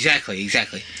 Yeah, exactly.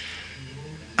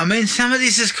 I mean, some of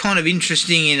this is kind of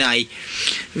interesting in a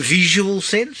visual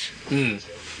sense.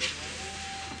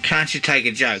 Can't you take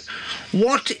a joke?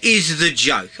 What is the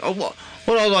joke?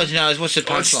 What I'd like to know is what's the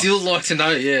punchline? I'd still like to know,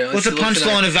 yeah. I'd What's the still like to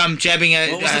know. punchline of jabbing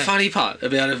a... What was the funny part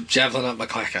about a javelin up my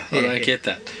clacker? I don't get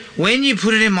that. When you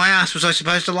put it in my ass, was I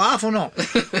supposed to laugh or not?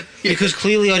 Because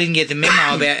clearly I didn't get the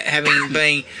memo about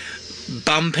being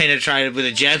bum penetrated with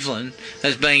a javelin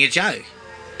as being a joke.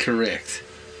 Correct.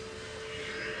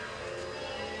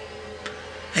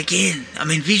 Again, I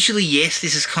mean, visually, yes,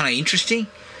 this is kind of interesting.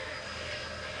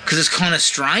 because it's kind of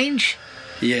strange,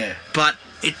 Yeah. but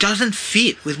it doesn't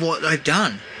fit with what they've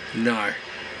done. No.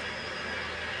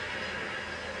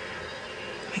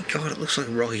 Thank God, it looks like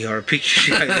a Rocky Horror Picture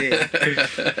Show there.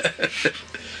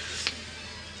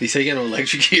 Is he going to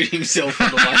electrocute himself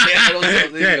on the way out or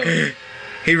something? Yeah.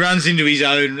 He runs into his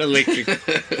own electric.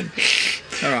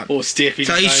 All right. Or step in.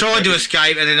 So he's tried to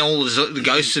escape, and then all the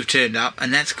ghosts have turned up,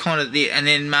 and that's kind of the. And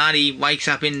then Marty wakes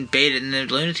up in bed in the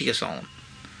lunatic asylum.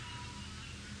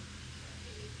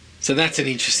 So that's an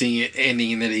interesting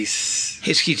ending in that he's...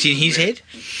 It's in his head.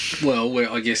 Well,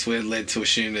 I guess we're led to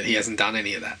assume that he hasn't done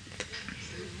any of that.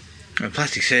 Well,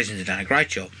 plastic surgeons have done a great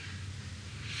job.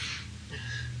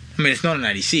 I mean, it's not an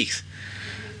 86.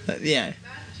 Yeah.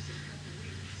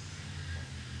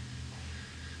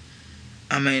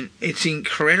 I mean, it's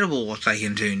incredible what they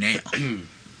can do now.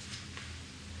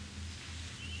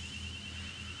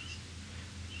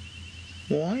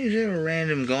 Why is there a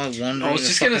random guy wandering I was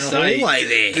just going going to to say, hallway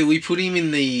there? that we put him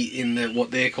in the what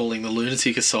they're calling the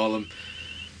lunatic asylum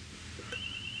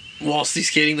whilst he's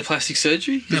getting the plastic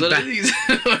surgery? 'Cause No, I don't think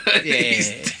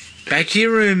he's- Yeah. Back to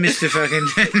your room, Mr. fucking...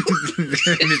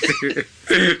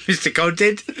 Mr.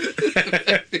 Content.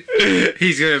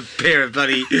 He's got a pair of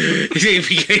bloody... He's going to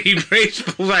be getting breast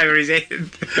pulled over his head.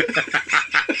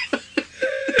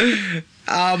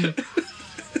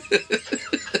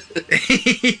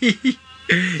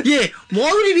 Yeah, why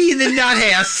would he be in the nut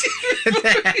house?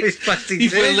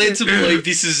 If we're led to believe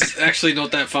this is actually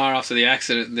not that far after the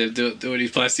accident and they're doing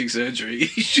his plastic surgery,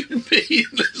 he shouldn't be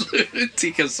in the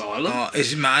lunatic asylum. Oh,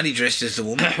 is Marty dressed as the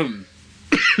woman?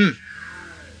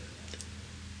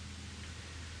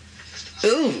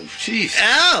 Oh, jeez.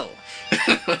 Ow!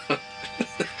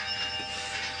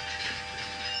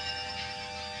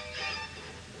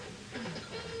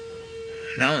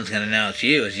 No one's going to know it's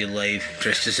you as you leave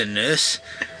dressed as a nurse.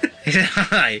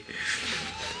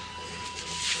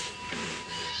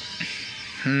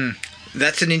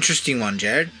 That's an interesting one,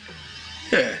 Jared.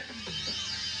 Yeah.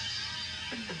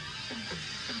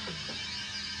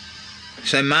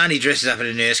 So Marty dresses up as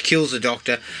a nurse, kills the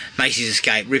doctor, makes his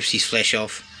escape, rips his flesh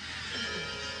off.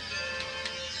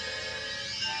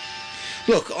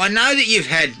 Look, I know that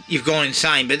you've gone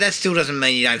insane, but that still doesn't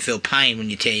mean you don't feel pain when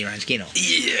you tear your own skin off.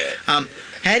 Yeah.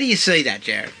 How do you see that,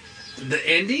 Jared? The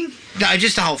ending? No,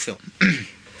 just the whole film.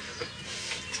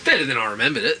 It's better than I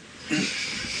remembered it.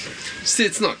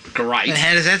 It's not great. And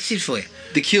how does that sit for you?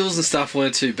 The kills and stuff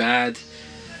weren't too bad.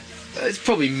 It's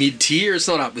probably mid-tier. It's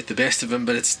not up with the best of them,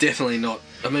 but it's definitely not...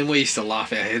 I mean, we used to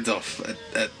laugh our heads off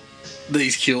at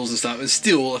these kills and stuff, and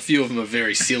still, a few of them are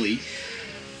very silly.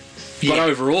 Yeah. But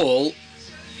overall,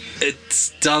 it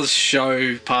does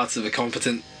show parts of a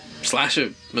competent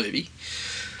slasher movie.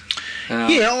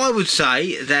 Yeah, I would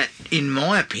say that, in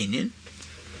my opinion,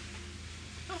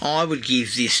 I would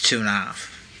give this 2.5.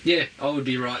 Yeah, I would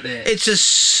be right there. It's a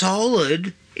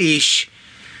solid-ish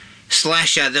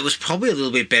slasher that was probably a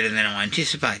little bit better than I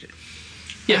anticipated.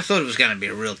 Yeah. I thought it was going to be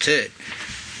a real turd.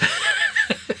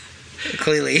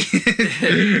 Clearly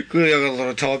I got a lot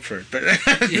of time for it, but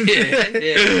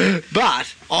Yeah.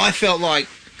 but I felt like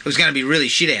it was going to be really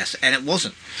shithouse, and it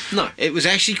wasn't. No. It was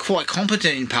actually quite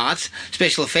competent in parts.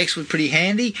 Special effects were pretty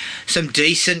handy. Some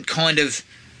decent kind of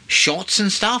shots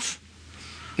and stuff.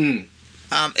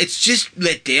 It's just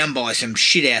let down by some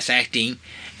shit-ass acting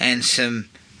and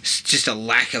just a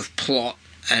lack of plot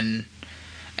and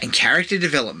character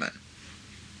development.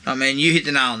 I mean, you hit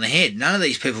the nail on the head. None of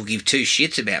these people give two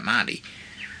shits about Marty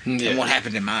and what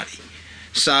happened to Marty.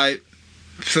 So,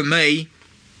 for me,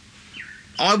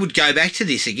 I would go back to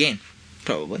this again,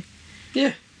 probably.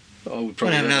 Yeah. I would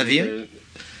probably have another view.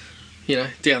 You know,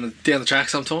 down the track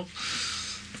sometime.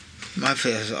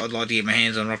 Hopefully, I'd like to get my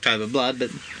hands on October Blood, but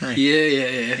hey,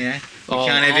 Yeah. you know, we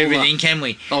can't have everything, can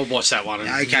we? I'll watch that one.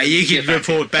 Okay, you can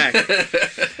report back.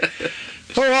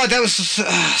 All right, that was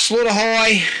Slaughter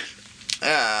High.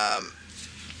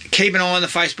 Keep an eye on the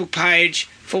Facebook page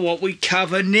for what we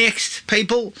cover next,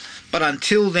 people. But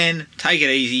until then, take it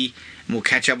easy, and we'll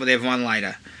catch up with everyone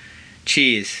later.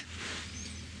 Cheers.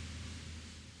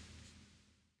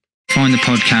 Find the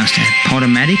podcast at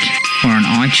Podomatic or on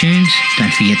iTunes.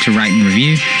 Don't forget to rate and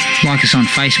review. Like us on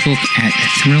Facebook at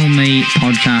Thrill Me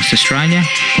Podcast Australia,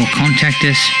 or contact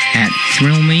us at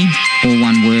thrillme, all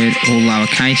one word, all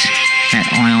lowercase, at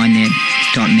iinet.net.au.